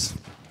is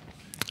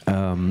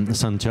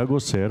Santiago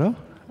Serra.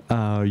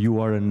 You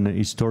are an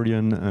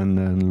historian and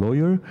a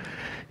lawyer.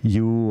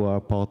 You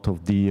are part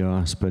of the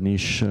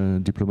Spanish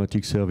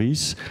diplomatic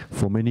service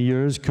for many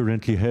years,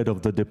 currently head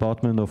of the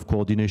Department of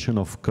Coordination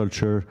of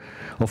Culture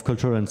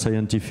and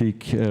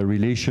Scientific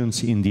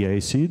Relations in the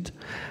ACID,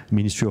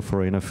 Ministry of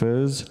Foreign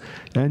Affairs,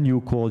 and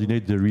you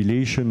coordinate the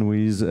relation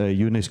with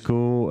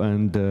UNESCO,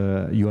 and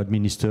you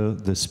administer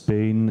the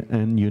Spain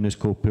and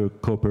UNESCO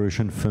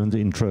Cooperation Fund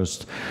in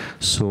Trust.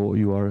 So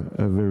you are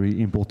a very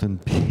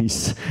important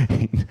piece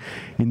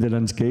in the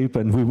landscape,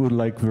 and we would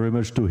like very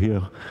much to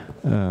hear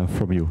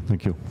from you.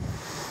 Thank you.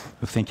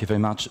 Thank you very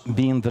much.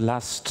 Being the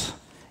last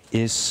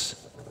is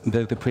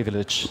both a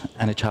privilege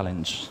and a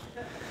challenge,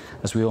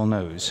 as we all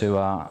know. So,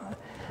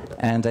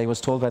 and I was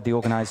told by the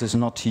organizers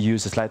not to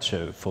use a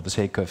slideshow for the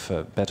sake of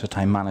better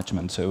time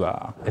management. So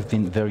I've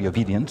been very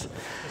obedient,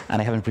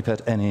 and I haven't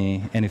prepared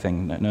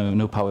anything,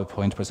 no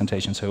PowerPoint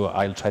presentation. So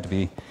I'll try to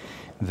be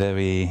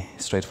very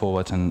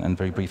straightforward and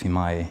very brief in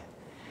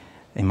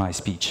my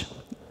speech.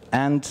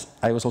 And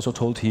I was also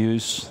told to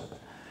use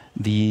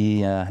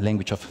the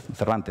language of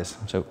Cervantes,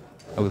 so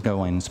I will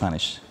go in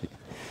Spanish.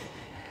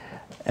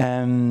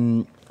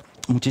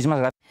 Muchísimas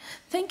gracias.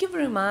 Thank you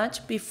very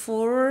much.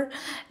 Before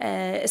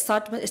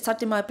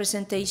starting my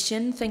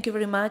presentation, thank you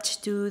very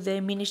much to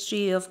the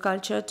Ministry of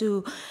Culture,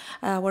 to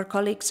our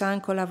colleagues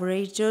and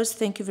collaborators.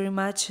 Thank you very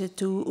much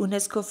to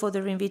UNESCO for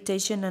their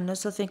invitation, and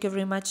also thank you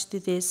very much to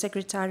the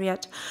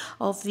Secretariat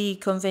of the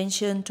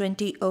Convention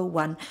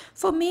 2001.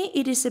 For me,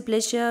 it is a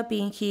pleasure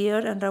being here,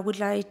 and I would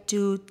like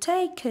to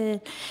take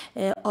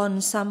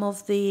on some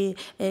of the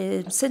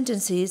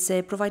sentences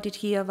provided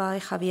here by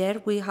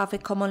Javier. We have a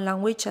common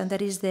language, and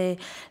that is the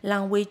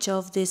language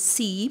of the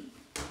sea.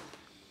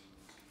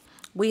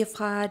 We've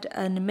had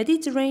a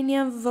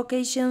Mediterranean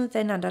vocation,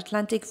 then an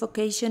Atlantic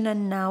vocation,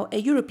 and now a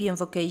European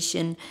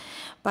vocation.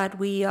 But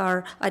we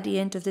are, at the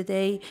end of the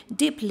day,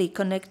 deeply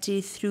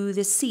connected through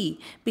the sea,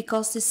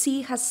 because the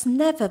sea has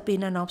never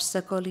been an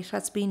obstacle. It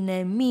has been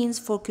a means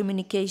for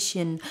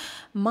communication.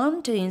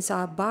 Mountains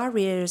are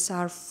barriers,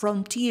 are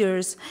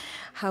frontiers.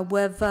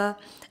 However,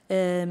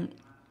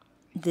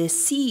 the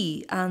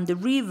sea and the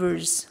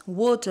rivers,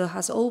 water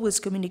has always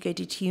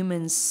communicated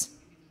humans.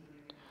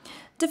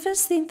 The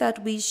first thing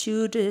that we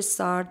should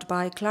start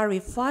by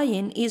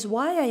clarifying is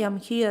why I am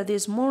here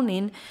this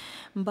morning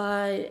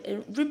by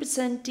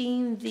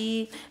representing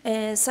the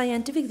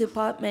scientific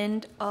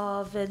department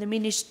of the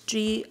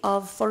Ministry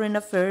of Foreign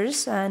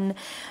Affairs, and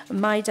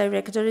my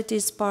directorate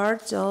is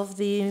part of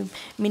the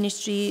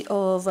Ministry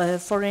of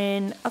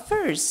Foreign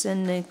Affairs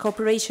and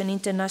Cooperation,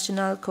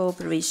 International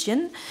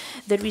Cooperation.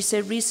 There is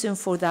a reason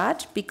for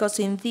that, because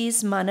in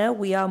this manner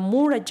we are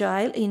more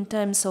agile in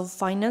terms of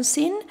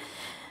financing,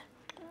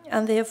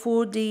 and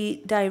therefore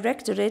the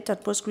directorate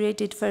that was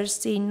created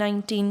first in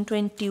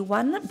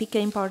 1921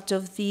 became part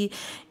of the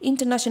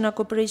International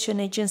Cooperation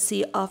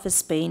Agency of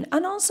Spain.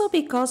 And also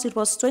because it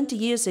was 20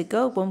 years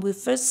ago when we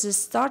first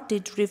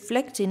started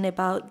reflecting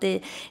about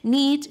the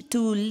need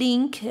to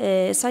link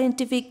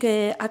scientific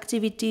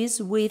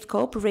activities with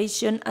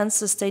cooperation and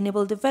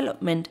sustainable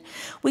development.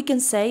 We can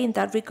say in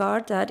that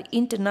regard that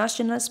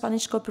international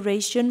Spanish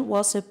cooperation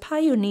was a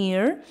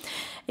pioneer.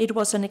 It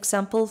was an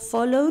example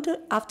followed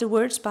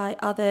afterwards by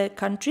other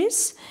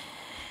countries.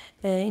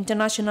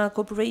 International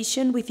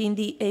cooperation within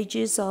the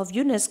aegis of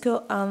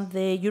UNESCO and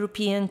the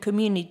European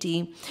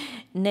Community.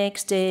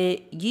 Next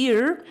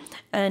year,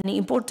 an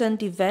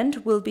important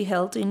event will be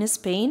held in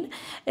Spain,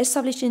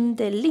 establishing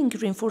the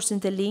link, reinforcing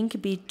the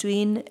link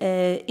between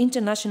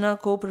international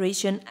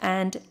cooperation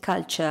and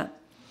culture.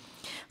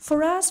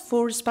 For us,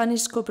 for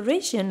Spanish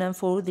cooperation and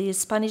for the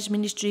Spanish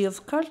Ministry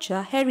of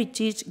Culture,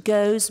 heritage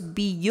goes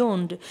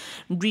beyond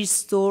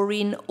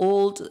restoring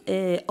old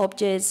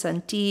objects,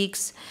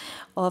 antiques,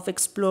 of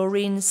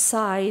exploring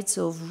sites,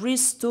 of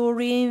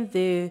restoring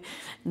the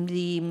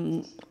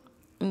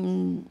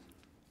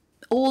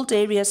old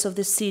areas of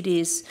the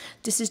cities.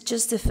 This is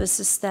just the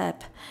first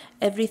step.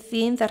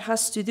 Everything that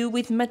has to do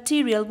with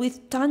material,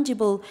 with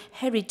tangible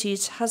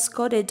heritage, has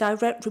got a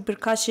direct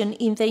repercussion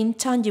in the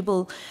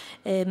intangible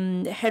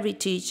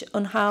heritage,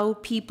 on how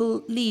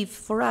people live.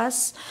 For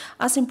us,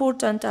 as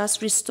important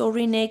as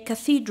restoring a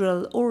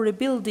cathedral or a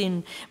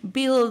building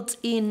built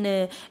in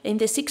the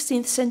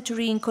 16th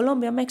century in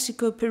Colombia,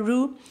 Mexico,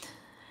 Peru,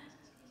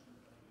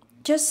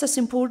 just as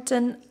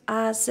important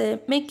as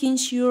making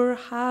sure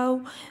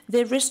how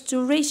the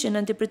restoration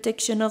and the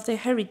protection of the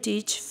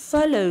heritage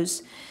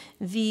follows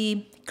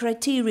the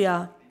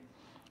criteria,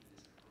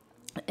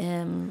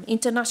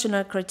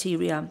 international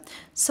criteria.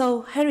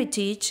 So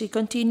heritage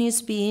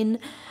continues being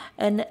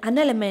an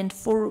element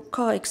for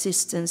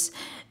coexistence.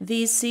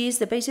 This is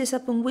the basis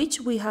upon which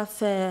we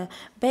have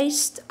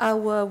based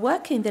our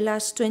work in the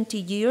last 20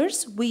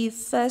 years. We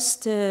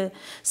first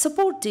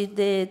supported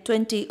the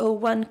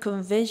 2001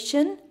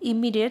 Convention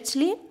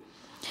immediately,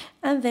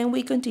 and then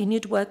we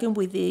continued working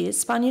with the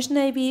Spanish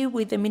Navy,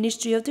 with the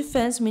Ministry of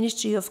Defense,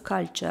 Ministry of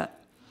Culture.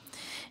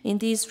 In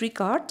this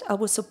regard,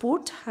 our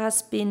support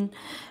has been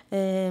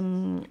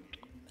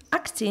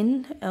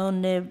acting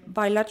on a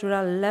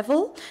bilateral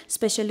level,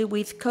 especially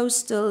with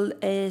coastal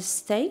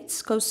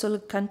states, coastal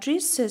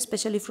countries,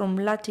 especially from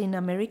Latin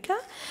America.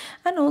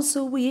 And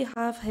also we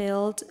have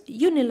held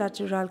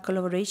unilateral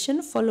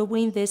collaboration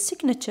following the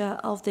signature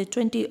of the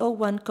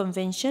 2001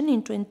 Convention.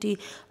 In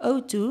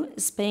 2002,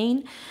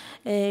 Spain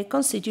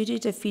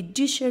constituted a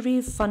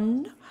fiduciary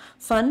fund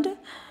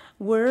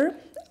where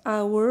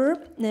our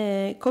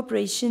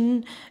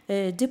cooperation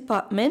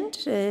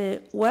department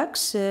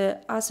works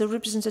as a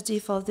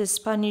representative of the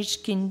Spanish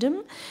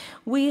Kingdom.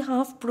 We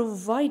have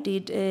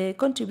provided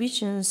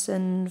contributions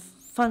and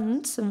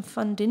funds and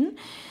funding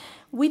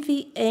with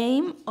the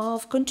aim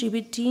of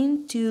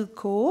contributing to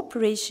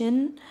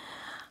cooperation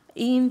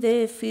in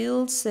the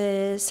fields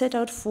set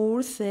out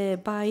forth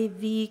by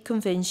the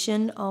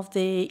Convention of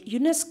the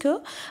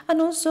UNESCO, and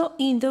also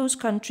in those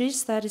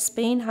countries that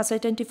Spain has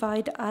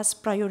identified as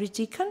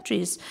priority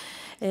countries.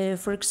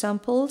 For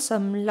example,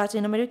 some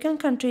Latin American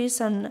countries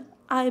and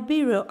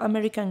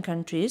Ibero-American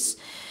countries.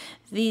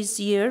 This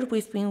year,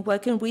 we've been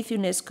working with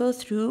UNESCO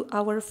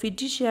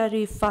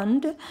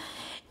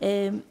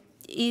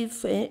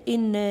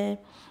in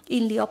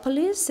in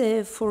Leopolis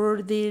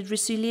for the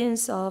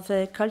resilience of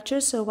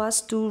culture, so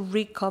as to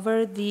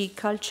recover the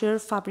culture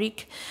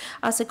fabric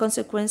as a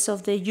consequence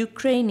of the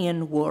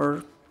Ukrainian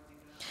war.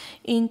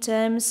 In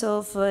terms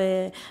of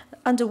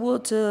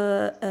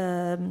underwater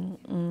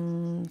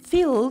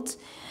field,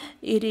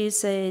 it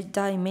is a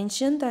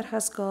dimension that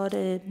has got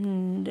a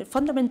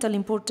fundamental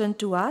importance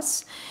to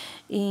us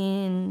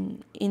in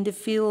the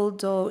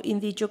field or in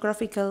the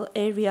geographical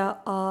area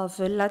of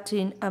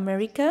Latin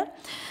America.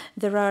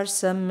 There are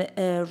some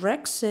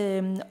wrecks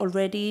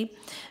already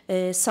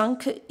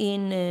sunk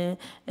in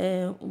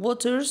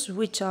waters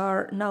which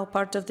are now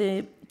part of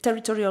the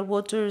territorial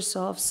waters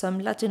of some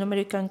Latin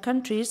American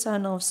countries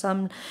and of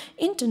some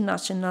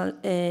international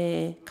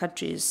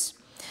countries.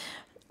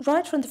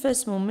 Right from the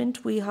first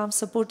moment, we have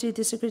supported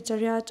the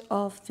Secretariat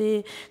of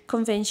the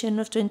Convention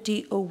of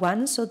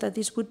 2001 so that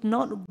this would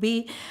not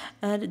be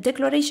a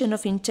declaration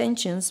of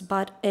intentions,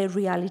 but a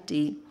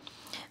reality.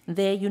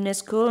 The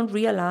UNESCO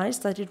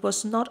realized that it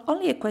was not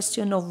only a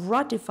question of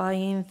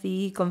ratifying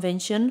the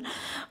convention,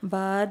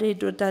 but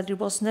that it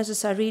was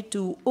necessary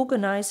to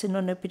organize it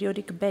on a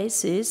periodic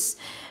basis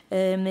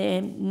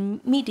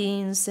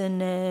meetings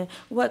and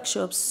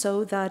workshops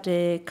so that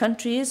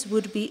countries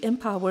would be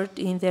empowered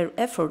in their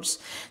efforts.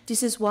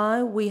 This is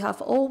why we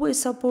have always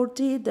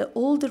supported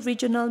all the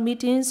regional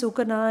meetings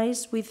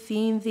organized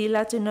within the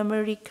Latin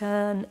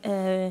American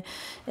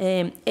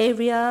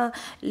area,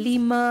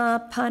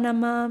 Lima,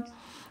 Panama,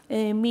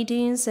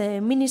 meetings,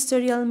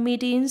 ministerial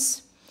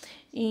meetings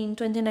in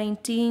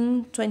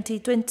 2019,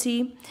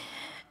 2020,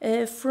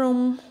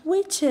 from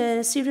which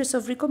a series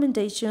of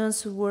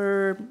recommendations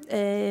were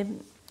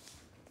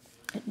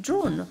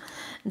drawn.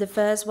 The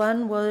first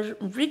one was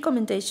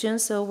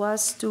recommendations so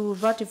as to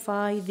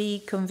ratify the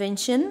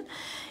convention.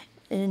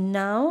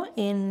 Now,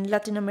 in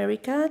Latin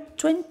America,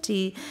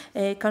 20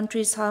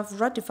 countries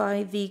have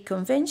ratified the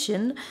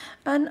convention,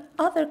 and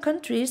other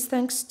countries,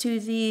 thanks to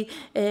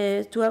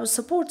to our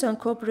support and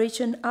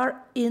cooperation,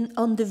 are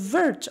on the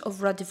verge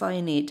of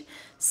ratifying it.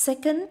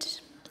 Second,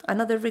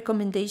 another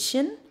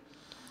recommendation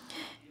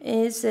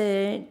is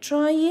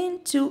trying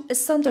to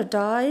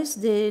standardize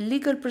the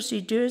legal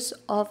procedures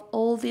of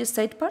all the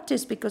state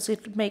parties, because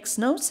it makes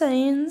no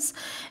sense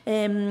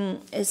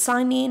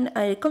signing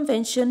a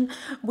convention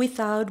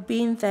without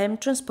being then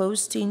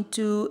transposed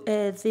into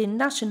the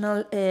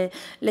national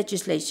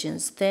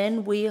legislations.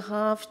 Then we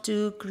have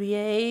to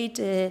create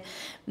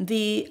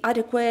the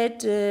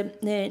adequate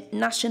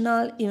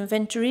national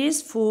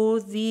inventories for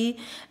the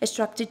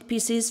extracted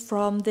pieces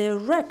from the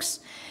wrecks.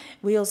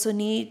 We also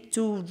need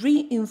to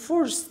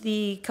reinforce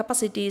the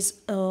capacities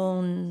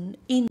in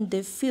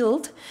the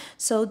field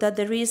so that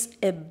there is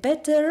a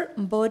better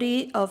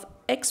body of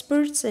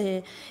experts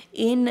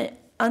in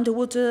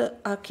underwater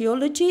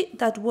archaeology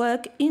that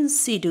work in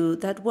situ,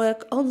 that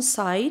work on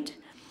site,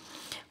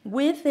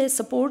 with the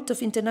support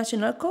of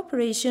international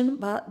cooperation,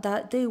 but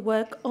that they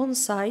work on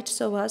site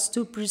so as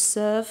to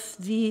preserve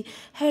the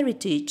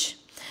heritage.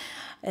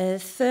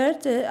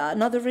 Third,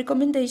 another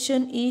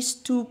recommendation is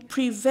to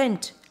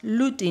prevent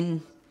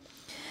looting.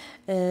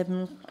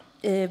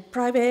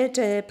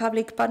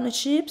 Private-public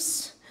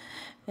partnerships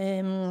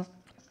and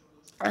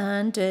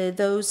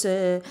those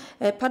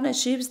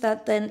partnerships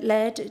that then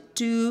led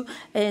to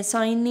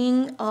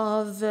signing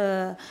of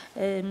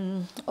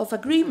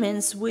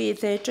agreements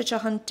with treasure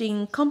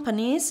hunting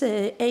companies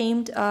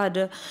aimed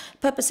at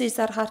purposes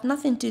that had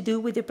nothing to do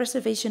with the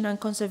preservation and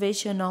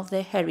conservation of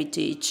the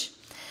heritage.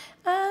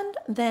 And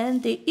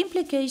then the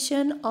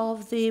implication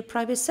of the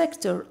private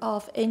sector,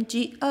 of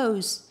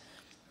NGOs,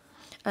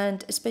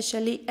 and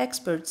especially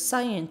experts,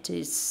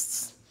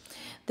 scientists.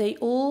 They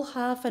all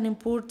have an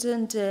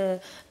important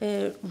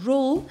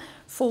role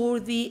for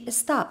the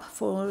STAP,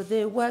 for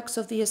the works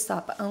of the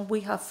STAP, and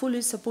we have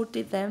fully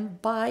supported them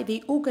by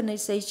the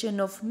organization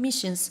of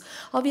missions.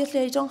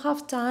 Obviously, I don't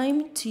have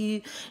time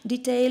to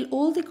detail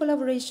all the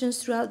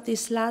collaborations throughout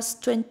these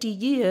last 20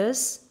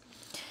 years,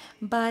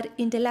 but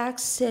in the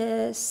last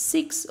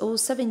 6 or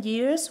 7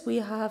 years, we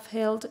have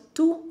held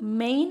 2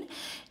 main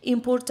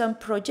important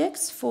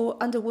projects for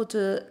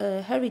underwater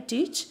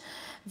heritage.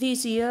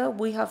 This year,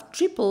 we have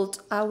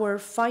tripled our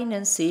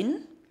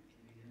financing,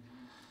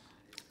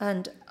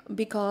 and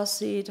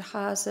because it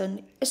has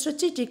a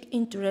strategic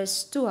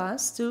interest to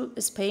us, to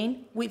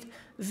Spain, with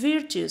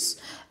virtuous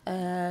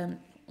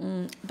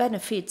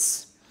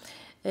benefits,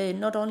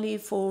 not only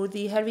for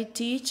the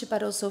heritage,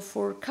 but also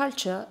for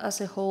culture as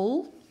a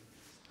whole.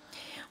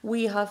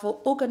 We have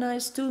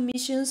organized 2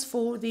 missions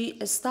for the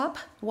STAP,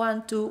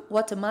 one to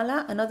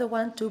Guatemala, another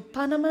one to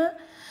Panama,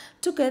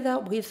 together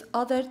with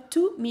other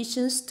 2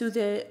 missions to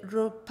the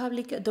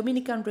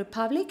Dominican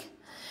Republic.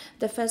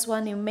 The first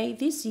one in May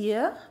this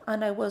year,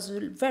 and I was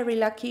very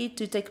lucky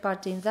to take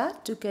part in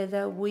that,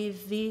 together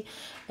with the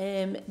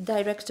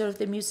director of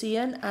the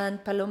museum,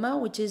 and Paloma,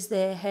 which is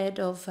the head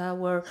of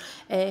our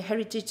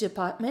heritage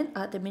department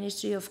at the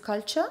Ministry of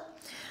Culture.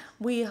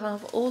 We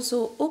have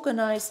also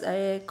organized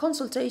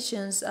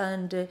consultations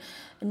and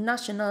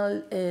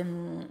national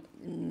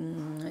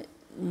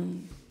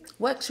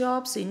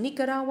workshops in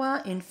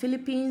Nicaragua, in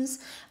Philippines,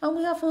 and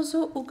we have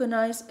also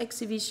organized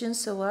exhibitions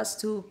so as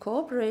to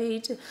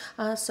cooperate,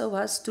 so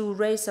as to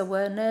raise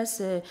awareness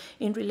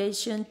in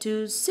relation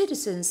to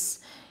citizens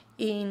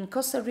in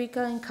Costa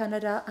Rica, in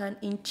Canada, and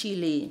in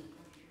Chile.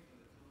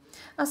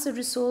 As a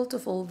result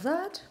of all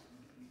that,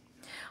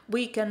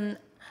 we can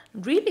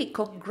really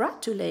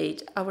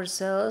congratulate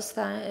ourselves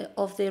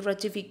of the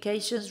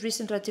ratifications,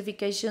 recent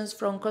ratifications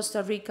from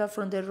Costa Rica,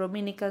 from the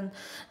Dominican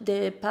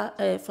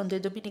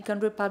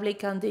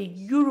Republic, and the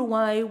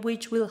Uruguay,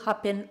 which will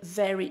happen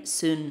very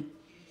soon.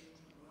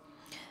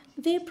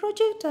 The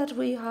project that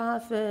we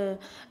have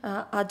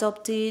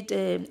adopted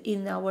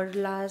in our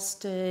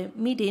last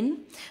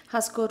meeting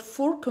has got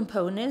 4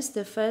 components.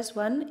 The first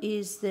one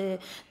is the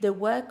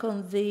work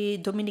on the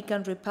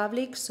Dominican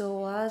Republic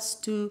so as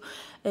to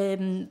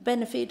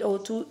benefit or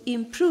to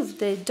improve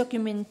the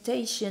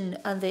documentation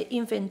and the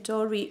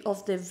inventory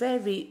of the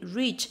very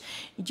rich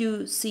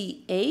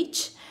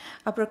UCH.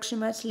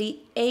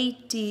 Approximately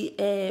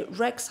 80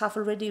 wrecks have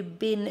already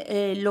been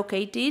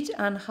located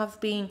and have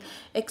been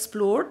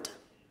explored,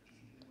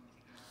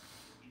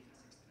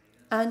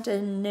 and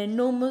an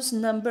enormous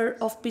number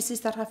of pieces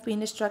that have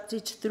been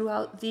extracted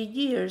throughout the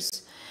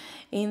years.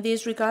 In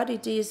this regard,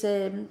 it is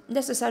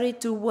necessary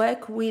to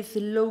work with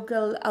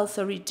local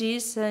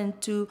authorities and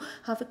to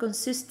have a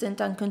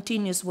consistent and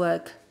continuous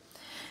work.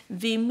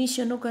 The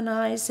mission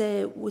organized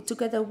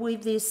together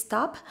with the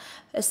staff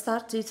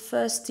started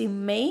first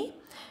in May.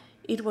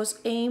 It was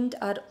aimed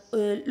at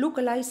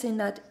localizing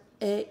at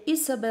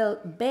Isabel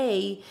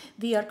Bay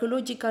the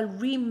archaeological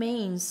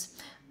remains,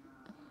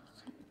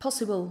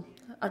 possible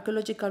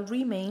archaeological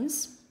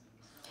remains.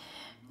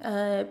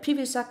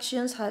 Previous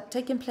actions had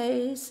taken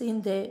place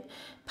in the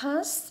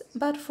past,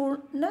 but for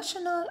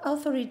national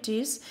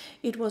authorities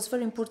it was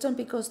very important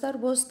because that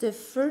was the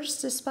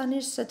first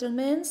Spanish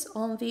settlements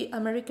on the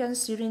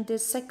Americans during the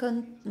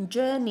second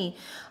journey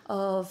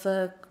of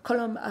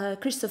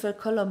Christopher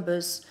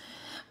Columbus.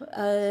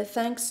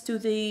 Thanks to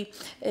the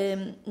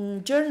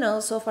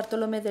journals of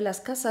Bartolomé de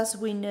las Casas,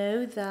 we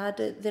know that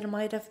there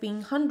might have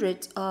been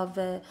hundreds of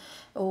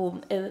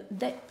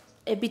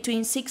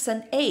between 6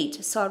 and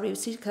 8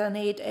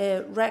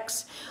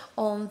 wrecks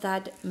on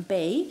that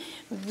bay.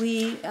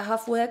 We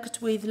have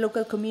worked with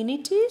local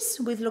communities,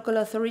 with local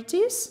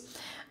authorities,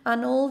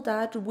 and all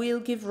that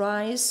will give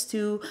rise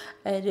to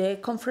the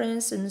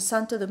conference in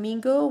Santo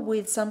Domingo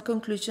with some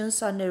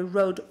conclusions and a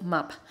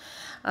roadmap.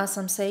 As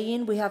I'm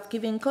saying, we have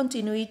given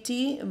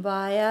continuity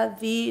via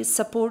the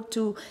support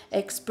to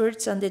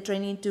experts and the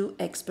training to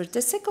experts.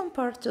 The second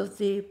part of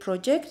the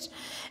project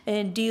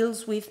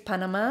deals with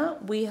Panama.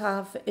 We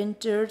have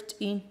entered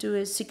into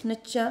a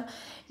signature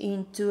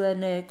into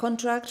a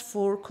contract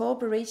for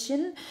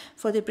cooperation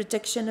for the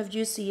protection of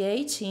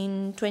UCH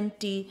in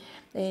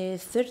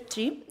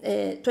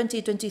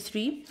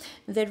 2023.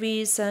 There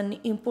is an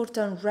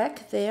important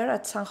wreck there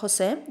at San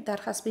Jose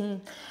that has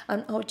been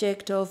an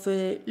object of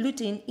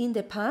looting in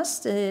the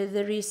past.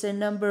 There is a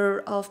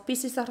number of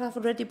pieces that have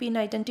already been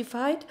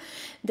identified.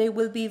 They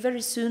will be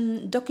very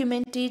soon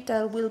documented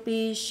and will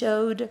be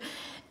showed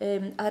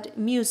at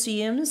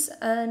museums,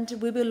 and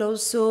we will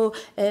also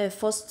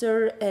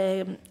foster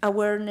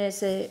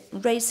awareness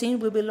raising.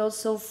 We will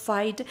also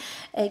fight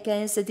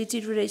against the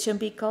deterioration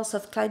because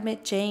of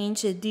climate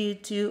change due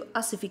to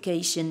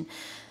acidification.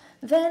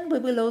 Then we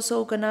will also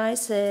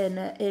organize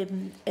a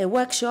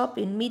workshop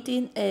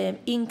meeting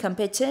in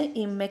Campeche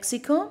in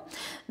Mexico.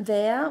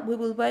 There we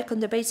will work on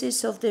the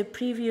basis of the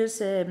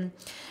previous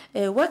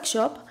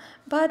workshop,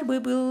 but we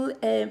will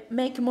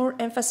make more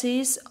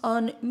emphasis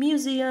on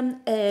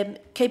museum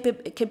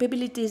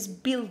capabilities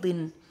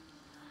building.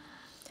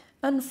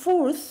 And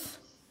fourth,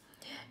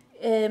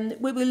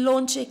 we will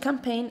launch a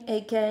campaign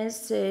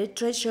against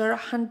treasure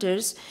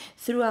hunters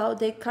throughout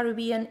the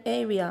Caribbean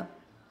area.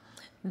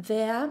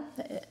 There,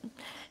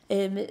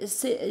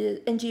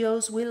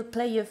 NGOs will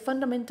play a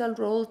fundamental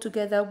role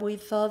together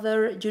with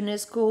other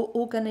UNESCO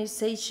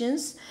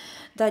organizations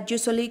that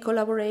usually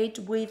collaborate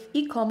with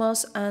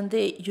ICOMOS and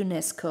the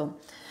UNESCO.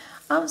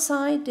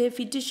 Outside the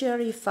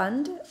fiduciary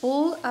fund,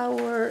 all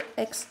our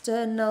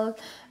external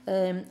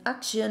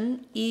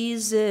action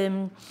is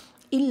in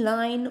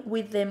line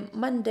with the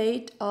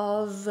mandate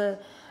of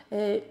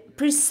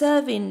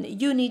preserving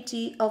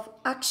unity of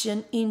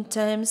action in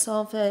terms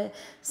of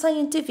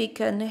scientific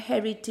and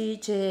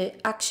heritage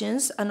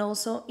actions, and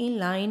also in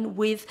line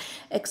with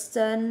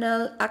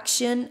external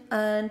action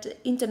and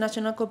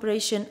international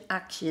cooperation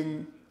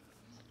action.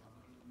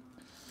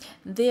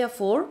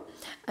 Therefore,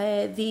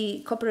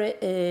 the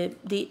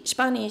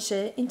Spanish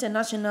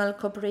international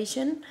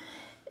cooperation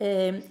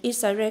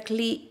is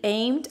directly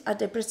aimed at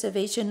the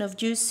preservation of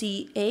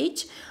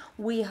UCH.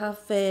 We have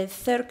a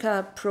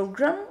CERCA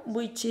program,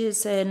 which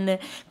is a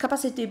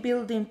capacity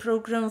building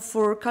program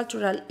for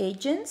cultural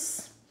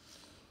agents.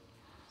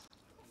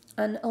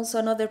 and also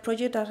another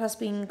project that has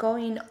been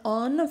going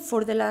on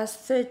for the last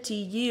 30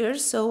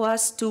 years so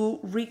as to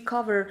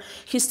recover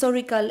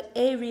historical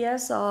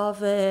areas of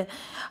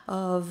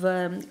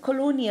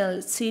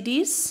colonial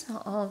cities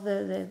of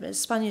the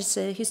Spanish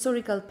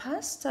historical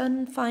past.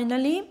 And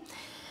finally,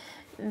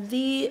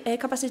 the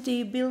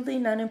capacity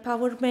building and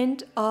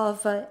empowerment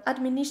of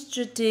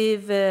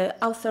administrative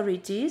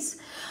authorities.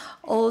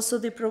 Also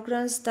the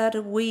programs that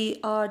we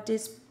are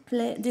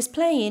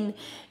displaying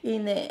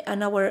in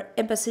our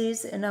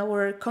embassies and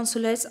our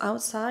consulates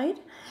outside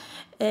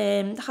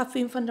have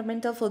been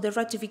fundamental for the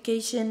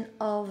ratification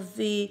of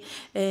the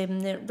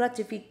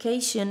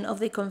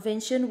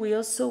convention. We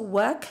also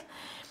work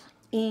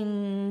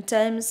in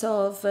terms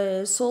of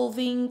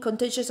solving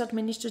contentious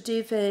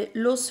administrative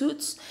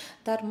lawsuits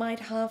that might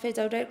have a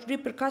direct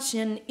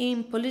repercussion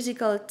in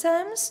political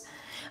terms,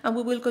 and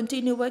we will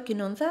continue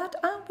working on that.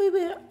 And we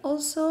will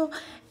also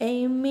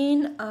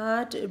aiming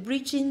at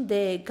bridging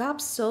the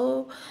gaps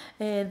so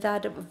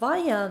that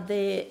via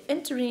the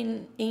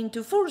entering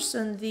into force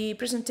and the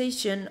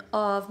presentation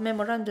of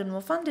memorandum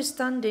of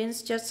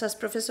understandings, just as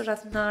Professor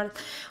Aznar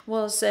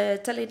was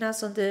telling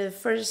us on the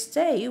first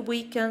day,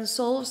 we can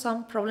solve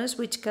some problems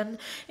which can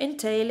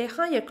entail a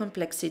higher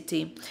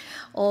complexity,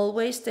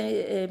 always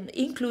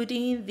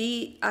including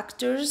the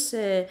actors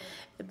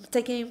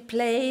taking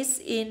place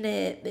in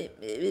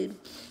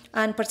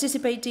and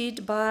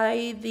participated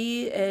by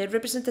the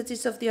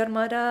representatives of the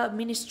Armada,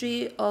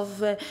 Ministry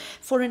of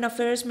Foreign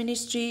Affairs,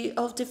 Ministry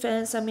of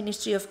Defense, and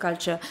Ministry of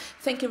Culture.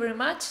 Thank you very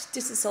much.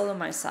 This is all on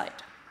my side.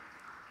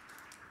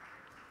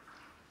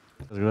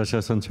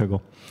 Gracias, Santiago.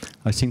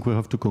 I think we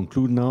have to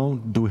conclude now.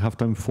 Do we have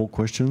time for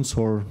questions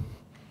or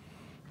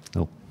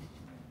no?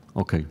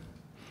 Okay.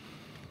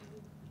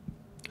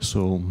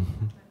 So,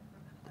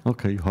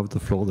 okay, you have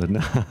the floor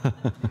then.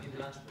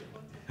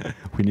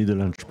 We need a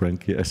lunch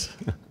break, yes.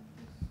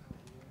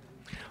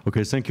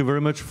 Okay, thank you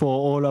very much for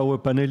all our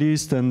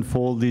panelists and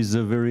for these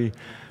very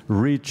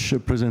rich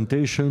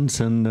presentations,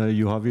 and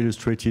you have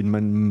illustrated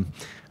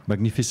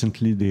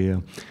magnificently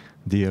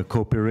the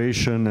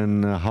cooperation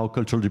and how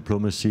cultural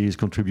diplomacy is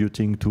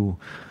contributing to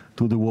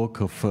the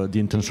work of the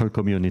international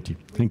community.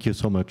 Thank you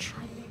so much.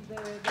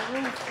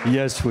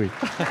 Yes, we.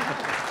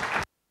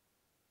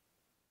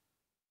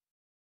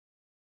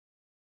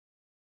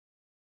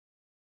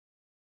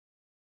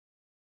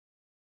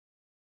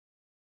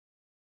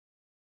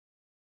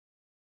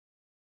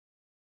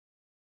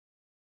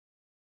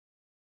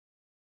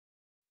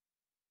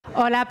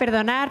 Hola,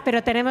 perdonar,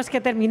 pero tenemos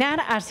que terminar,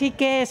 así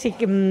que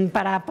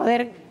para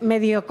poder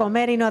medio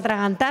comer y no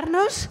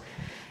atragantarnos.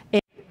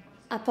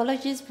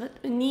 Apologies, but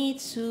we need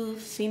to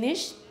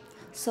finish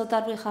so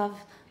that we have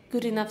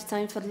good enough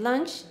time for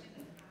lunch.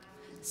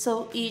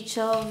 So each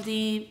of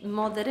the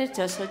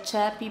moderators or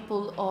chair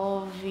people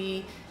of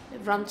the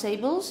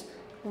roundtables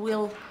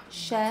will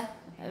share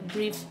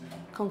brief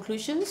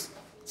conclusions,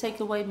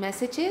 takeaway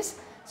messages,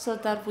 so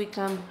that we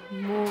can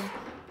move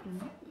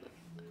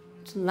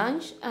to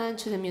lunch and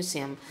to the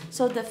museum.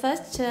 So the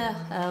first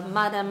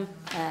Madam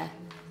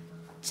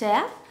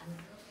Chair,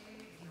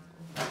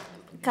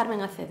 Carmen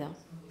Acedo.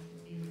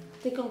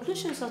 The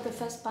conclusions of the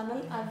first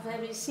panel are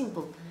very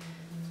simple,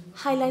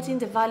 highlighting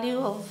the value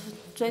of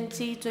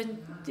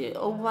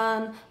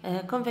 2021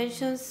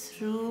 conventions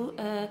through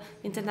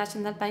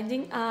international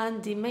binding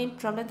and the main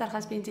problem that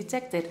has been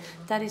detected,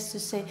 that is to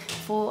say,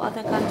 for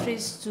other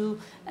countries to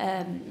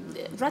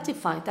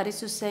ratify, that is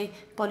to say,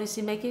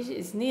 policy making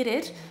is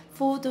needed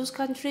for those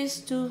countries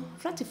to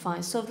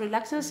ratify. So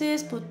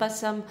reluctances put by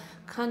some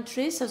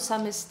countries or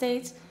some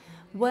states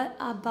were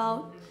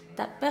about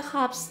that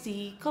perhaps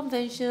the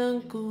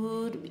convention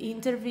could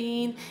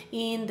intervene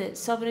in the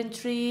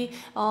sovereignty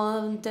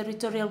on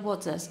territorial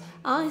waters.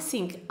 I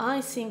think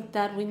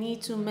that we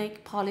need to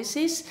make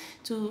policies,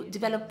 to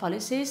develop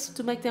policies,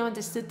 to make them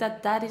understood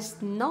that that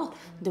is not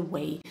the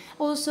way.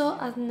 Also,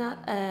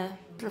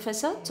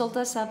 Professor told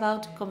us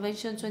about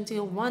Convention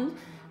 2001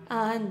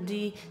 and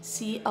the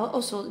sea,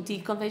 also the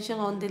Convention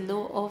on the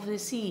Law of the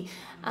Sea,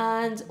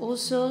 and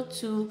also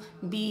to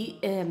be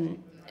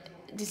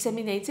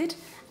disseminated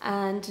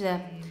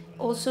and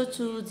also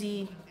to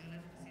the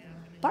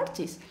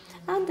parties.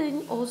 And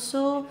then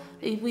also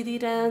we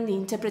did an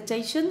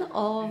interpretation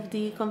of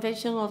the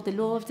Convention of the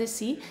Law of the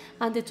Sea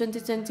and the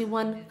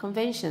 2021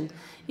 Convention.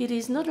 It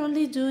is not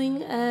only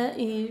doing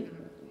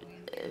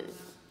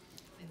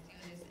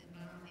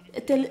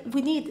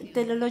we need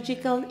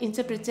teleological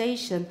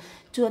interpretation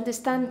to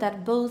understand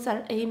that both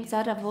are aimed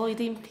at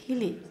avoiding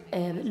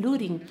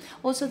looting.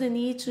 Also the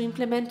need to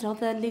implement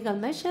other legal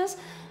measures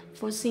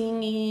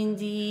foreseen in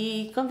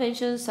the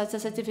convention, such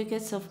as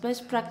certificates of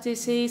best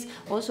practices,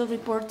 also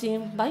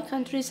reporting by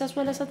countries as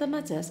well as other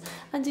matters.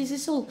 And this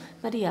is all,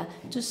 Maria,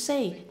 just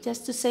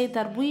to say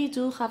that we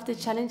do have the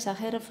challenge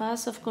ahead of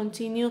us of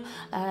continue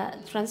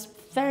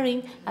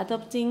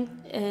adopting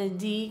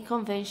the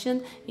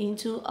convention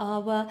into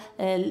our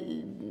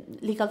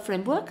legal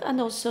framework,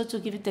 and also to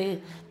give it the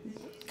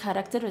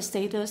character or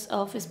status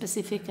of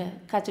specific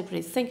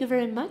categories. Thank you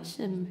very much,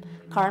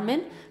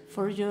 Carmen,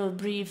 for your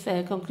brief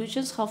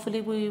conclusions.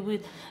 Hopefully we will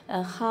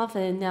have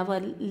in our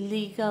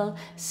legal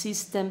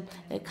system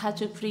a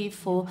category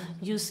for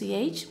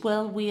UCH.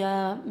 Well, we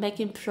are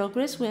making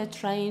progress. We are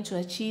trying to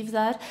achieve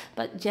that,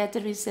 but yet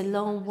there is a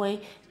long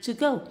way to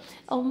go.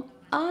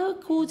 I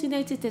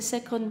coordinated the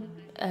second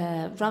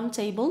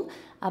roundtable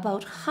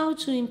about how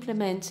to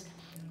implement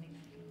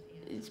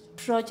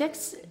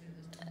projects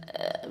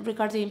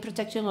regarding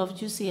protection of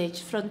UCH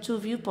from two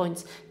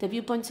viewpoints, the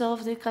viewpoints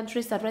of the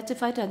countries that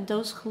ratified and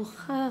those who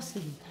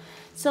hasn't.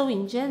 So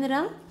in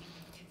general,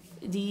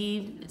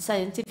 the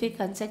scientific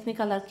and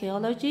technical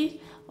archaeology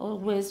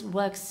always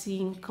works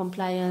in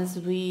compliance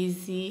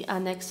with the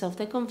annex of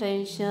the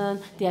convention,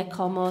 the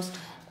ICOMOS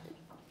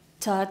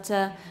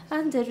Charter,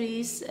 and there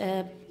is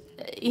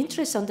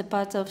interest on the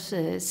part of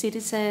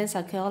citizens,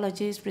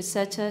 archaeologists,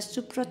 researchers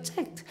to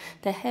protect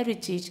the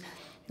heritage,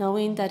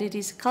 knowing that it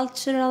is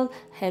cultural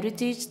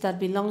heritage that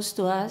belongs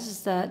to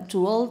us,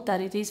 to all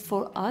that it is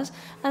for us,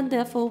 and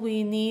therefore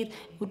we need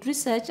good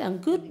research and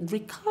good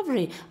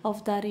recovery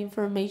of that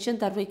information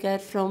that we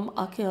get from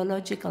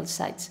archaeological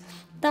sites.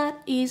 That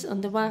is,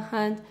 on the one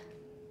hand,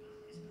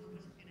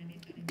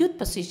 good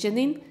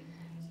positioning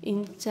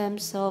in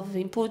terms of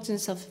the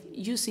importance of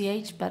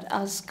UCH, but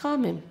as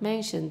Carmen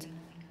mentioned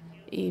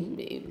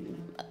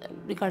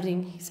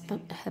regarding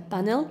her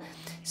panel,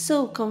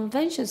 so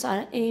conventions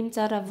are aimed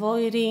at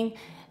avoiding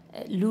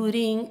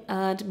looting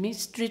and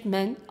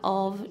mistreatment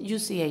of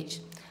UCH.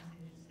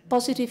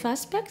 Positive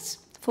aspects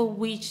for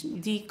which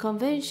the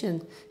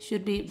convention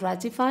should be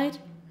ratified,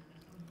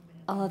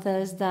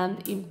 others than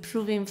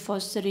improving,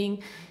 fostering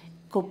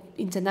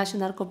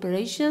international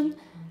cooperation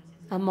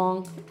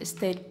among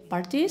state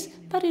parties,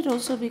 but it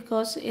also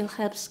because it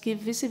helps give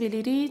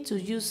visibility to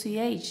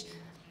UCH.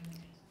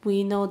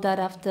 We know that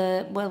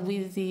after, well,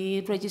 with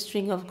the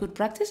registering of good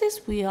practices,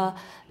 we are,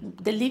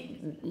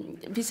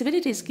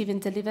 visibility is given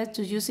delivered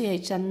to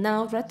UCH, and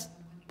now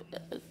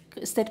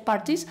state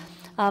parties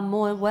are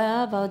more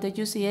aware about the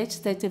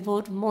UCH. They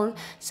devote more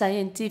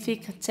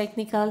scientific,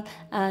 technical,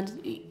 and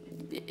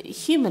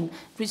human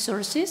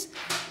resources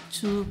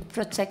to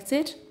protect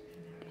it,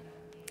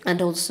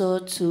 and also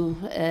to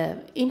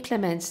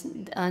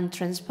implement and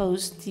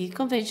transpose the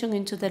convention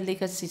into the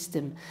legal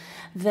system.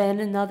 Then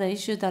another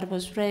issue that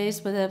was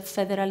raised, whether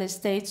federal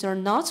states or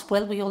not,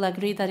 well, we all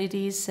agree that it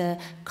is a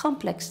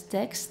complex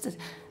text,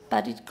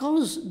 but it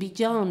goes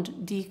beyond,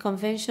 the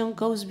convention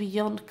goes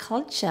beyond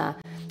culture.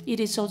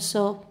 It is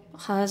also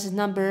has a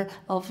number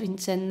of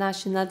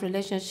international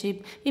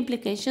relationship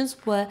implications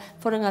where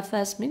foreign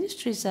affairs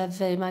ministries are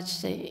very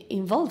much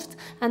involved.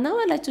 And now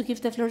I'd like to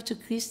give the floor to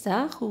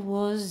Krista, who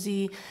was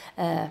the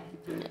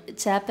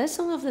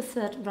chairperson of the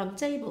third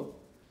roundtable.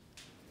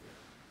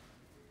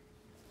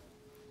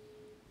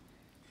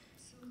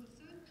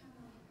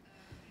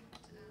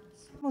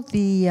 Some of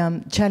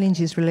the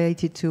challenges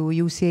related to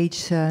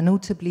UCH,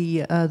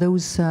 notably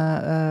those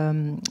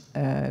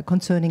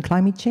concerning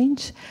climate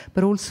change,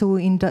 but also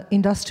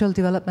industrial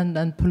development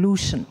and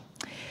pollution.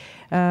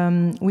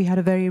 We had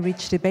a very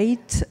rich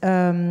debate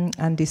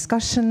and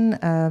discussion.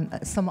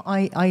 Some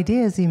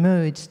ideas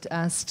emerged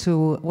as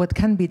to what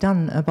can be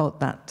done about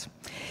that.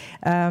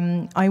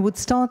 I would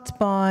start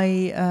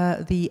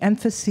by the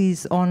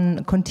emphasis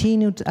on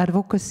continued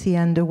advocacy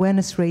and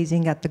awareness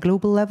raising at the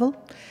global level,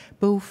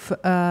 both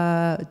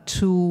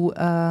to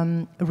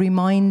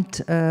remind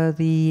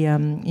the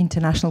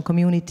international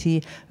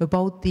community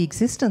about the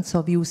existence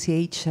of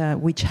UCH,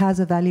 which has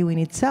a value in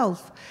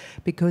itself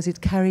because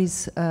it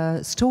carries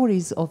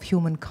stories of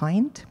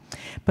humankind,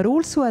 but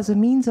also as a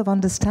means of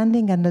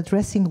understanding and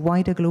addressing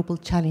wider global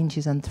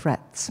challenges and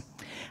threats.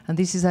 And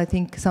this is, I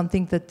think,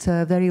 something that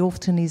very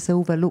often is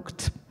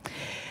overlooked.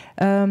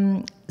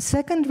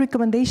 Second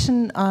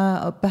recommendation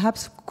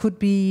perhaps could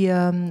be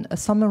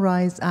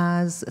summarized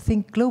as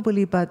think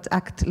globally but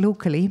act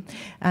locally.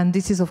 And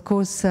this is, of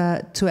course,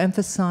 to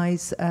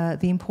emphasize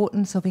the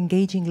importance of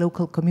engaging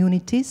local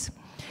communities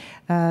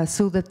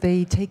so that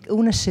they take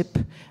ownership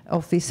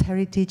of this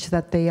heritage,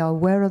 that they are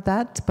aware of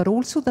that, but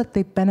also that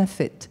they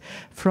benefit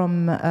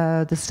from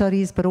the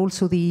studies, but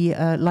also the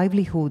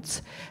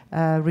livelihoods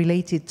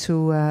related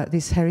to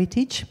this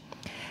heritage.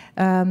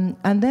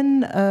 And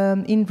then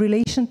in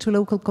relation to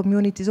local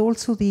communities,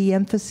 also the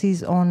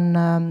emphasis on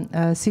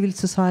civil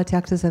society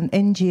actors and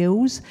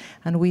NGOs,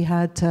 and we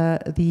had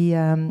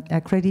the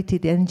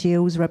accredited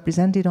NGOs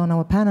represented on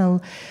our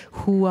panel,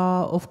 who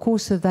are of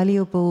course a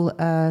valuable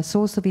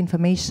source of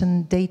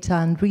information, data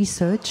and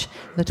research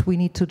that we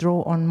need to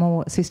draw on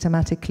more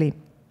systematically.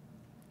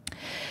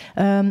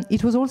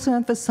 It was also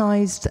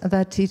emphasized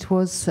that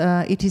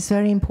it is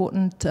very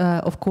important,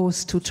 of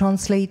course, to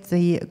translate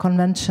the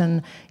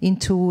convention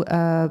into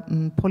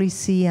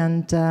policy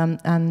and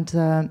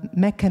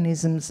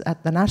mechanisms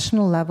at the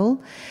national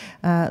level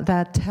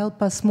that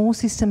help us more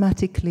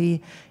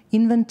systematically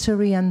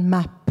inventory and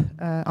map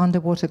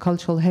underwater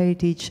cultural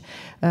heritage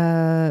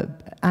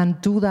and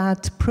do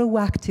that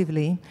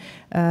proactively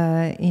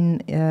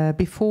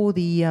before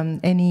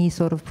any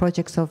sort of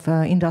projects of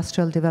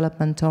industrial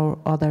development or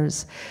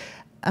others.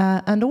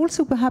 And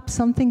also perhaps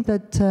something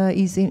that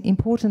is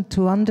important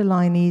to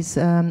underline is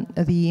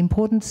the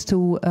importance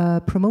to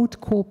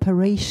promote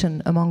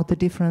cooperation among the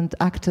different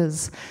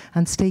actors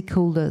and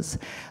stakeholders,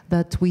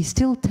 that we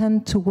still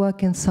tend to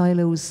work in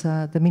silos.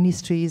 The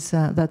ministries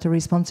that are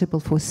responsible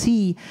for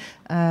sea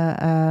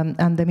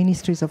and the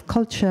ministries of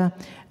culture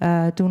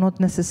do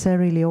not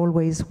necessarily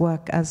always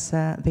work as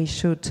they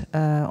should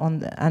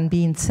and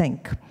be in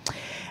sync.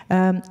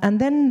 And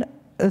then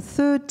a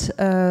third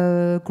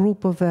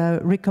group of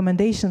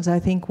recommendations, I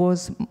think,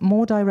 was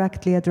more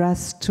directly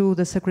addressed to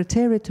the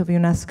Secretariat of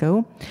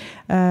UNESCO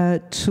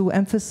to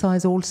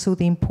emphasize also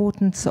the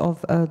importance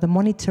of the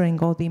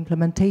monitoring or the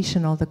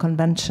implementation of the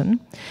convention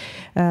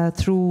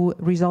through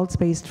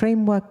results-based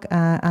framework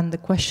and the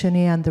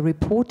questionnaire and the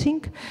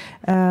reporting.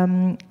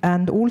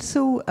 And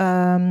also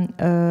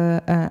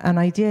an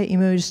idea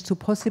emerged to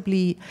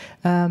possibly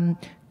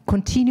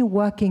continue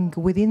working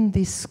within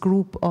this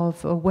group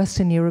of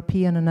Western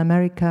European and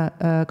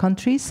America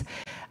countries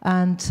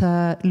and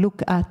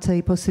look at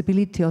a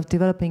possibility of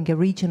developing a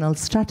regional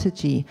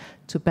strategy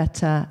to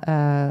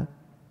better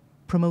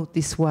promote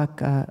this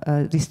work,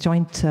 this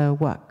joint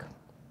work.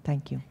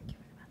 Thank you.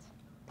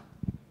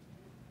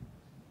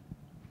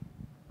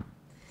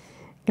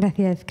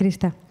 Gracias,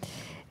 Krista.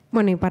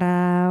 Bueno, y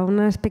para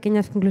unas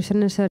pequeñas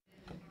conclusiones.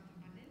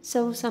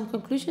 So some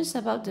conclusions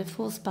about the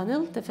fourth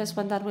panel, the first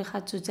one that we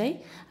had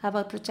today,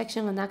 about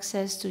protection and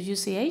access to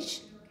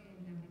UCH.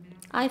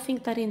 I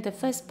think that in the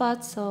first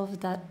parts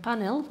of that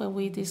panel, when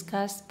we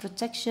discussed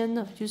protection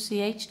of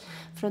UCH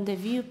from the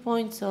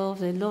viewpoint of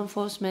the law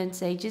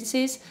enforcement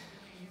agencies,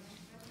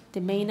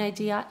 the main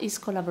idea is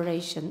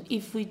collaboration.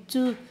 If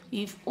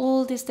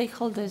all the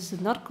stakeholders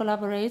do not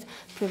collaborate,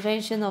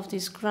 prevention of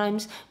these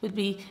crimes would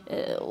be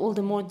all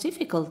the more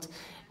difficult.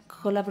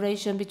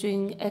 Collaboration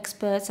between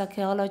experts,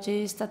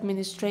 archaeologists,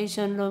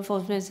 administration, law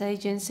enforcement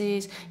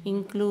agencies,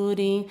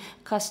 including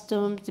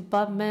customs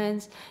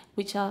departments,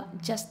 which are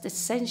just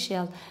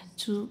essential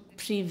to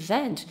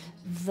prevent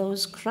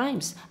those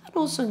crimes. And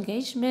also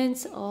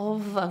engagement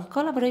of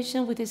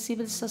collaboration with the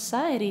civil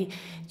society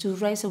to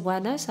raise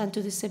awareness and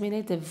to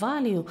disseminate the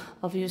value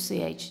of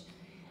UCH.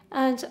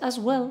 And as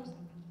well,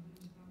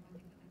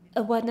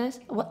 awareness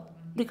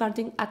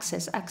regarding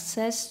access.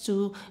 Access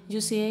to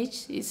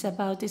UCH is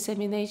about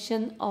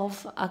dissemination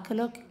of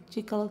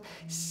archaeological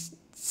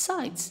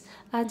sites,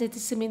 and the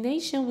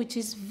dissemination, which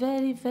is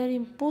very, very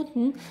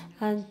important,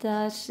 and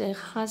that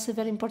has a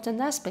very important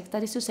aspect,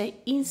 that is to say,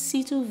 in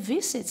situ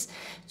visits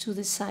to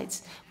the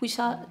sites, which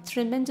are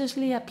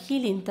tremendously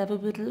appealing, that we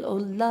would all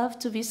love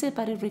to visit,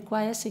 but it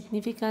requires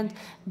significant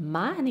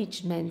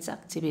management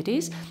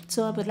activities.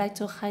 So I would like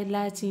to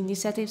highlight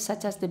initiatives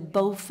such as the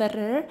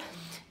Bowferrer,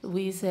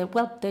 with,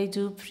 they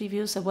do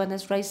previous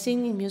awareness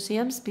raising in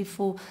museums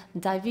before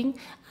diving,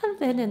 and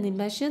then an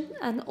immersion,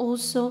 and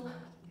also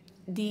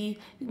the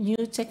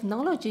new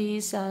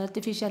technologies,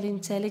 artificial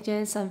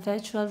intelligence and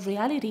virtual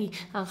reality,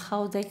 and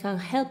how they can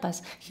help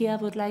us. Here I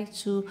would like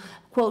to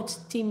quote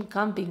Tim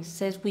Camping,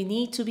 says we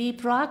need to be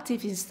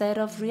proactive instead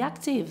of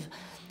reactive.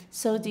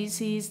 So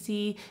this is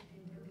the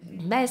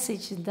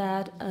message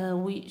that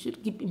we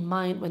should keep in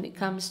mind when it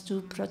comes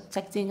to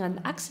protecting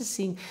and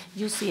accessing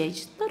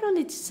UCH. Not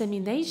only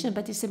dissemination,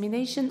 but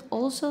dissemination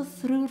also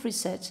through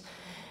research.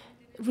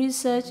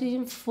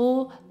 Researching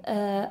for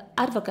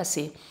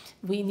advocacy.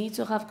 We need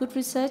to have good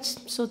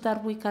research so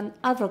that we can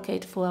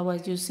advocate for our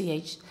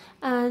UCH.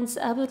 And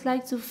I would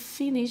like to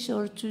finish,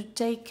 or to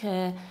take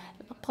a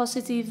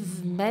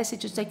positive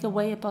message, to take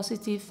away a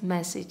positive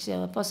message,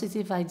 a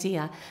positive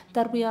idea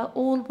that we are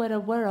all well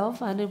aware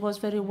of, and it was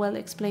very well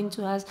explained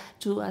to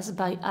us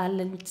by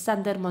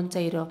Alexander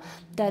Monteiro.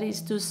 That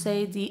is to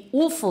say, the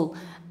awful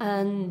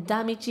and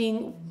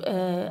damaging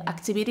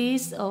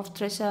activities of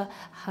treasure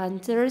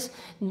hunters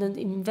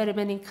in very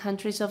many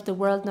countries of the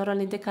world, not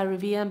only in the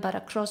Caribbean, but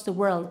across the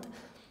world.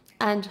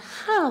 And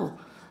how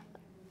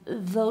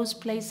those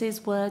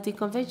places where the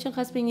convention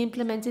has been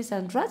implemented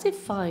and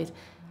ratified,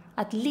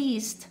 at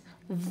least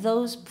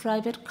those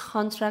private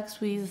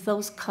contracts with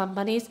those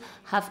companies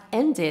have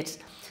ended.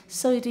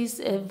 So it is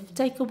a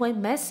takeaway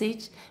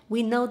message.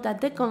 We know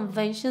that the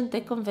convention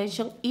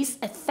is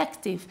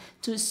effective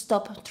to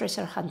stop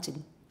treasure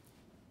hunting.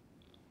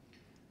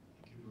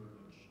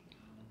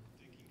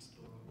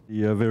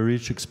 The very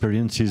rich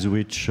experiences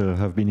which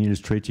have been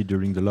illustrated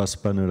during the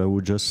last panel, I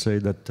would just say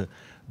that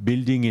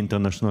building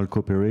international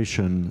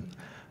cooperation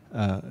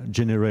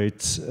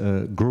generates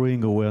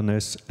growing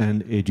awareness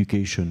and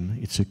education.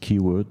 It's a key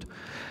word.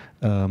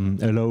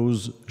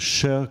 Allows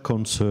shared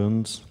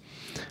concerns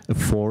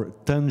for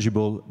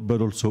tangible but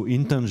also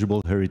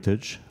intangible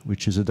heritage,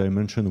 which is a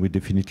dimension we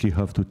definitely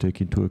have to take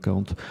into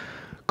account.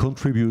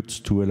 Contributes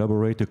to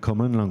elaborate a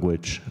common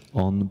language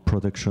on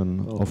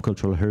protection of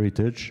cultural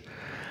heritage.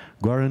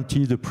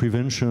 Guarantee the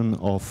prevention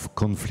of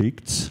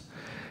conflicts,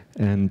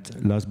 and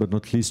last but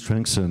not least,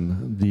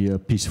 strengthen the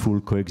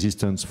peaceful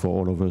coexistence for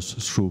all of us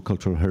through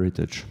cultural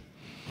heritage.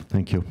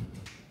 Thank you.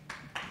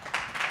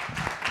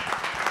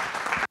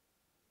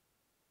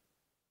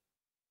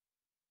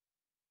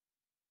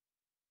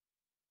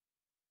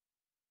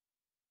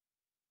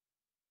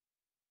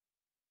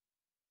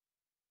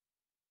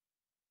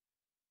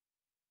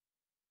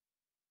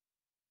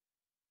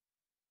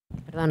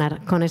 Perdonar,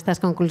 con estas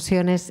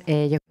conclusiones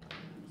yo...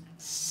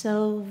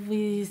 So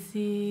with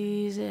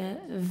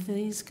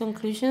these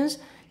conclusions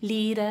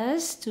lead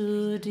us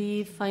to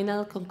the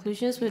final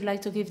conclusions. We'd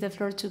like to give the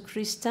floor to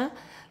Krista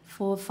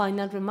for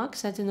final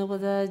remarks. I don't know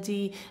whether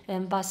the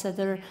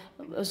ambassador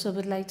also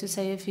would like to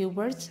say a few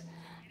words.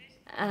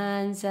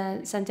 And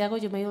Santiago,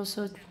 you may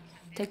also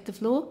take the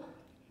floor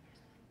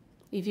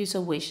if you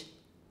so wish.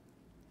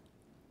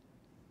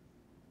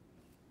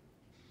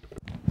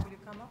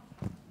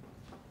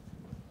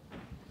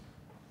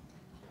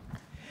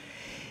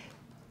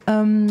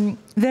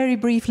 Very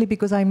briefly,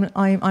 because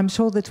I'm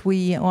sure that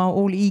we are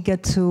all eager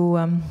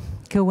to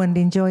go and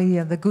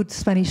enjoy the good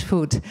Spanish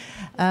food.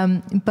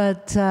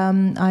 But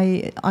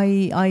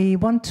I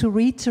want to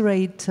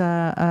reiterate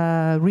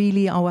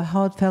really our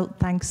heartfelt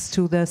thanks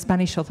to the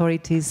Spanish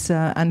authorities.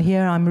 And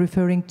here I'm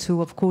referring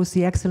to, of course,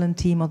 the excellent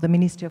team of the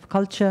Ministry of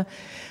Culture,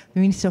 the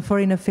Ministry of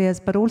Foreign Affairs,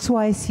 but also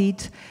I see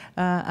it,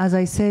 as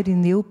I said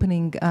in the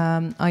opening,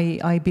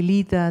 I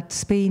believe that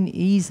Spain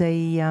is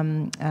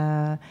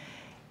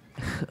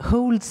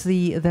holds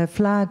the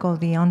flag of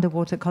the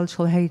underwater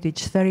cultural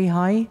heritage very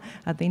high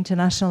at the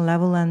international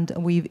level, and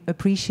we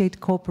appreciate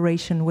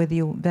cooperation with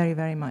you very,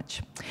 very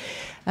much.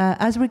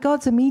 As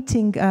regards the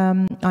meeting,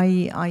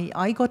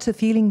 I got a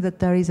feeling that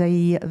there is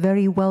a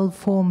very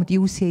well-formed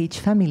UCH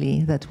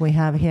family that we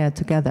have here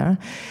together.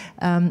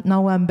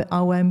 Now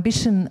our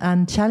ambition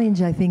and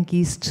challenge, I think,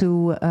 is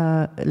to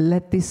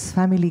let this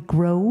family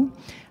grow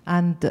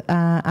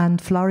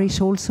and flourish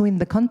also in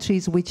the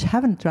countries which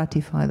haven't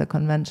ratified the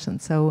convention.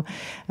 So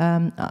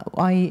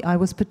I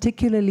was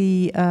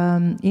particularly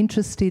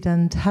interested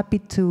and happy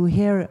to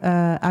hear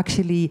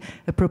actually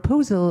a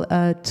proposal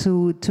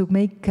to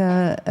make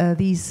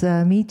these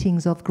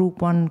meetings of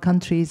Group 1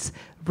 countries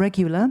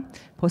regular,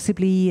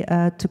 possibly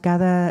to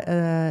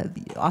gather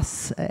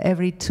us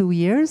every 2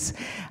 years.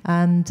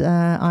 And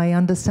I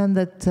understand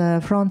that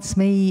France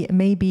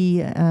may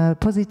be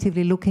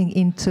positively looking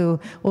into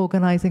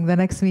organizing the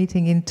next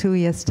meeting in 2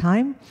 years'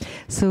 time.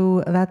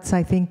 So that's,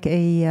 I think,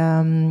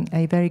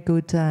 a very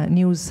good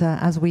news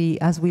as we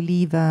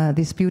leave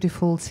this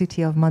beautiful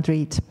city of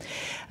Madrid.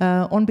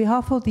 On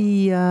behalf of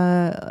the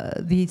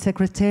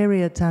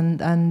Secretariat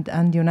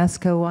and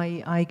UNESCO,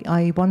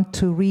 I want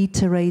to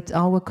reiterate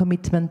our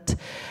commitment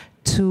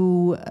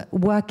to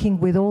working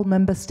with all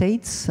member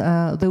states,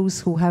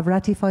 those who have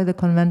ratified the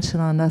convention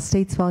and are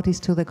states parties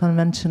to the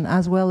convention,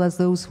 as well as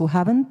those who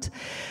haven't,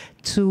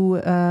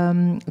 to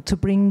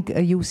bring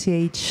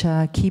UCH,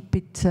 keep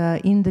it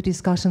in the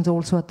discussions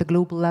also at the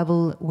global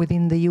level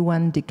within the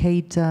UN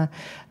decade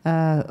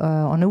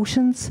on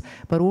oceans,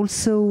 but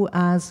also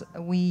as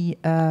we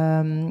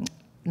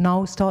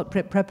now start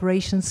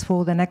preparations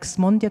for the next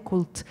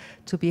Mondiacult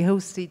to be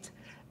hosted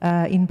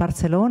in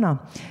Barcelona.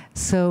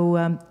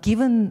 So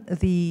given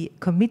the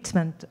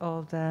commitment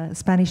of the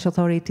Spanish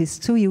authorities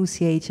to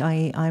UCH,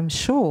 I'm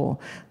sure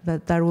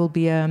that there will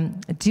be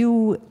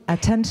due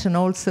attention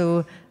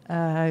also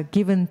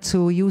given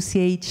to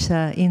UCH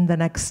in the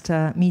next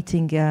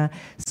meeting.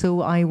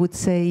 So I would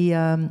say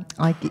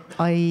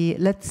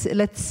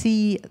let's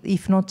see,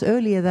 if not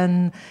earlier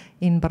than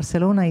in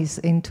Barcelona, is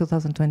in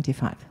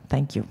 2025.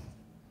 Thank you.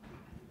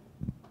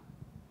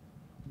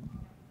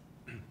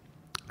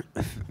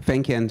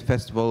 Thank you, and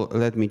first of all,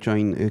 let me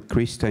join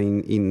Krista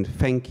in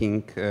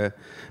thanking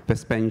the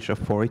Spanish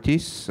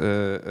authorities,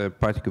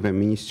 particularly the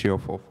Ministry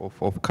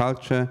of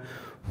Culture,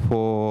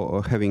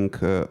 for having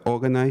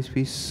organized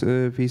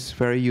this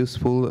very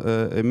useful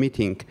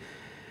meeting.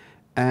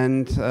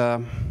 And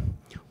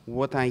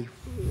what I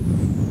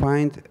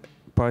find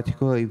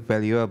particularly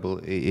valuable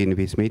in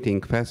this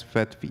meeting, first,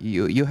 that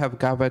you have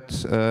gathered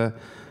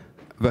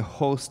the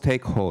whole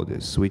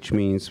stakeholders, which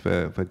means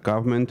the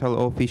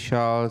governmental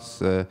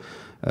officials,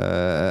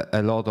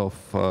 a lot of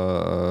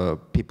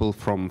people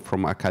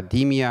from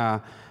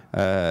academia,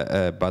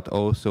 but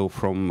also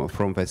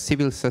from the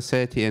civil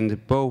society,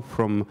 and both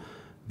from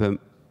the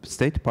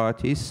state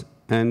parties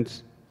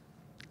and,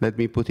 let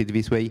me put it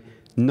this way,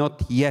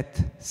 not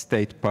yet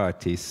state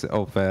parties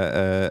of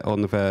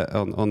on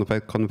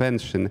the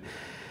convention.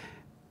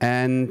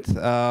 And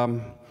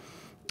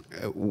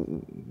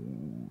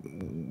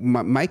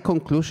my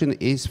conclusion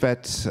is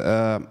that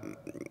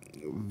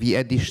the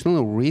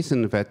additional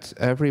reason that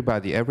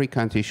every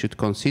country should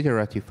consider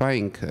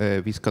ratifying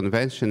this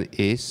convention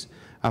is,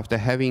 after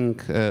having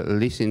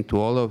listened to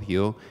all of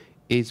you,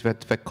 is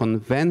that the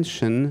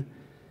convention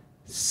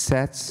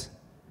sets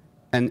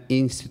an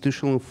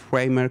institutional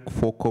framework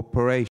for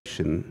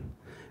cooperation,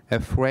 a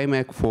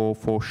framework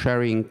for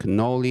sharing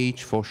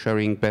knowledge, for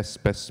sharing best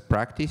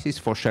practices,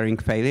 for sharing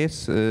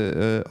failures,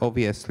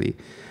 obviously.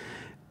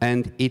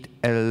 And it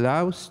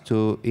allows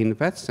to, in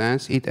that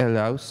sense, it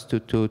allows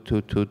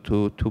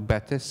to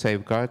better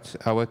safeguard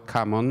our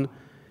common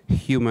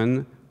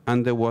human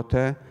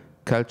underwater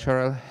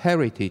cultural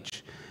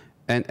heritage.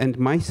 And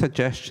my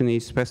suggestion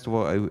is, first of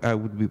all, I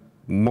would be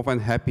more than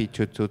happy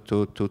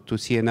to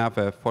see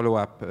another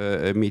follow-up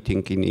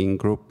meeting in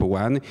Group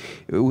 1.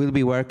 We'll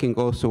be working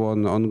also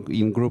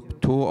in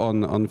Group 2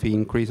 on the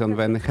increase on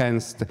the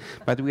enhanced,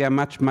 but we are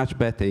much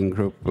better in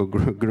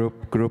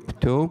Group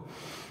 2.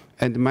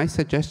 And my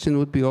suggestion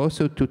would be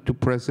also to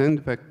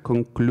present the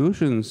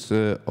conclusions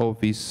of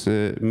this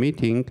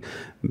meeting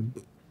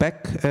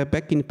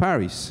back in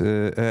Paris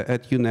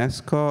at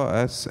UNESCO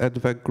as at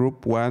the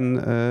Group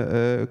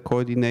 1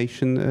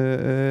 coordination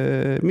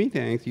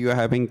meeting. You are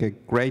having a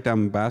great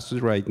ambassador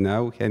right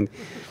now, and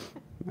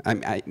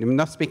I'm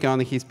not speaking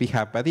on his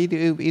behalf, but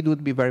it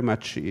would be very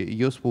much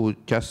useful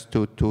just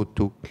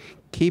to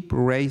keep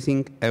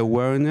raising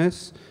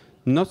awareness,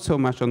 not so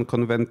much on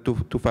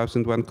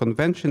 2001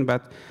 convention,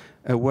 but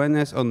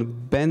awareness on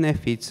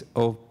benefits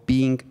of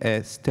being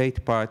a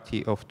state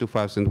party of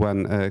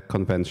 2001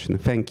 convention.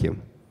 Thank you.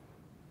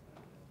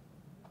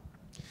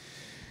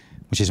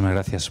 Muchísimas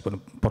gracias.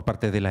 Por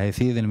parte de la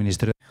ECI, del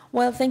Ministerio.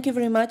 Well, thank you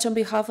very much on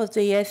behalf of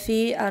the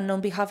ECI and on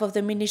behalf of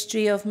the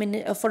Ministry of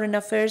Foreign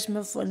Affairs,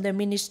 the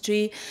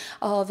Ministry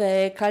of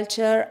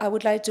Culture. I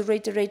would like to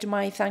reiterate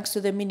my thanks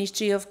to the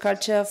Ministry of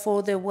Culture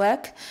for the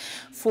work,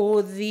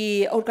 for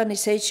the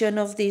organization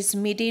of this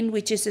meeting,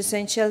 which is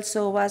essential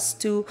so as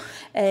to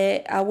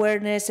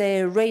awareness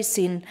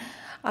raising.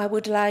 I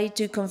would like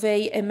to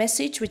convey a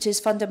message which is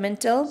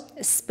fundamental.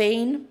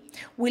 Spain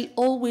will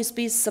always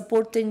be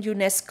supporting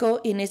UNESCO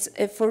in its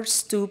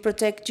efforts to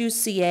protect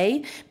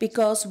UCA,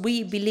 because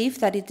we believe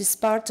that it is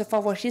part of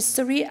our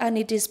history and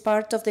it is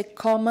part of the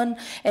common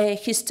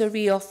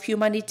history of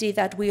humanity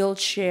that we all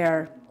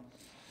share.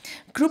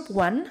 Group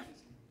 1,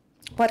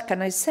 what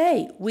can I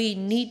say? We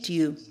need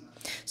you.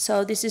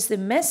 So this is the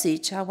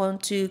message I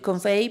want to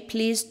convey.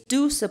 Please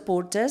do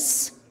support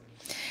us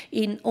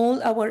in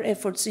all our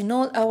efforts, in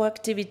all our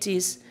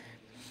activities.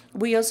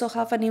 We also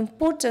have an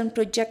important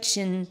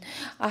projection.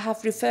 I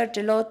have referred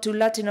a lot to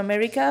Latin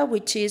America,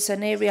 which is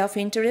an area of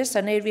interest,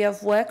 an area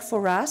of work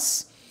for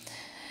us,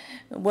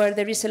 where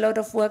there is a lot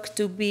of work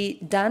to be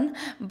done.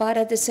 But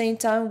at the same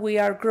time, we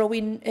are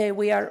growing,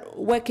 we are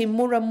working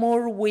more and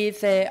more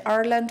with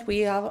Ireland.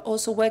 We are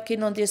also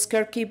working on the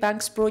Skirky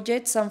Banks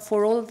projects, and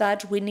for all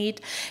that, we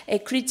need a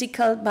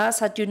critical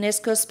mass at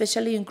UNESCO,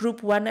 especially in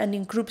Group 1 and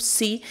in Group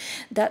C,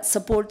 that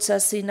supports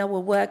us in our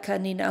work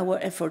and in our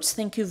efforts.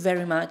 Thank you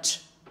very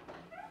much.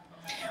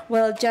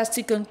 Well, just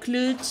to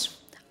conclude,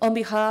 on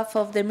behalf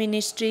of the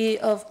Ministry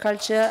of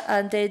Culture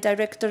and the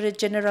Directorate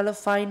General of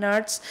Fine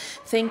Arts,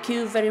 thank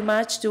you very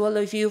much to all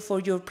of you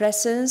for your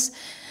presence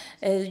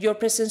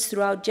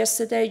throughout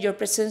yesterday, your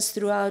presence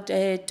throughout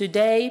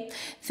today.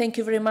 Thank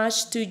you very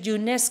much to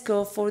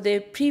UNESCO for the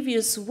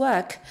previous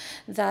work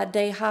that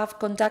they have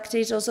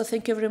conducted. Also,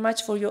 thank you very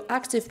much for your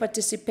active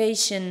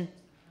participation.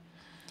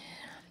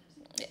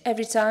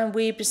 Every time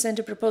we present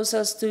the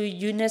proposals to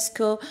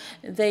UNESCO,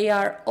 they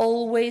are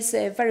always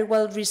very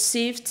well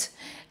received.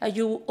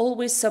 You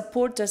always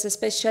support us,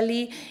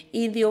 especially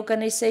in the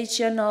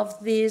organization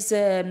of this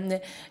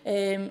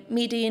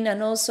meeting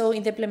and also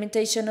in the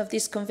implementation of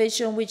this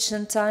convention, which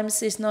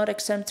sometimes is not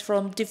exempt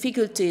from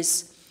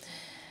difficulties.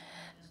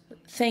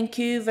 Thank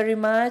you very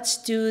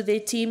much to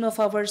the team of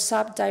our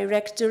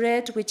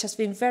sub-directorate, which has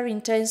been very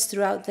intense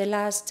throughout the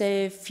last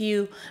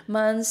few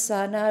months.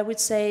 And I would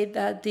say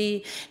that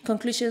the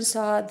conclusions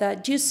are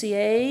that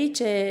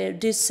UCH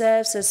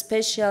deserves a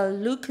special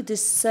look,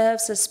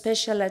 deserves a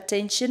special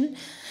attention.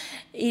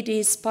 It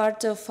is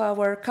part of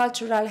our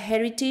cultural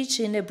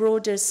heritage in a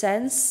broader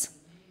sense.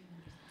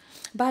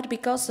 But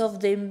because of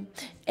the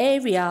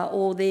area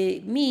or the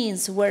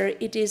means where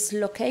it is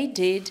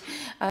located,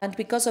 and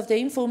because of the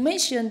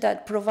information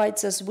that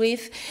provides us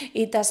with,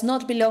 it does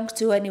not belong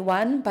to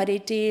anyone, but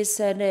it is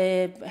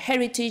a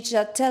heritage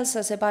that tells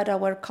us about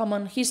our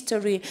common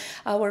history,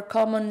 our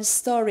common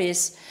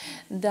stories,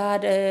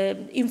 that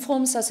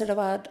informs us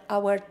about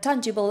our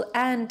tangible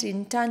and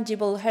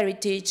intangible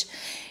heritage.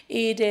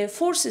 It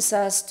forces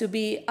us to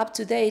be up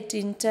to date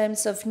in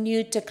terms of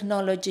new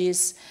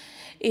technologies.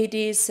 It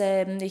is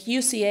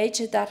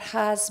UCH that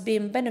has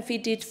been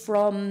benefited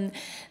from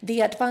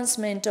the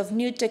advancement of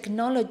new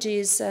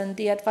technologies and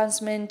the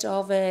advancement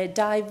of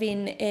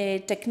diving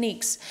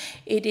techniques.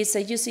 It is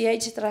a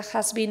UCH that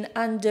has been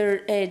under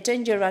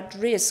danger at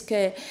risk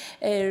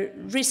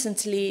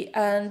recently,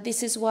 and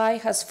this is why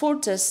it has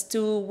forced us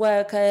to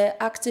work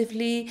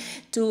actively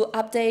to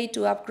update,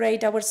 to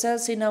upgrade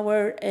ourselves in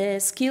our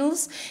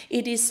skills.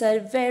 It is a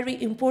very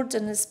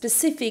important and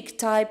specific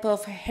type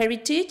of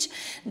heritage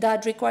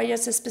that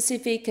requires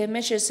specific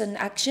measures and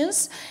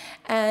actions,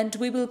 And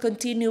we will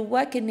continue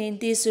working in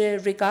this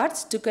regard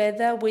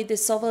together with the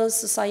civil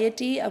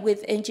society,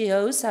 with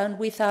NGOs, and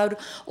without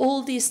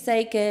all these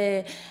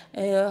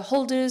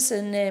stakeholders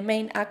and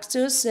main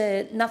actors,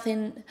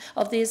 nothing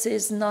of this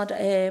is not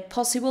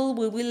possible.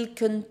 We will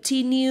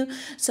continue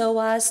so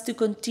as to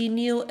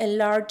continue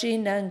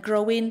enlarging and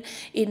growing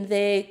in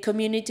the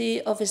community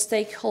of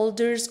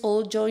stakeholders,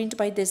 all joined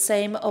by the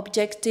same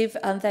objective,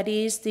 and that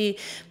is the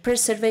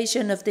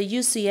preservation of the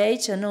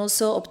UCH and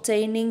also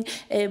obtaining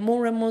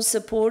more and more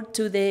support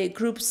to the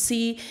Group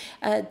C,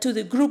 to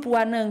the Group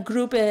 1 and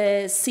Group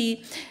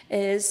C,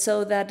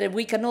 so that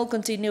we can all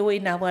continue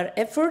in our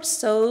efforts.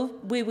 So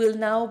we will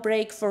now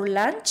break for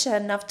lunch,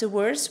 and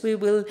afterwards we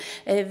will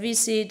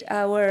visit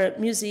our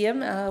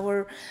museum,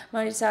 our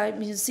Maritime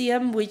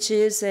Museum, which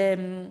is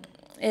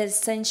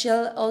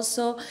essential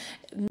also.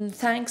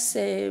 Thanks,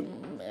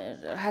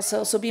 has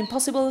also been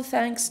possible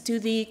thanks to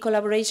the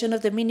collaboration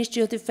of the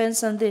Ministry of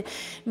Defense and the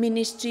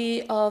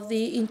Ministry of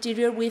the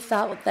Interior.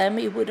 Without them,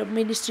 it would have,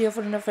 Ministry of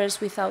Foreign Affairs,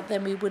 without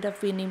them, it would have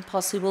been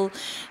impossible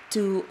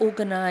to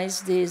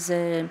organize this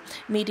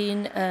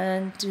meeting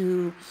and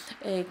to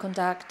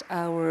conduct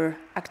our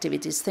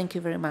activities. Thank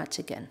you very much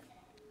again.